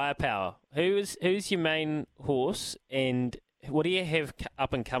firepower. Who's your main horse, and what do you have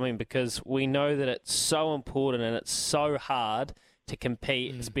up and coming? Because we know that it's so important and it's so hard to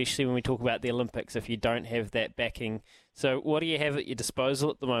compete, especially when we talk about the Olympics, if you don't have that backing. So what do you have at your disposal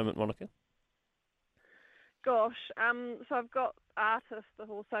at the moment, Monica? Gosh, so I've got Artist, the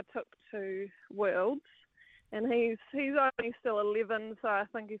horse I took to Worlds, and he's only still 11, so I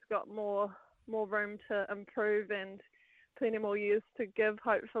think he's got more room to improve and plenty more years to give,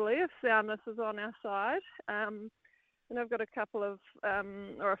 hopefully, if soundness is on our side. And I've got a couple of,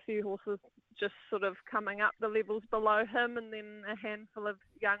 or a few horses just sort of coming up the levels below him, and then a handful of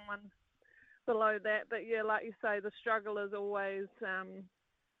young ones below that. But yeah, like you say, the struggle is always,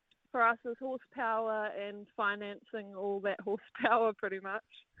 for us, is horsepower and financing all that horsepower pretty much.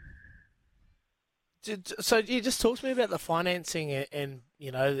 So you just talk to me about the financing and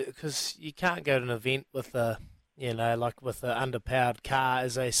because you can't go to an event with like with an underpowered car,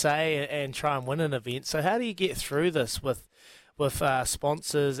 as they say, and try and win an event. So how do you get through this with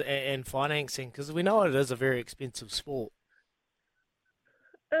sponsors and financing? Because we know it is a very expensive sport.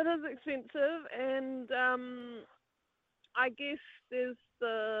 It is expensive, and I guess there's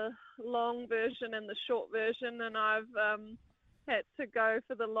the long version and the short version, and I've had to go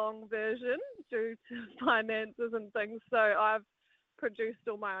for the long version due to finances and things. So I've produced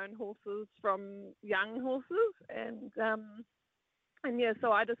all my own horses from young horses, and yeah,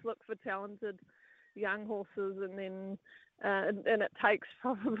 so I just look for talented young horses, and then and it takes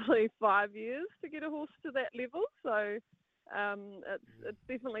probably 5 years to get a horse to that level. So it's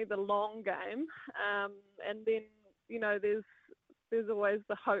definitely the long game, and then there's always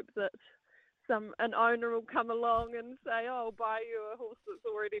the hope that an owner will come along and say, "Oh, I'll buy you a horse that's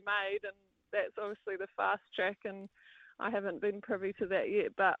already made," and that's obviously the fast track, and I haven't been privy to that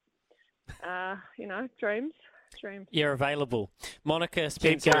yet, but dreams. You're available. Monica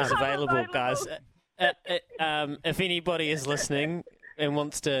Spencer is available, guys. If anybody is listening and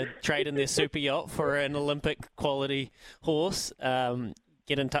wants to trade in their super yacht for an Olympic quality horse,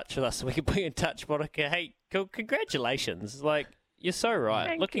 get in touch with us so we can put you in touch, Monica. Hey, congratulations. You're so right.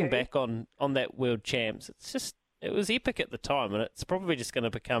 Thank Looking you. back on that World Champs, it was epic at the time, and it's probably just going to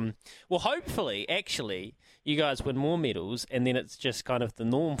become, well, hopefully, actually, you guys win more medals, and then it's just kind of the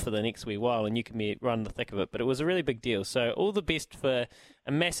norm for the next wee while, and you can run the thick of it. But it was a really big deal. So all the best for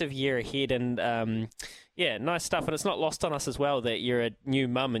a massive year ahead, and nice stuff. And it's not lost on us as well that you're a new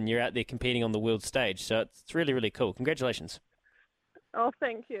mum and you're out there competing on the world stage. So it's really, really cool. Congratulations. Oh,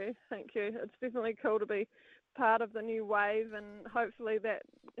 thank you. It's definitely cool to be part of the new wave, and hopefully that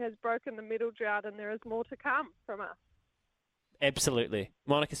has broken the medal drought and there is more to come from us. Absolutely.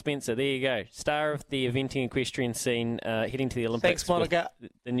 Monica Spencer, there you go. Star of the eventing equestrian scene, heading to the Olympics. Thanks, Monica.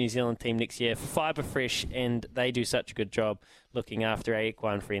 With the New Zealand team next year for Fibre Fresh, and they do such a good job looking after our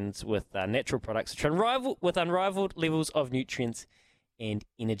equine friends with natural products which with unrivaled levels of nutrients and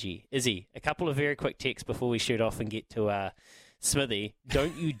energy. Izzy, a couple of very quick texts before we shoot off and get to Smithy.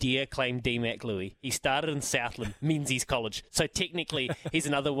 Don't you dare claim DMAC Louis. He started in Southland, Menzies College. So technically, he's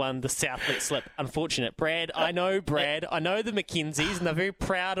another one, the Southlet slip. Unfortunate. Brad, I know the Mackenzies, and they're very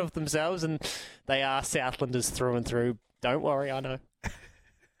proud of themselves, and they are Southlanders through and through. Don't worry, I know.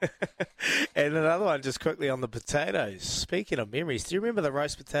 And another one, just quickly on the potatoes. Speaking of memories, do you remember the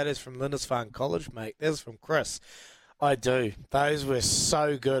roast potatoes from Lindisfarne College, mate? That was from Chris. I do. Those were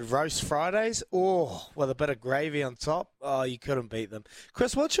so good. Roast Fridays, with a bit of gravy on top. Oh, you couldn't beat them.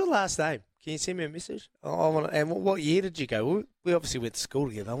 Chris, what's your last name? Can you send me a message? And what year did you go? We obviously went to school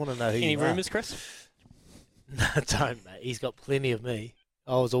together. I want to know who you are. Any rumours, Chris? No, don't, mate. He's got plenty of me.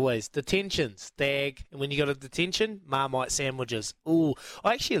 I was always detentions, dag. And when you got a detention, Marmite sandwiches. Ooh,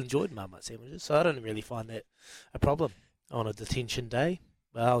 I actually enjoyed Marmite sandwiches, so I don't really find that a problem on a detention day.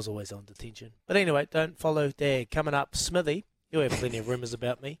 Well, I was always on detention. But anyway, don't follow Dag. Coming up, Smithy. You'll have plenty of rumours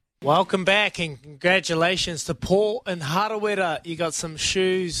about me. Welcome back and congratulations to Paul and Harawira. You got some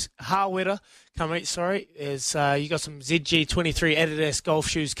shoes, Harawira, you got some ZG23 Adidas golf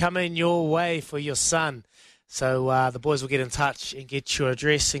shoes coming your way for your son. So the boys will get in touch and get your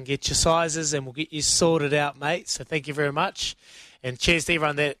address and get your sizes and we'll get you sorted out, mate. So thank you very much. And cheers to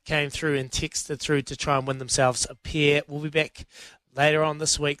everyone that came through and texted through to try and win themselves a pair. We'll be back later on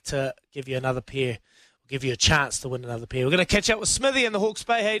this week to give you another pair. We'll give you a chance to win another pair. We're going to catch up with Smithy in the Hawke's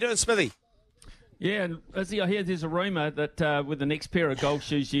Bay. How you doing, Smithy? Yeah, and Izzy, I hear there's a rumour that with the next pair of golf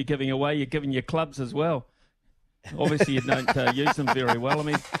shoes you're giving away, you're giving your clubs as well. Obviously, you don't use them very well. I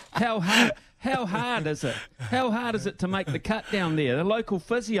mean, how hard is it? How hard is it to make the cut down there? The local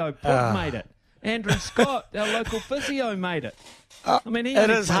physio made it. Andrew Scott, our local physio, made it. I mean, he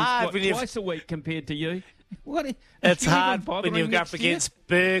only plays twice a week compared to you. It's hard when you're up against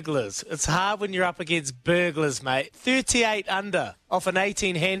burglars. It's hard when you're up against burglars, mate. 38 under off an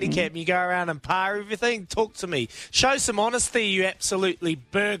 18 handicap and you go around and par everything. Talk to me. Show some honesty, you absolutely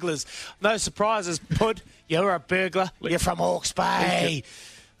burglars. No surprises, Pud. You're a burglar. You're from Hawke's Bay.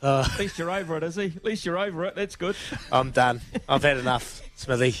 At least you're over it, Izzy. At least you're over it. That's good. I'm done. I've had enough,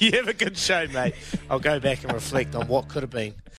 Smithy. You have a good show, mate. I'll go back and reflect on what could have been.